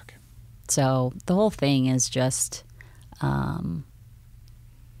 Fuck. So the whole thing is just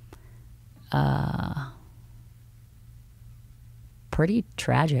pretty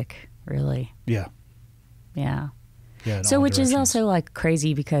tragic, really. Yeah. Yeah. Yeah. So which is also like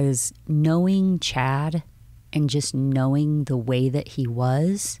crazy, because knowing Chad and just knowing the way that he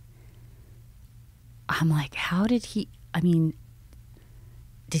was, I'm like, how did he, I mean,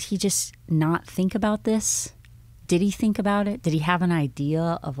 did he just not think about this? Did he think about it? Did he have an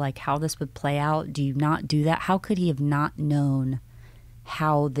idea of like how this would play out? Do you not do that? How could he have not known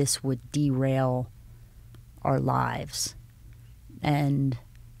how this would derail our lives? And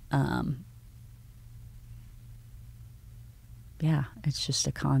yeah, it's just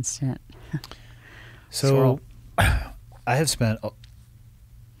a constant swirl. I have spent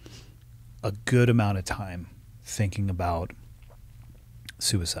a good amount of time thinking about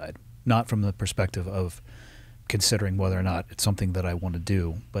suicide, not from the perspective of considering whether or not it's something that I want to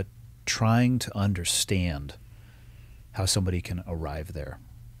do, but trying to understand how somebody can arrive there.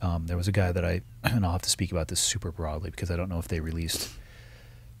 There was a guy that and I'll have to speak about this super broadly because I don't know if they released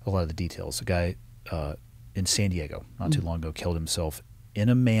a lot of the details. A guy in San Diego not too long ago killed himself in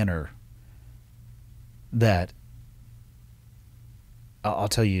a manner that I'll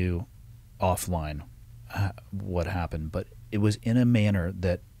tell you offline what happened, but it was in a manner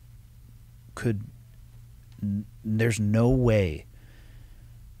that there's no way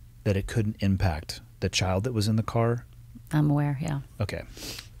that it couldn't impact the child that was in the car. I'm aware, yeah. Okay.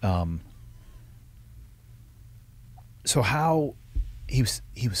 So how he was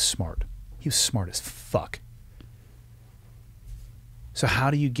smart. He was smart as fuck. So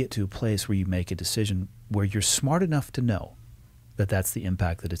how do you get to a place where you make a decision where you're smart enough to know that that's the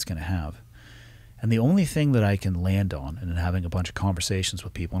impact that it's going to have? And the only thing that I can land on, and in having a bunch of conversations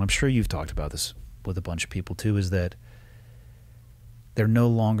with people, and I'm sure you've talked about this with a bunch of people too, is that they're no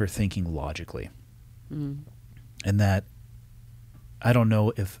longer thinking logically. And that I don't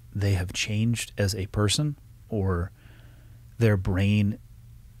know if they have changed as a person or their brain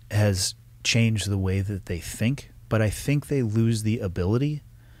has changed the way that they think, but I think they lose the ability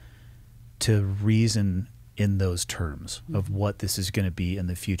to reason in those terms of what this is going to be in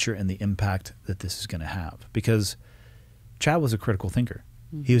the future and the impact that this is going to have. Because Chad was a critical thinker.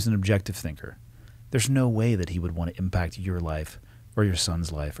 He was an objective thinker. There's no way that he would want to impact your life or your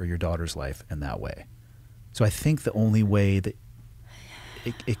son's life or your daughter's life in that way. So I think the only way that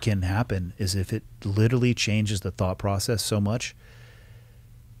it can happen is if it literally changes the thought process so much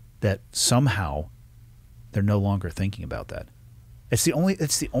that somehow they're no longer thinking about that. It's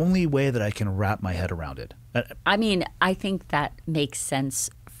the only way that I can wrap my head around it. I mean, I think that makes sense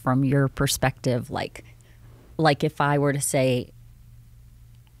from your perspective. Like if I were to say,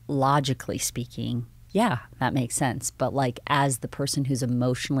 logically speaking, yeah, that makes sense. But like as the person who's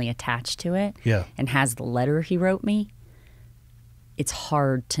emotionally attached to it and has the letter he wrote me, it's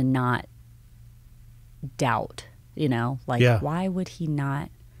hard to not doubt, you know? Like, why would he not?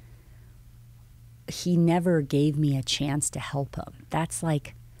 He never gave me a chance to help him. That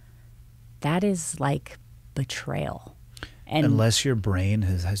is like betrayal. And unless your brain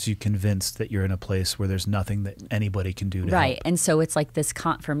has you convinced that you're in a place where there's nothing that anybody can do to help. And so it's like this,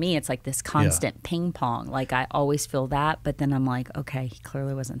 for me, it's like this constant ping pong. Like I always feel that, but then I'm like, okay, he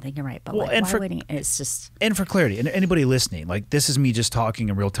clearly wasn't thinking right. But why would he? It's just. And for clarity, and anybody listening, like this is me just talking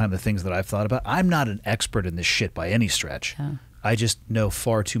in real time the things that I've thought about. I'm not an expert in this shit by any stretch. Yeah. I just know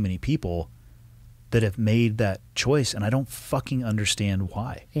far too many people that have made that choice, and I don't fucking understand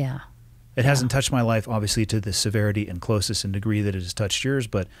why. Yeah. It hasn't touched my life, obviously, to the severity and closest and degree that it has touched yours,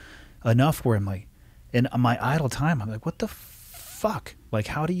 but enough where I'm like, in my idle time, I'm like, what the fuck? Like,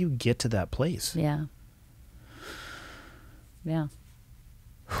 how do you get to that place? Yeah. Yeah.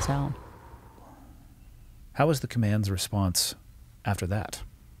 So. How was the command's response after that?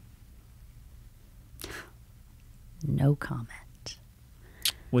 No comment.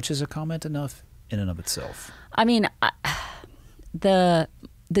 Which is a comment enough in and of itself. I mean,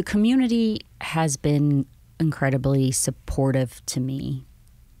 the community has been incredibly supportive to me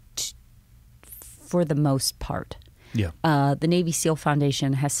for the most part. Yeah. The Navy SEAL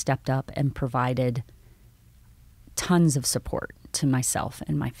Foundation has stepped up and provided tons of support to myself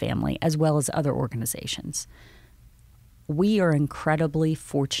and my family, as well as other organizations. We are incredibly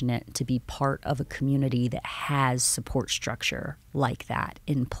fortunate to be part of a community that has support structure like that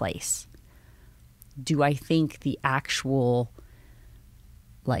in place. Do I think the actual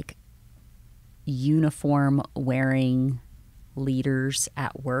like uniform wearing leaders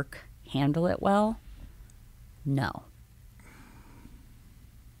at work handle it well? No.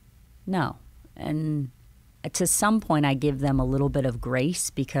 And to some point I give them a little bit of grace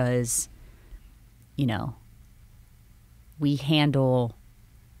because, you know, we handle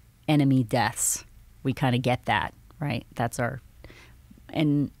enemy deaths. We kind of get that, right? That's our,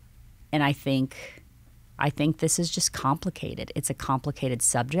 and I think this is just complicated. It's a complicated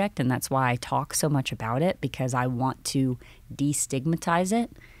subject, and that's why I talk so much about it, because I want to destigmatize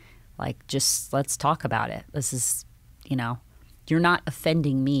it. Like, just let's talk about it. This is, you know, you're not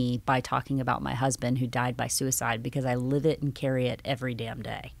offending me by talking about my husband who died by suicide, because I live it and carry it every damn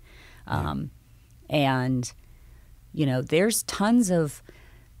day. And, you know, there's tons of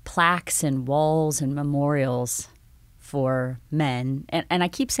plaques and walls and memorials for men, and I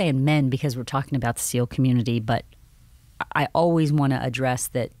keep saying men because we're talking about the SEAL community, but I always want to address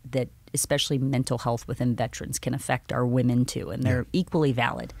that especially mental health within veterans can affect our women too, and they're equally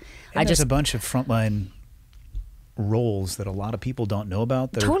valid. And there's a bunch of frontline roles that a lot of people don't know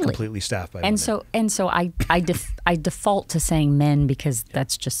about that are completely staffed by women. So I default to saying men because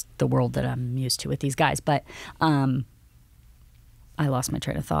that's just the world that I'm used to with these guys. But I lost my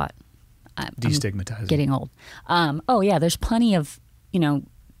train of thought. Destigmatizing. I'm getting old. Oh yeah, there's plenty of, you know,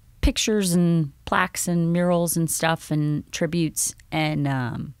 pictures and plaques and murals and stuff and tributes,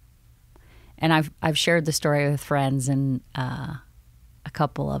 and I've shared the story with friends, and a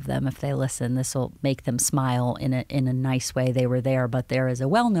couple of them, if they listen, this will make them smile in a nice way. They were there, but there is a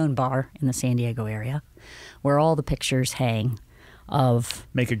well-known bar in the San Diego area where all the pictures hang of.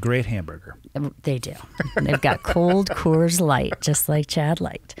 Make a great hamburger. They do. They've got cold Coors Light, just like Chad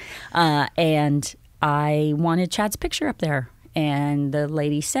liked. And I wanted Chad's picture up there. And the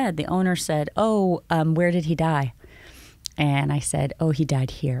lady said, the owner said, oh, where did he die? And I said, oh, he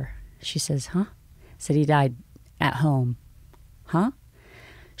died here. She says, huh? I said, he died at home. Huh?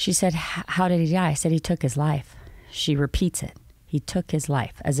 She said, how did he die? I said, he took his life. She repeats it. He took his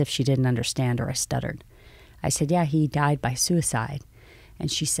life, as if she didn't understand or I stuttered. I said, yeah, he died by suicide.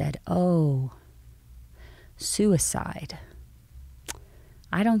 And she said, oh, suicide.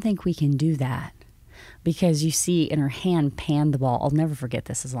 I don't think we can do that. Because you see in her hand panned the ball. I'll never forget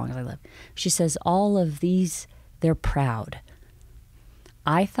this as long as I live. She says, all of these, they're proud.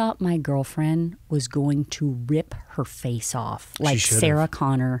 I thought my girlfriend was going to rip her face off. Like Sarah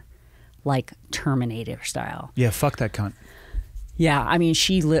Connor, like Terminator style. Yeah, fuck that cunt. Yeah, I mean,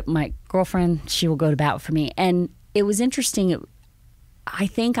 my girlfriend, she will go to bat for me. And it was interesting. I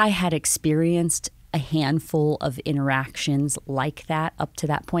think I had experienced a handful of interactions like that up to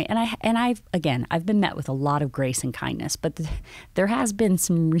that point. And I've been met with a lot of grace and kindness, but there has been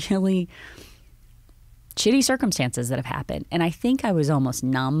some really shitty circumstances that have happened. And I think I was almost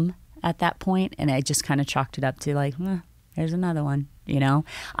numb at that point, and I just kind of chalked it up to like, there's another one, you know.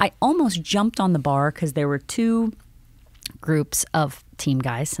 I almost jumped on the bar because there were two groups of team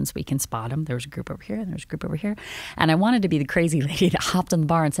guys, since we can spot them. There was a group over here and there was a group over here. And I wanted to be the crazy lady that hopped on the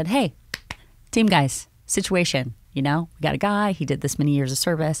bar and said, hey, team guys, situation, you know, we got a guy, he did this many years of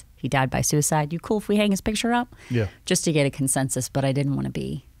service, he died by suicide. You cool if we hang his picture up? Yeah. Just to get a consensus, but I didn't want to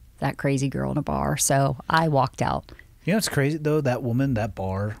be that crazy girl in a bar. So I walked out. You know, it's crazy though, that woman, that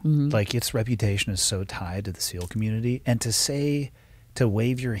bar, like its reputation is so tied to the SEAL community. And to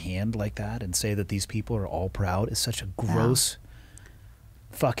wave your hand like that and say that these people are all proud is such a gross,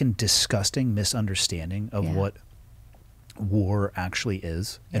 fucking disgusting misunderstanding of what war actually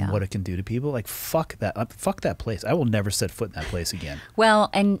is and what it can do to people. Like, fuck that place. I will never set foot in that place again. Well,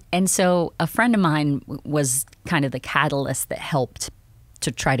 and so a friend of mine was kind of the catalyst that helped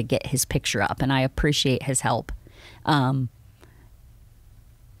to try to get his picture up, and I appreciate his help. And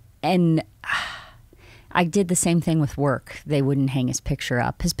I did the same thing with work. They wouldn't hang his picture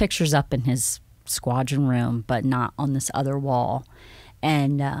up. His picture's up in his squadron room, but not on this other wall.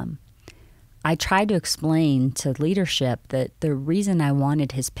 And I tried to explain to leadership that the reason I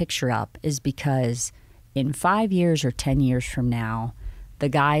wanted his picture up is because in 5 years or 10 years from now, the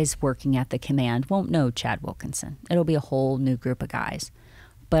guys working at the command won't know Chad Wilkinson. It'll be a whole new group of guys.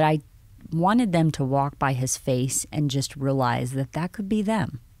 But I wanted them to walk by his face and just realize that that could be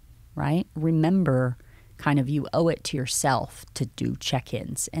them, right? Remember, kind of, you owe it to yourself to do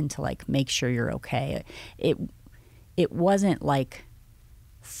check-ins and to like make sure you're okay. It wasn't like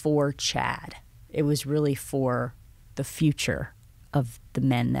for Chad. It was really for the future of the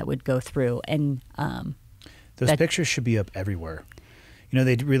men that would go through. And those pictures should be up everywhere. You know,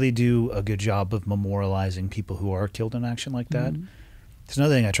 they really do a good job of memorializing people who are killed in action like that. There's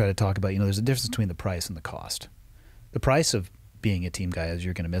another thing I try to talk about. You know, there's a difference between the price and the cost. The price of being a team guy is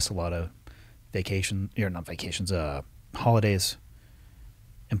you're going to miss a lot of holidays,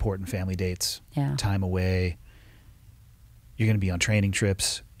 important family dates, time away. You're going to be on training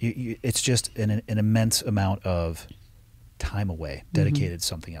trips. It's just an immense amount of time away dedicated to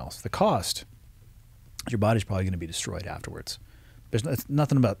something else. The cost, your body's probably going to be destroyed afterwards. There's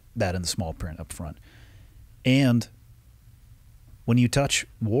nothing about that in the small print up front. And when you touch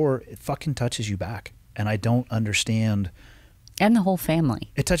war, it fucking touches you back. And I don't understand. And the whole family.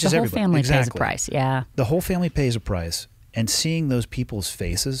 It touches everybody. The whole family pays a price, The whole family pays a price. And seeing those people's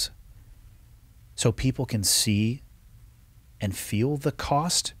faces so people can see and feel the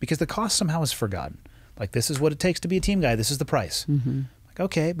cost, because the cost somehow is forgotten. Like, this is what it takes to be a team guy. This is the price. Like,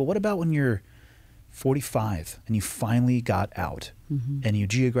 okay, but what about when you're 45 and you finally got out and you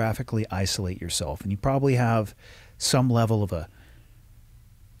geographically isolate yourself and you probably have some level of a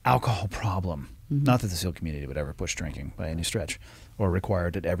alcohol problem. Not that the SEAL community would ever push drinking by any stretch or require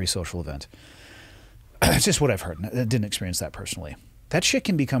it at every social event. It's just what I've heard. I didn't experience that personally. That shit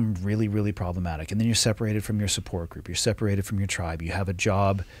can become really, really problematic. And then you're separated from your support group. You're separated from your tribe. You have a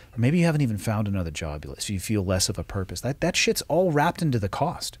job, or maybe you haven't even found another job, so you feel less of a purpose. That shit's all wrapped into the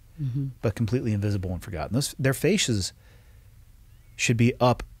cost, but completely invisible and forgotten. Their faces should be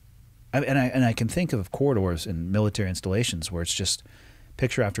up. And I can think of corridors in military installations where it's just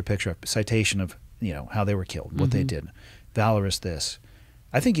picture after picture, citation of, you know, how they were killed, what they did, valorous this.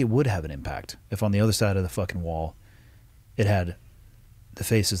 I think it would have an impact if on the other side of the fucking wall it had the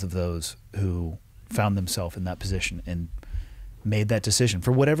faces of those who found themselves in that position and made that decision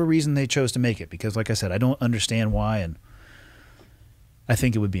for whatever reason they chose to make it. Because like I said, I don't understand why, and I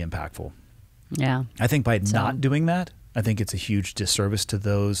think it would be impactful. Yeah. I think by not doing that, I think it's a huge disservice to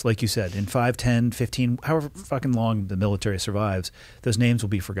those, like you said, in 5, 10, 15, however fucking long the military survives, those names will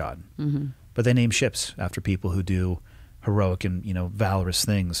be forgotten. But they name ships after people who do heroic and, you know, valorous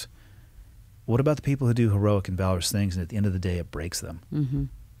things. What about the people who do heroic and valorous things and at the end of the day it breaks them?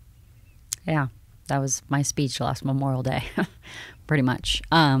 Yeah, that was my speech last Memorial Day, pretty much.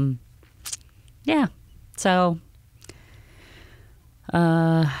 Yeah, so.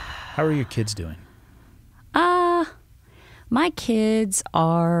 How are your kids doing? My kids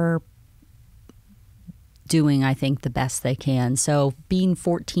are doing, I think, the best they can. So being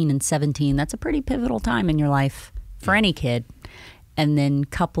 14 and 17, that's a pretty pivotal time in your life for any kid. And then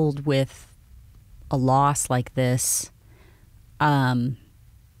coupled with a loss like this,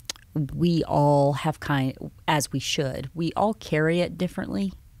 we all have as we should, we all carry it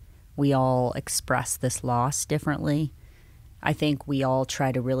differently. We all express this loss differently. I think we all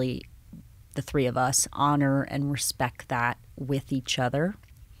try to really, the three of us, honor and respect that with each other,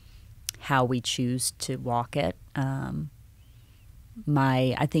 how we choose to walk it.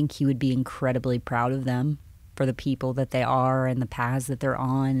 I think he would be incredibly proud of them for the people that they are and the paths that they're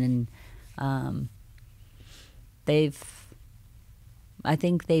on. And I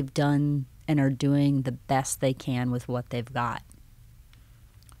think they've done and are doing the best they can with what they've got.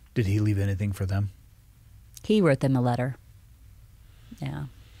 Did he leave anything for them? He wrote them a letter. Yeah.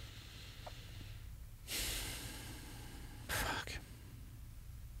 Fuck.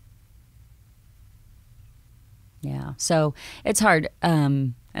 Yeah. So it's hard.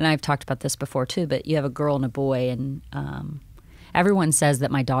 And I've talked about this before too, but you have a girl and a boy, and everyone says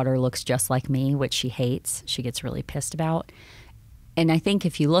that my daughter looks just like me, which she hates. She gets really pissed about. And I think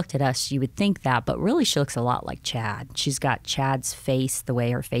if you looked at us, you would think that, but really she looks a lot like Chad. She's got Chad's face, the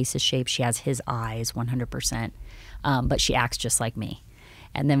way her face is shaped. She has his eyes 100%, but she acts just like me.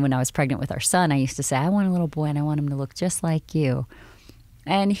 And then when I was pregnant with our son, I used to say, I want a little boy and I want him to look just like you.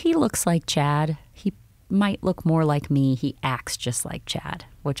 And he looks like Chad. He might look more like me. He acts just like Chad,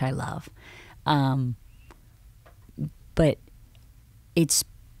 which I love. But it's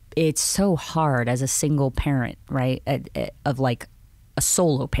so hard as a single parent, right? Of like a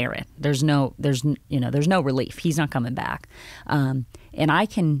solo parent. There's no relief. He's not coming back. And I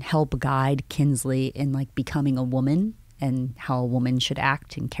can help guide Kinsley in like becoming a woman and how a woman should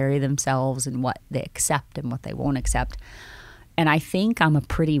act and carry themselves and what they accept and what they won't accept. And I think I'm a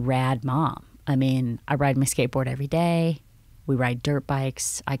pretty rad mom. I mean, I ride my skateboard every day. We ride dirt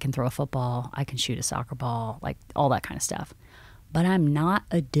bikes. I can throw a football. I can shoot a soccer ball, like all that kind of stuff. But I'm not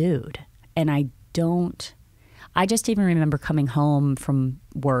a dude. And I just even remember coming home from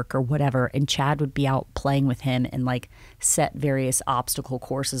work or whatever, and Chad would be out playing with him and like set various obstacle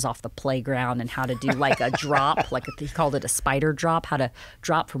courses off the playground and how to do like a drop, like he called it a spider drop, how to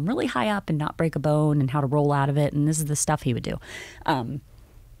drop from really high up and not break a bone and how to roll out of it. And this is the stuff he would do.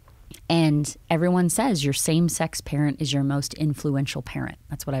 And everyone says your same-sex parent is your most influential parent.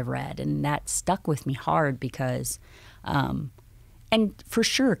 That's what I've read. And that stuck with me hard because and for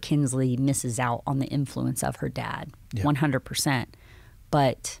sure, Kinsley misses out on the influence of her dad, 100%.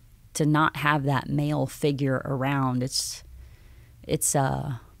 But to not have that male figure around, it's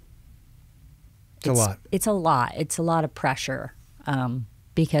a lot. It's a lot. It's a lot of pressure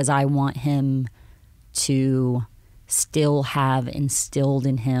because I want him to still have instilled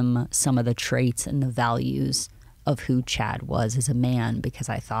in him some of the traits and the values of who Chad was as a man, because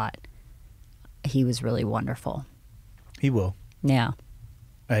I thought he was really wonderful. He will. Yeah.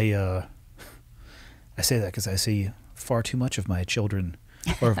 I say that because I see far too much of my children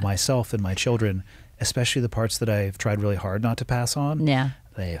or of myself and my children, especially the parts that I've tried really hard not to pass on. Yeah.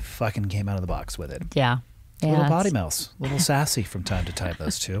 They fucking came out of the box with it. Yeah. Little potty mouths, little sassy from time to time,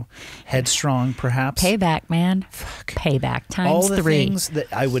 those two. Headstrong, perhaps. Payback, man. Fuck. Payback times 3. All the things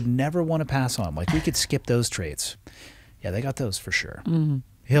that I would never want to pass on. Like, we could skip those traits. Yeah, they got those for sure. Mm-hmm.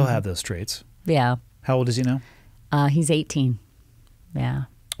 He'll have those traits. Yeah. How old is he now? He's 18. Yeah.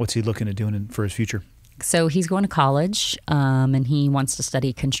 What's he looking at doing for his future? So he's going to college, and he wants to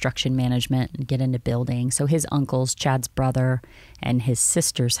study construction management and get into building. So his uncles, Chad's brother and his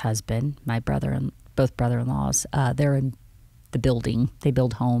sister's husband, both brother-in-laws, they're in the building. They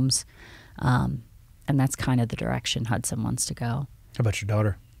build homes, and that's kind of the direction Hudson wants to go. How about your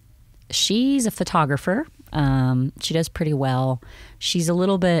daughter? She's a photographer. She does pretty well. She's a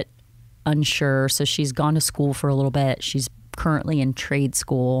little bit unsure, so she's gone to school for a little bit. She's currently in trade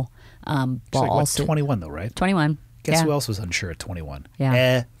school. She's like, also 21 though, right? 21. Guess who else was unsure at 21?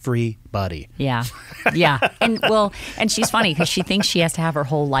 Yeah. Everybody. Yeah. Yeah. And she's funny because she thinks she has to have her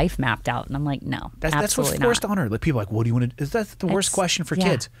whole life mapped out. And I'm like, no, that's what's forced on her. Like, people are like, what do you want to do? That's the worst question for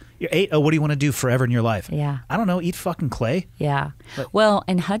kids. You're 8. Oh, what do you want to do forever in your life? Yeah. I don't know. Eat fucking clay. Yeah. Well,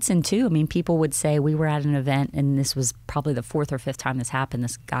 and Hudson too. I mean, people would say, we were at an event and this was probably the 4th or 5th time this happened.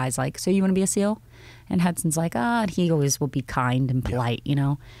 This guy's like, so you want to be a SEAL? And Hudson's like, and he always will be kind and polite, you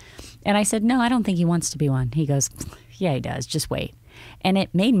know? And I said, no, I don't think he wants to be one. He goes, yeah, he does. Just wait. And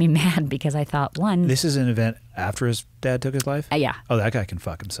it made me mad because I thought, this is an event after his dad took his life? Yeah. Oh, that guy can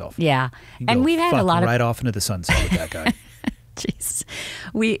fuck himself. Yeah. And we've had a lot of... right off into the sunset with that guy. Jeez.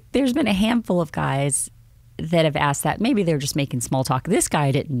 There's been a handful of guys that have asked that. Maybe they're just making small talk. This guy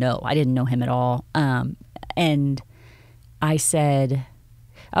I didn't know. I didn't know him at all. And I said...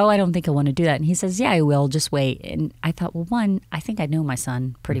 oh, I don't think I want to do that. And he says, yeah, I will. Just wait. And I thought, well, I think I know my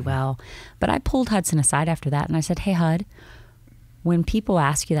son pretty well. But I pulled Hudson aside after that and I said, hey, Hud, when people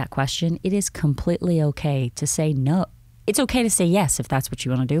ask you that question, it is completely okay to say no. It's okay to say yes if that's what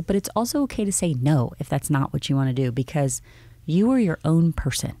you want to do, but it's also okay to say no if that's not what you want to do, because you are your own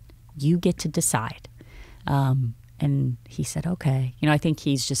person. You get to decide. And he said, okay. You know, I think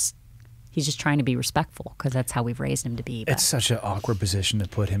he's just He's just trying to be respectful because that's how we've raised him to be. But It's such an awkward position to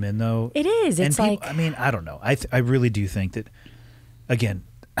put him in, though. it is. It's And like, I mean, I don't know. I really do think that, again,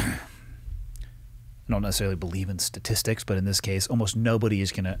 I don't necessarily believe in statistics, but in this case, almost nobody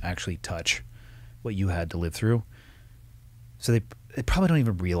is going to actually touch what you had to live through. So they probably don't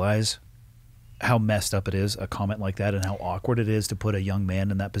even realize how messed up it is, a comment like that, and how awkward it is to put a young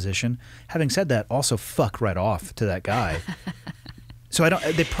man in that position. Having said that, also fuck right off to that guy. So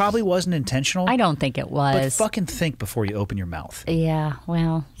it probably wasn't intentional. I don't think it was. But fucking think before you open your mouth. Yeah.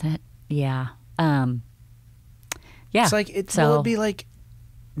 Well, yeah. It's like, it'd be like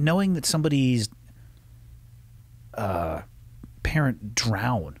knowing that somebody's parent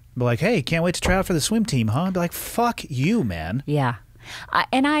drowned. Be like, hey, can't wait to try out for the swim team, huh? Be like, fuck you, man. Yeah.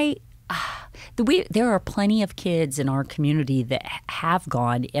 There are plenty of kids in our community that have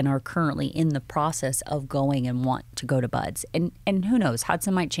gone and are currently in the process of going and want to go to Buds. And who knows,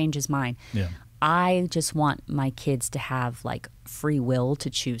 Hudson might change his mind. Yeah. I just want my kids to have like free will to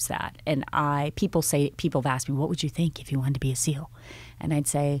choose that. And people have asked me, what would you think if you wanted to be a SEAL? And I'd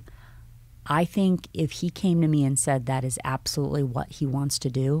say, I think if he came to me and said that is absolutely what he wants to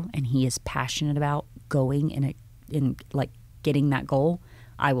do and he is passionate about going in like getting that goal,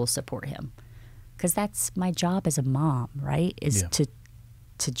 I will support him. Because that's my job as a mom, right? Is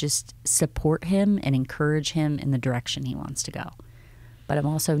to just support him and encourage him in the direction he wants to go. But I'm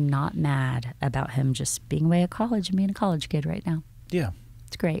also not mad about him just being away at college and being a college kid right now. Yeah.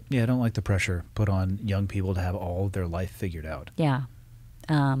 It's great. Yeah, I don't like the pressure put on young people to have all of their life figured out. Yeah.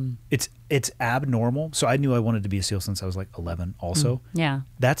 It's abnormal. So I knew I wanted to be a SEAL since I was like 11 also. Yeah.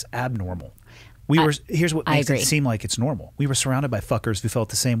 That's abnormal. Here's what makes it seem like it's normal. We were surrounded by fuckers who felt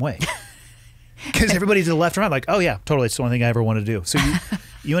the same way. Because everybody to the left and right, like, oh yeah, totally, it's the only thing I ever want to do. So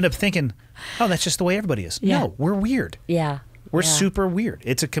you end up thinking, oh, that's just the way everybody is. Yeah. No, we're weird. Yeah. We're super weird.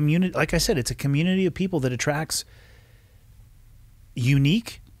 It's a community, like I said, it's a community of people that attracts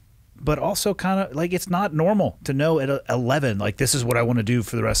unique, but also kind of like it's not normal to know at 11, like this is what I want to do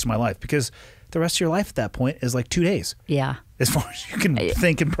for the rest of my life. Because the rest of your life at that point is like 2 days. Yeah. As far as you can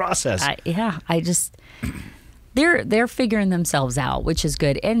think and process. They're figuring themselves out, which is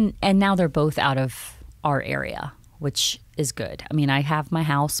good. And now they're both out of our area, which is good. I mean, I have my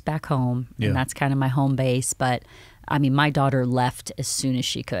house back home, and that's kind of my home base. But, I mean, my daughter left as soon as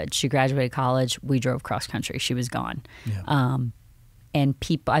she could. She graduated college. We drove cross country. She was gone. Yeah. And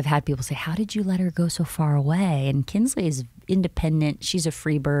I've had people say, how did you let her go so far away? And Kinsley is independent. She's a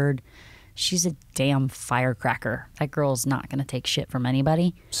free bird. She's a damn firecracker. That girl's not going to take shit from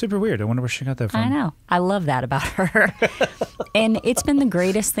anybody. Super weird. I wonder where she got that from. I know. I love that about her. And it's been the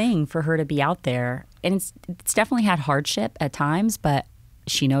greatest thing for her to be out there. And it's definitely had hardship at times, but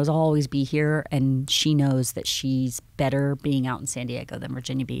she knows I'll always be here, and she knows that she's better being out in San Diego than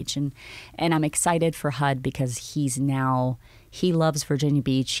Virginia Beach. And I'm excited for Hud because he loves Virginia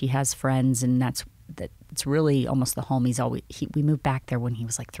Beach. He has friends, and it's really almost the home. We moved back there when he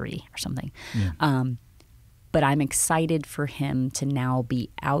was like 3 or something. Yeah. But I'm excited for him to now be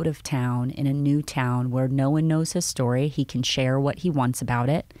out of town in a new town where no one knows his story. He can share what he wants about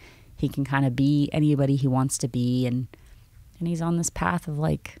it. He can kind of be anybody he wants to be, and he's on this path of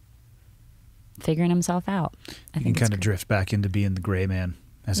like figuring himself out. I think kind of drift back into being the gray man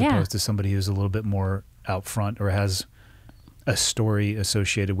as opposed to somebody who's a little bit more out front or has a story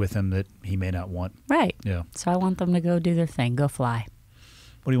associated with him that he may not want. Right. Yeah. So I want them to go do their thing, go fly.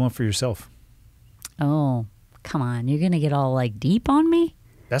 What do you want for yourself? Oh, come on. You're going to get all like deep on me?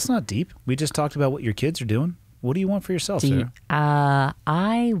 That's not deep. We just talked about what your kids are doing. What do you want for yourself, Sarah?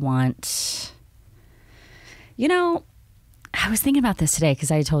 I want, I was thinking about this today because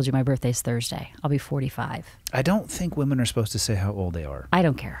I told you my birthday's Thursday. I'll be 45. I don't think women are supposed to say how old they are. I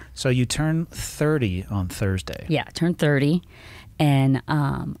don't care. So you turn 30 on Thursday. Yeah, I turned 30. And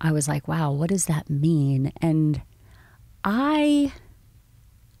I was like, wow, what does that mean? And I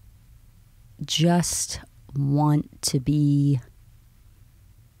just want to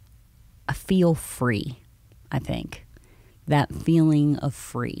feel free, I think. That feeling of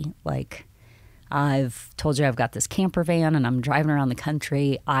free. Like, I've told you I've got this camper van and I'm driving around the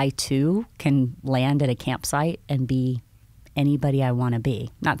country. I, too, can land at a campsite and be anybody I want to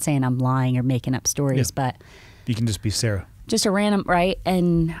be. Not saying I'm lying or making up stories, but... You can just be Sarah. Just a random, right?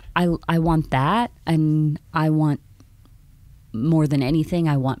 And I want that. And I want, more than anything,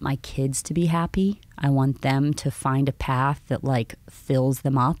 I want my kids to be happy. I want them to find a path that, like, fills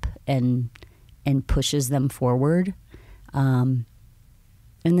them up and pushes them forward.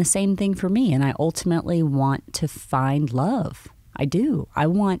 And the same thing for me. And I ultimately want to find love. I do. I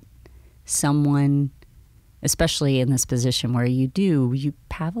want someone especially in this position where you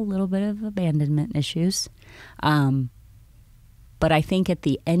have a little bit of abandonment issues. But I think at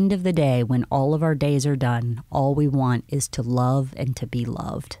the end of the day, when all of our days are done, all we want is to love and to be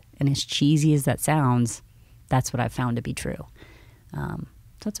loved. And as cheesy as that sounds, that's what I've found to be true.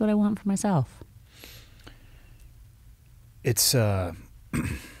 That's what I want for myself. It's, I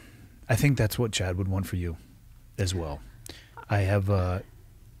think that's what Chad would want for you as well. I have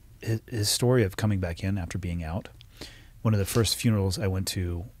his story of coming back in after being out. One of the first funerals I went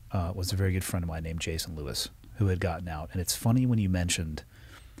to was a very good friend of mine named Jason Lewis, who had gotten out. And it's funny when you mentioned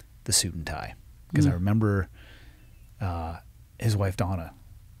the suit and tie, because I remember his wife Donna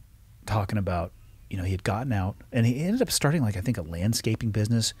talking about, you know, he had gotten out and he ended up starting, like, I think a landscaping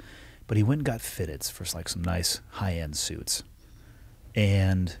business, but he went and got fitteds for like some nice high-end suits.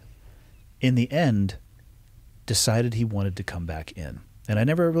 And in the end, decided he wanted to come back in. And I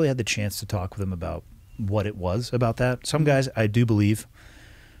never really had the chance to talk with him about what it was about that. Some guys, I do believe,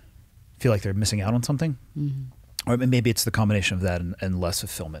 feel like they're missing out on something. Or maybe it's the combination of that and less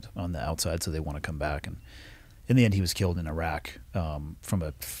fulfillment on the outside, so they want to come back. And in the end, he was killed in Iraq from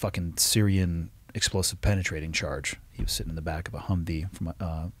a fucking Syrian explosive penetrating charge. He was sitting in the back of a Humvee,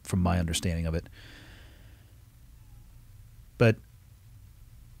 from my understanding of it. But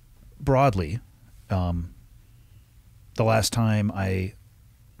broadly, the last time I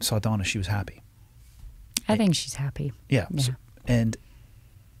saw Donna, she was happy. I think she's happy. Yeah. And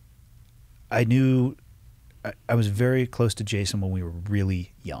I knew I was very close to Jason when we were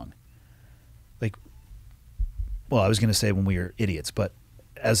really young. Like, well, I was going to say when we were idiots, but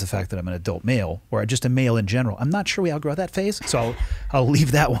as the fact that I'm an adult male, or just a male in general, I'm not sure we outgrow that phase, so I'll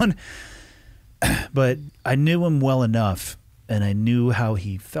leave that one. But I knew him well enough, and I knew how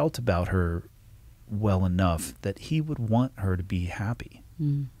he felt about her well enough that he would want her to be happy.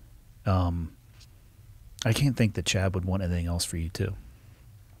 I can't think that Chad would want anything else for you too.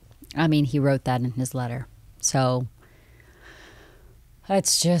 I mean, he wrote that in his letter. So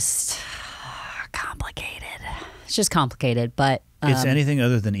it's just complicated. It's just complicated, but it's anything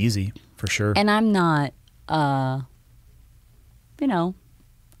other than easy, for sure. And I'm not, you know,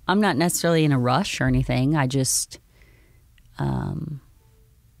 I'm not necessarily in a rush or anything. I just, I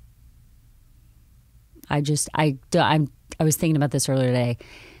was thinking about this earlier today.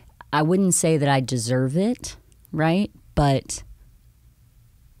 I wouldn't say that I deserve it, right? But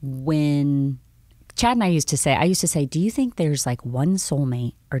when Chad and I used to say, do you think there's like one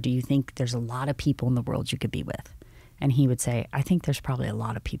soulmate, or do you think there's a lot of people in the world you could be with? And he would say, I think there's probably a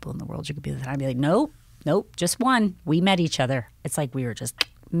lot of people in the world you could be with. And I'd be like, nope, just one. We met each other. It's like we were just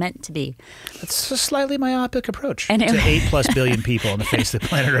meant to be. It's a slightly myopic approach to 8+ billion people on the face of the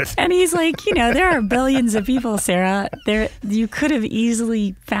planet Earth. And he's like, you know, there are billions of people, Sarah. You could have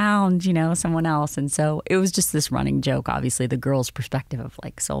easily found, you know, someone else. And so it was just this running joke, obviously, the girl's perspective of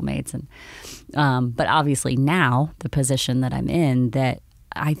like soulmates. And but obviously now the position that I'm in, that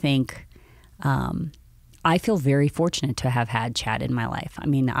I think I feel very fortunate to have had Chad in my life. I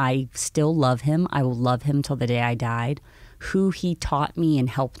mean, I still love him. I will love him till the day I died. Who he taught me and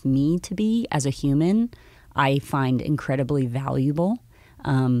helped me to be as a human, I find incredibly valuable.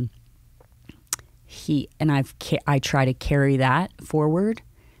 I try to carry that forward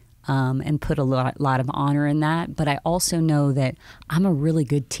and put a lot of honor in that. But I also know that I'm a really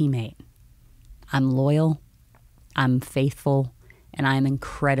good teammate. I'm loyal, I'm faithful, and I'm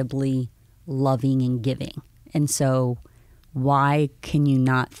incredibly loving and giving. And so why can you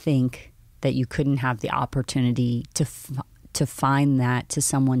not think that you couldn't have the opportunity to find that to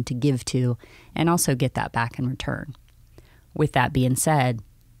someone to give to and also get that back in return? With that being said,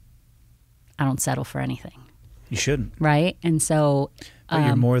 I don't settle for anything. You shouldn't. Right? And so... But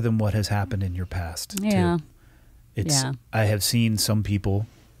you're more than what has happened in your past, yeah, too. I have seen some people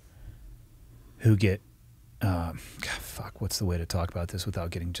who get... what's the way to talk about this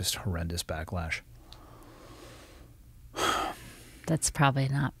without getting just horrendous backlash? That's probably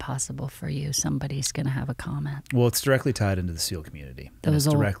not possible for you. Somebody's going to have a comment. Well, it's directly tied into the SEAL community. Those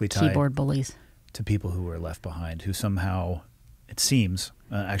old directly tied keyboard bullies. To people who are left behind, who somehow, it seems,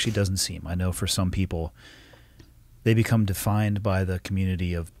 actually doesn't seem. I know for some people, they become defined by the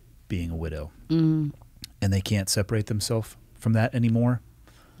community of being a widow. And they can't separate themselves from that anymore.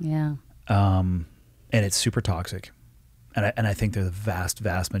 Yeah. And it's super toxic. And I think they're the vast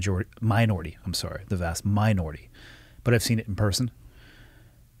minority. But I've seen it in person.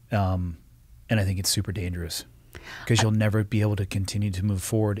 And I think it's super dangerous because you'll never be able to continue to move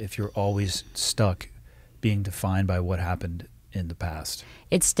forward if you're always stuck being defined by what happened in the past.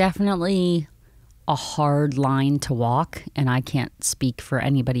 It's definitely a hard line to walk, and I can't speak for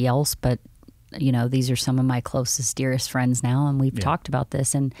anybody else, but you know, these are some of my closest, dearest friends now, and we've talked about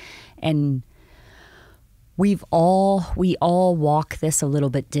this, and we all walk this a little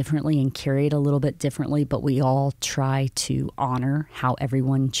bit differently and carry it a little bit differently, but we all try to honor how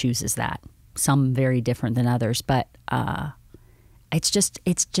everyone chooses that. Some very different than others, but it's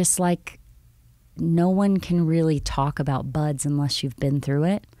just like no one can really talk about buds unless you've been through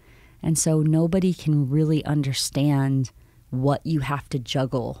it, and so nobody can really understand what you have to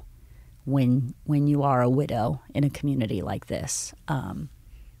juggle when you are a widow in a community like this,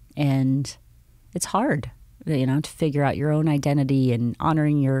 and it's hard. You know, to figure out your own identity and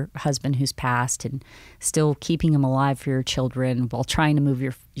honoring your husband who's passed and still keeping him alive for your children while trying to move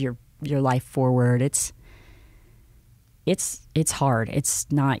your life forward. It's hard.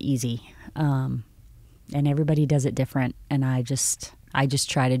 It's not easy. And everybody does it different. And I just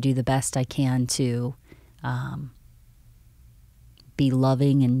try to do the best I can to be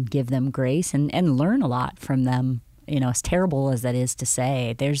loving and give them grace and learn a lot from them. You know, as terrible as that is to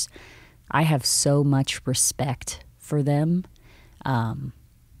say, I have so much respect for them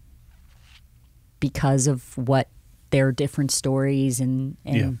because of what their different stories and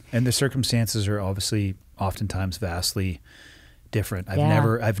the circumstances are obviously oftentimes vastly different.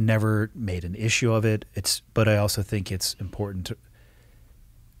 I've never made an issue of it. But I also think it's important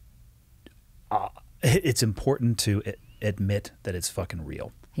to admit that it's fucking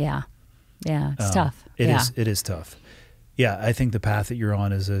real. Yeah, it's tough. It is tough. Yeah, I think the path that you're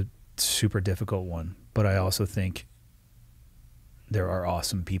on is a super difficult one, but I also think there are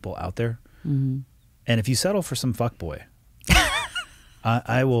awesome people out there. Mm-hmm. And if you settle for some fuckboy,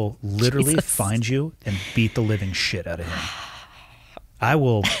 I will literally find you and beat the living shit out of him. I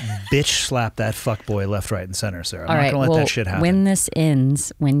will bitch slap that fuckboy left, right, and center, Sarah. I'm not going to let that shit happen. When this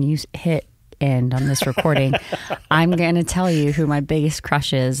ends, when you hit end on this recording, I'm going to tell you who my biggest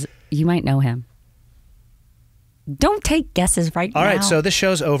crush is. You might know him. Don't take guesses now. All right, so this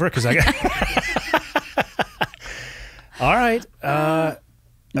show's over because I got... All right. Okay.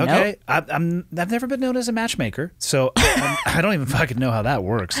 Nope. I've never been known as a matchmaker, so I don't even fucking know how that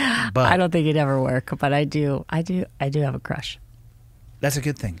works. But I don't think it'd ever work, but I do have a crush. That's a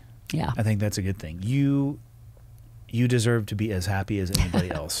good thing. Yeah. I think that's a good thing. You deserve to be as happy as anybody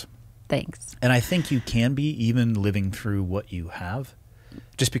else. Thanks. And I think you can be even living through what you have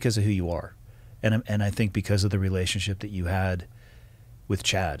just because of who you are. And I think because of the relationship that you had with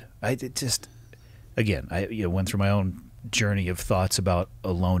Chad, I went through my own journey of thoughts about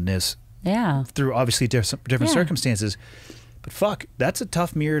aloneness. Yeah. Through obviously different circumstances, but fuck, that's a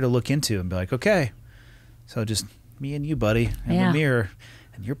tough mirror to look into and be like, okay, so just me and you, buddy, in the mirror,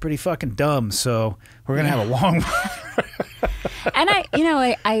 and you're pretty fucking dumb, so we're gonna have a long. And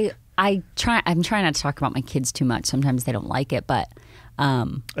I'm trying not to talk about my kids too much. Sometimes they don't like it, but.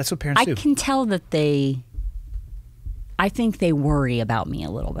 That's what parents do. I can tell that I think they worry about me a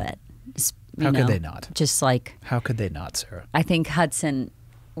little bit. How could they not? Just like. How could they not, Sarah? I think Hudson,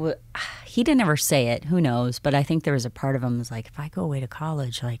 he didn't ever say it, who knows, but I think there was a part of him was like, if I go away to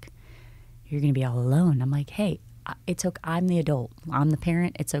college, like, you're going to be all alone. I'm like, hey, it's okay. I'm the adult. I'm the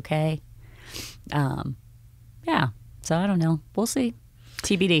parent. It's okay. Yeah. So I don't know. We'll see.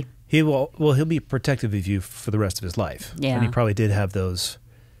 TBD. He'll be protective of you for the rest of his life. Yeah. And he probably did have those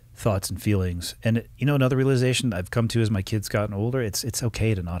thoughts and feelings. And another realization I've come to as my kids gotten older, it's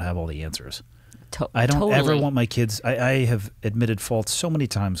okay to not have all the answers. I don't ever want my kids. I have admitted faults so many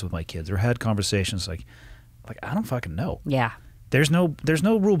times with my kids or had conversations like I don't fucking know. Yeah. There's no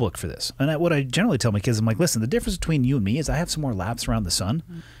rule book for this. And what I generally tell my kids, I'm like, listen, the difference between you and me is I have some more laps around the sun.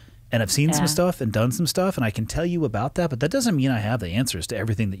 And I've seen some stuff and done some stuff, and I can tell you about that, but that doesn't mean I have the answers to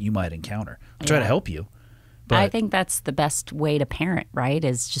everything that you might encounter. I'll try to help you. But I think that's the best way to parent, right,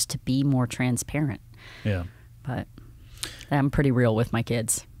 is just to be more transparent. Yeah. But I'm pretty real with my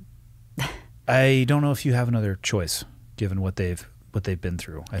kids. I don't know if you have another choice, given what they've been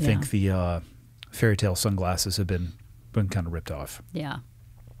through. I think the fairy tale sunglasses have been kind of ripped off. Yeah.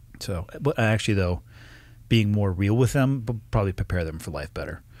 So, but actually, though, being more real with them will probably prepare them for life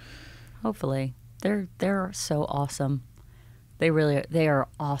better. Hopefully. They're so awesome. They are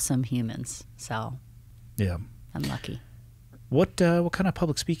awesome humans. So yeah, I'm lucky. What kind of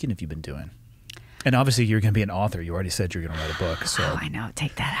public speaking have you been doing? And obviously you're going to be an author. You already said you're going to write a book. So I know,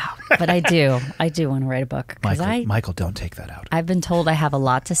 take that out. But I do want to write a book. Michael, don't take that out. I've been told I have a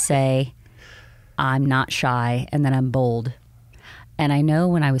lot to say. I'm not shy, and then I'm bold. And I know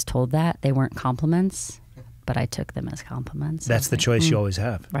when I was told that, they weren't compliments. But I took them as compliments. That's the choice you always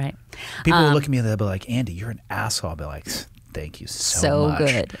have. Right. People will look at me and they'll be like, Andy, you're an asshole. I'll be like, thank you so much. So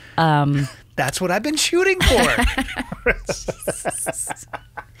good. That's what I've been shooting for.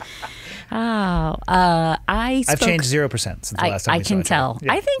 Oh, I've changed 0% since the last time I we saw can each tell. other.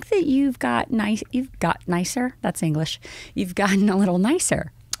 Yeah. I think that you've got nicer. That's English. You've gotten a little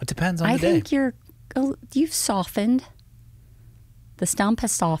nicer. It depends on the I day. think you've softened. The stump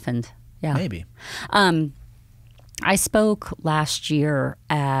has softened. Yeah. Maybe. I spoke last year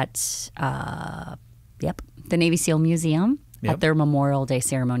at the Navy SEAL Museum at their Memorial Day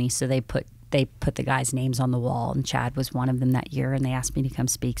ceremony. So they put the guys' names on the wall, and Chad was one of them that year, and they asked me to come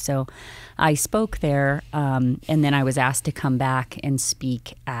speak. So I spoke there, and then I was asked to come back and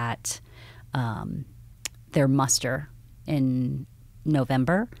speak at their muster in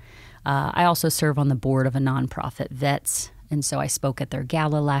November. I also serve on the board of a nonprofit, Vets, and so I spoke at their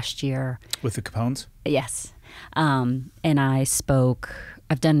gala last year. With the Capones? Yes. And I spoke,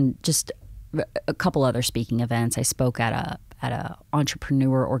 I've done just a couple other speaking events. I spoke at a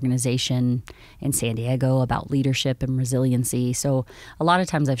entrepreneur organization in San Diego about leadership and resiliency. So a lot of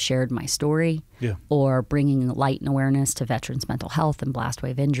times I've shared my story or bringing light and awareness to veterans' mental health and blast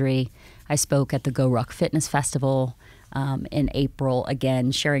wave injury. I spoke at the Go Ruck Fitness Festival in April,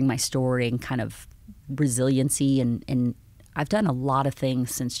 again, sharing my story and kind of resiliency. And I've done a lot of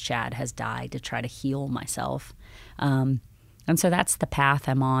things since Chad has died to try to heal myself. And so that's the path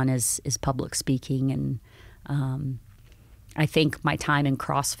I'm on is public speaking. And I think my time in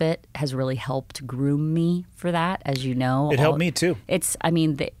CrossFit has really helped groom me for that, as you know. It helped me too.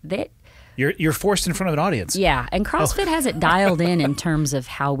 You're forced in front of an audience. Yeah, and CrossFit has it dialed in terms of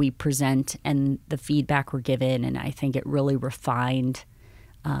how we present and the feedback we're given, and I think it really refined.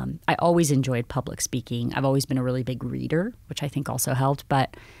 I always enjoyed public speaking. I've always been a really big reader, which I think also helped,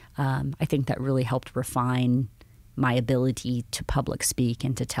 but I think that really helped refine my ability to public speak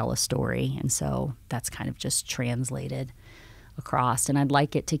and to tell a story, and so that's kind of just translated across, and I'd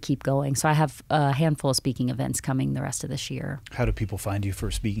like it to keep going. So I have a handful of speaking events coming the rest of this year. How do people find you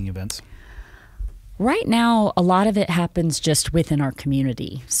for speaking events? Right now, a lot of it happens just within our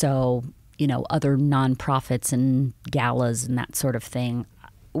community. So, other nonprofits and galas and that sort of thing,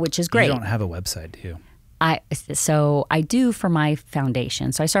 which is great. You don't have a website, do you? So I do for my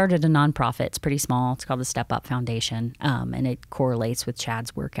foundation. So I started a nonprofit. It's pretty small. It's called the Step Up Foundation, and it correlates with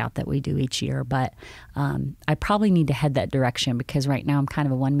Chad's workout that we do each year. But I probably need to head that direction because right now I'm kind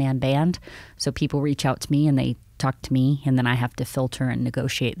of a one-man band. So people reach out to me and they talk to me, and then I have to filter and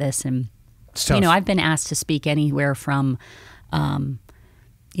negotiate this. And I've been asked to speak anywhere from, a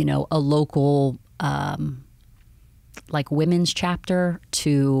local like women's chapter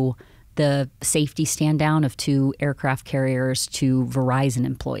to the safety stand down of 2 aircraft carriers to Verizon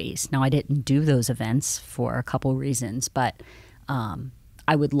employees. Now, I didn't do those events for a couple reasons, but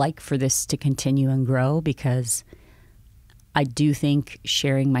I would like for this to continue and grow because I do think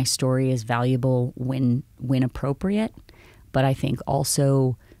sharing my story is valuable when appropriate, but I think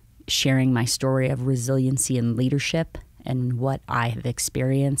also sharing my story of resiliency and leadership and what I have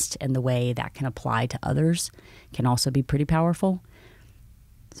experienced and the way that can apply to others can also be pretty powerful.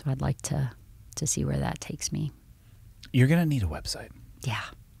 So I'd like to see where that takes me. You're going to need a website. Yeah.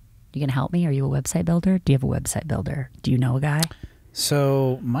 You going to help me? Are you a website builder? Do you have a website builder? Do you know a guy?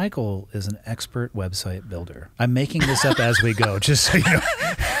 So Michael is an expert website builder. I'm making this up as we go, just so you know.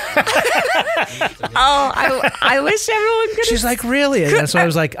 I wish everyone could. She's like, really? And that's why I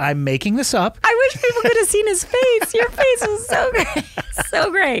was like, I'm making this up. I wish people could have seen his face. Your face was so great.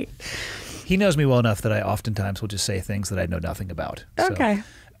 So great. He knows me well enough that I oftentimes will just say things that I know nothing about. Okay.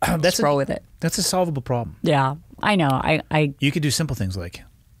 So, Let's roll with it. That's a solvable problem. Yeah, I know. You could do simple things like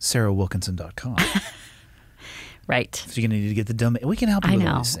SaraWilkinson.com. Right. So you're going to need to get the domain. We can help you with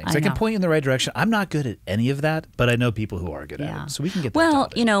all these things. I can point you in the right direction. I'm not good at any of that, but I know people who are good at it. So we can get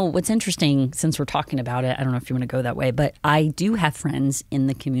that done. What's interesting, since we're talking about it, I don't know if you want to go that way, but I do have friends in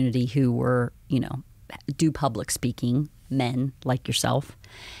the community who were, do public speaking, men like yourself.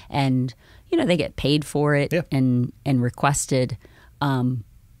 And, they get paid for it and requested.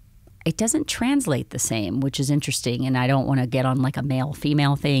 It doesn't translate the same, which is interesting. And I don't want to get on like a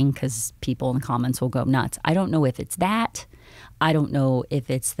male-female thing because people in the comments will go nuts. I don't know if it's that. I don't know if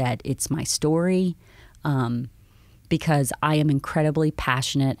it's that it's my story because I am incredibly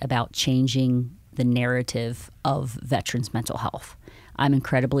passionate about changing the narrative of veterans' mental health. I'm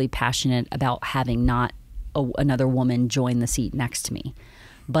incredibly passionate about having not another woman join the seat next to me.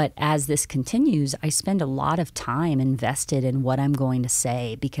 But as this continues, I spend a lot of time invested in what I'm going to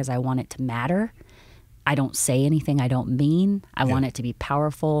say because I want it to matter. I don't say anything I don't mean. I want it to be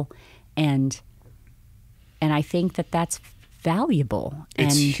powerful. And I think that that's valuable.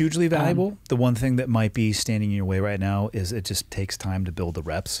 It's hugely valuable. The one thing that might be standing in your way right now is it just takes time to build the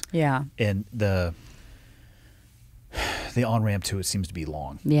reps. Yeah. And the on-ramp to it seems to be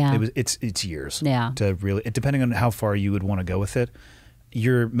long. Yeah. It's years. Yeah. To really, depending on how far you would want to go with it,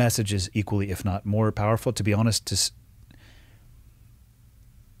 your message is equally, if not more powerful. To be honest,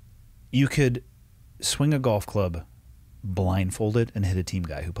 you could swing a golf club blindfolded and hit a team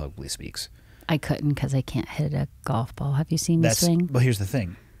guy who publicly speaks. I couldn't because I can't hit a golf ball. Have you seen me swing? Well, here's the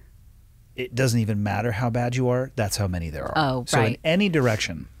thing. It doesn't even matter how bad you are. That's how many there are. Oh, so right. in any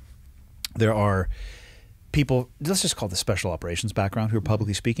direction, there are people, let's just call it the special operations background, who are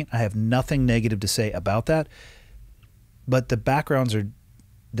publicly speaking. I have nothing negative to say about that. But the backgrounds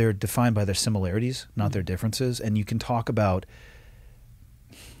they're defined by their similarities, not their differences. And you can talk about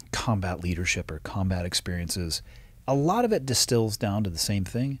combat leadership or combat experiences. A lot of it distills down to the same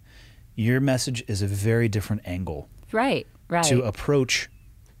thing. Your message is a very different angle. Right. To approach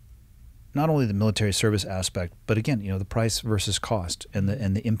not only the military service aspect, but again, the price versus cost and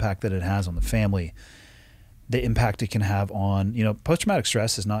the impact that it has on the family, the impact it can have on, post-traumatic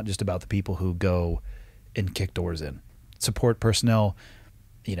stress is not just about the people who go and kick doors in. Support personnel,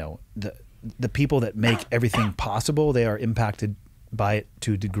 the people that make everything possible, they are impacted by it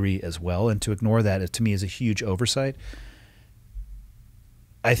to a degree as well. And to ignore that, to me, is a huge oversight.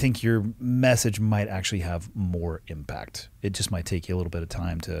 I think your message might actually have more impact. It just might take you a little bit of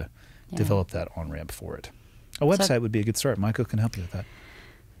time to develop that on-ramp for it. A website would be a good start. Michael can help you with that.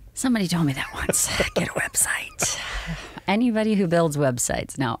 Somebody told me that once. Get a website. Anybody who builds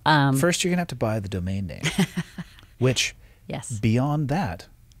websites. No. First, you're going to have to buy the domain name, which beyond that,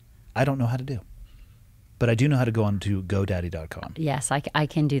 I don't know how to do. But I do know how to go on to GoDaddy.com. Yes, I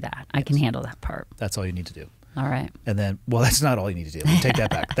can do that. I can handle that part. That's all you need to do. All right. And then, well, that's not all you need to do. Take that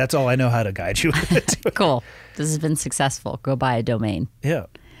back. That's all I know how to guide you with. Cool. This has been successful. Go buy a domain. Yeah.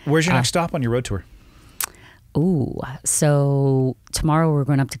 Where's your next stop on your road tour? Ooh, so tomorrow we're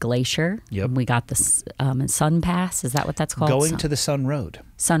going up to Glacier. Yep. We got this Sun Pass. Is that what that's called? Going to the Sun Road.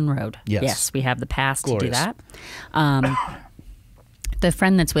 Sun Road. Yes. We have the pass Glorious. to do that. The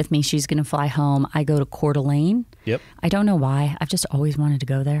friend that's with me, she's going to fly home. I go to Coeur d'Alene. Yep. I don't know why. I've just always wanted to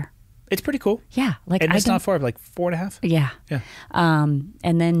go there. It's pretty cool. Yeah. And it's not far, like 4.5? Yeah. Yeah.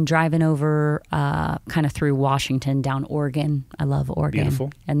 And then driving over kind of through Washington, down Oregon. I love Oregon.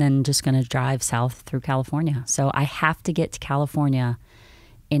 Beautiful. And then just going to drive south through California. So I have to get to California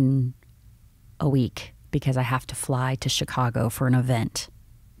in a week because I have to fly to Chicago for an event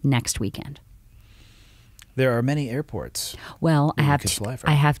next weekend. There are many airports. Well, I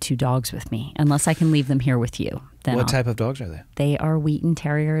have two dogs with me. Unless I can leave them here with you. Then What type of dogs are they? They are Wheaten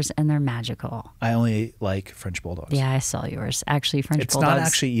Terriers, and they're magical. I only like French Bulldogs. Yeah, I saw yours. Actually, French It's Bulldogs. not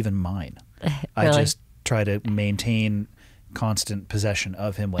actually even mine. Really? I just try to maintain constant possession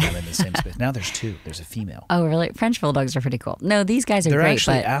of him when I'm in the same space. Now there's two. There's a female. Oh, really? French Bulldogs are pretty cool. No, these guys are They're great.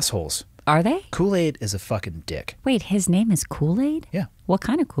 actually but assholes. Are they? Kool-Aid is a fucking dick. Wait, his name is Kool-Aid? Yeah. What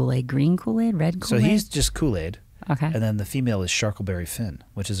kind of Kool-Aid? Green Kool-Aid? Red So Kool-Aid? he's just Kool-Aid. Okay. And then the female is Sharkleberry Finn,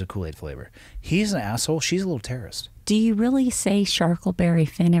 which is a Kool-Aid flavor. He's an asshole. She's a little terrorist. Do you really say Sharkleberry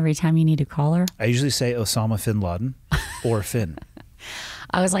Finn every time you need to call her? I usually say Osama Bin Laden or Finn.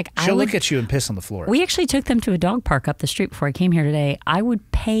 I was like, She'll look at you and piss on the floor. We actually took them to a dog park up the street before I came here today. I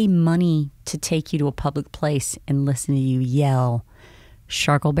would pay money to take you to a public place and listen to you yell,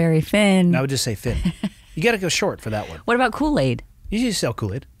 Sharkleberry Finn. And I would just say Finn. You got to go short for that one. What about Kool-Aid? You usually sell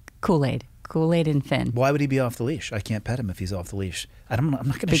Kool-Aid. Kool-Aid. Kool-Aid and Finn. Why would he be off the leash? I can't pet him if he's off the leash. I'm not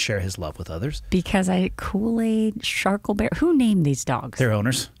going to share his love with others. Because Kool-Aid, Sharkleberry. Who named these dogs? Their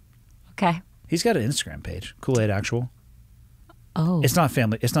owners. Okay. He's got an Instagram page, Kool-Aid Actual. Oh. It's not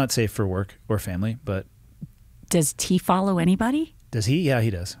family. It's not safe for work or family, but. Does T follow anybody? Does he? Yeah, he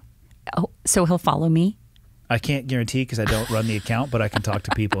does. Oh, so he'll follow me? I can't guarantee because I don't run the account, but I can talk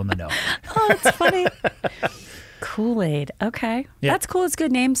to people in the know. Oh, that's funny. Kool-Aid. Okay. Yeah. That's cool. It's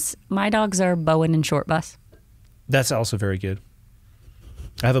good names. My dogs are Bowen and Short Bus. That's also very good.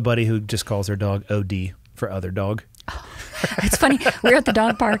 I have a buddy who just calls their dog OD for other dog. It's funny. We were at the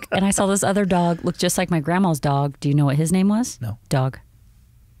dog park and I saw this other dog look just like my grandma's dog. Do you know what his name was? No. Dog.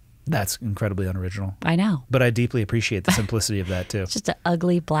 That's incredibly unoriginal. I know. But I deeply appreciate the simplicity of that too. It's just an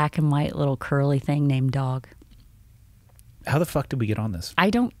ugly black and white little curly thing named Dog. How the fuck did we get on this?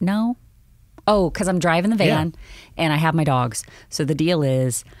 I don't know. Oh, because I'm driving the van and I have my dogs. So the deal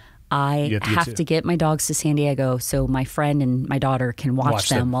is I have to get my dogs to San Diego so my friend and my daughter can watch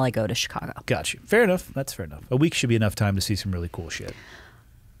them while I go to Chicago. Got you. Fair enough. That's fair enough. A week should be enough time to see some really cool shit.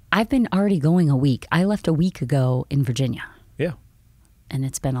 I've been already going a week. I left a week ago in Virginia. Yeah. And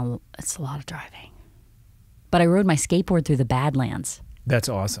it's a lot of driving. But I rode my skateboard through the Badlands. That's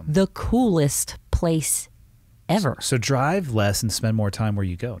awesome. The coolest place ever. So drive less and spend more time where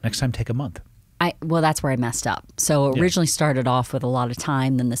you go. Next time, take a month. Well, that's where I messed up. So originally started off with a lot of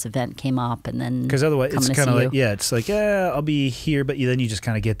time, then this event came up, and then because otherwise it's kind of like it's like I'll be here, but then you just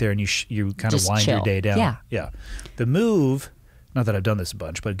kind of get there and you kind of wind your day down. Yeah. The move, not that I've done this a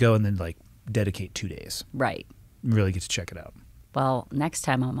bunch, but go and then like dedicate 2 days. Right. Really get to check it out. Well, next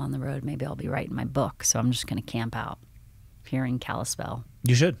time I'm on the road, maybe I'll be writing my book. So I'm just going to camp out here in Kalispell.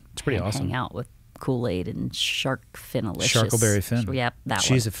 You should. It's pretty awesome. Hang out with Kool-Aid and Shark Finalicious. Sharkleberry Finn. Yep, that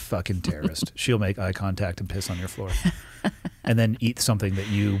She's one. a fucking terrorist. She'll make eye contact and piss on your floor. And then eat something that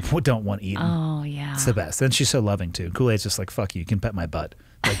you don't want eaten. Oh, yeah. It's the best. Then she's so loving, too. Kool-Aid's just like, fuck you. You can pet my butt.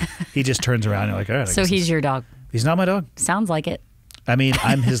 Like, he just turns around and you're like, all right. So he's your dog? He's not my dog. Sounds like it. I mean,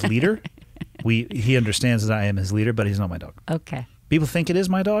 I'm his leader. He understands that I am his leader, but he's not my dog. Okay. People think it is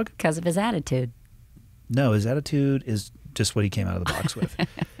my dog. Because of his attitude. No, his attitude is just what he came out of the box with.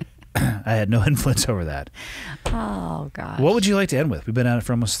 I had no influence over that. Oh, gosh. What would you like to end with? We've been at it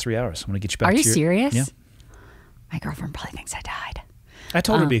for almost 3 hours. I want to get you back Are to you serious? Yeah. My girlfriend probably thinks I died. I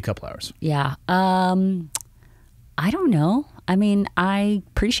told her it'd be a couple hours. Yeah. I don't know. I mean, I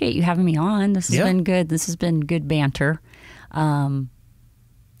appreciate you having me on. This has been good. This has been good banter.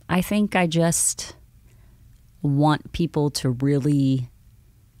 I think I just want people to really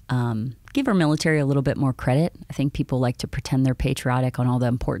give our military a little bit more credit. I think people like to pretend they're patriotic on all the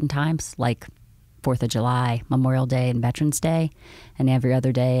important times, like 4th of July, Memorial Day, and Veterans Day. And every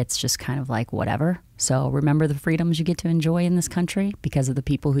other day, it's just kind of like whatever. So remember the freedoms you get to enjoy in this country because of the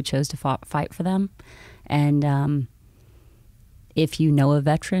people who chose to fight for them. And if you know a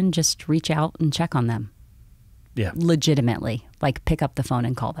veteran, just reach out and check on them. Yeah. Legitimately. Like pick up the phone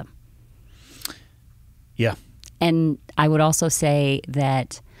and call them. Yeah. And I would also say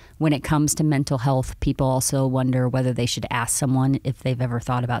that when it comes to mental health, people also wonder whether they should ask someone if they've ever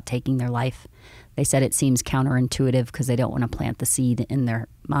thought about taking their life. They said it seems counterintuitive because they don't want to plant the seed in their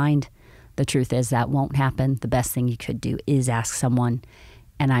mind. The truth is that won't happen. The best thing you could do is ask someone.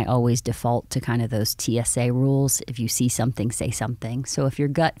 And I always default to kind of those TSA rules. If you see something, say something. So if your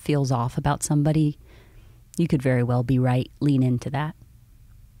gut feels off about somebody, you could very well be right. Lean into that.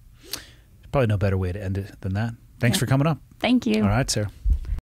 Probably no better way to end it than that. Thanks for coming up. Thank you. All right, Sarah.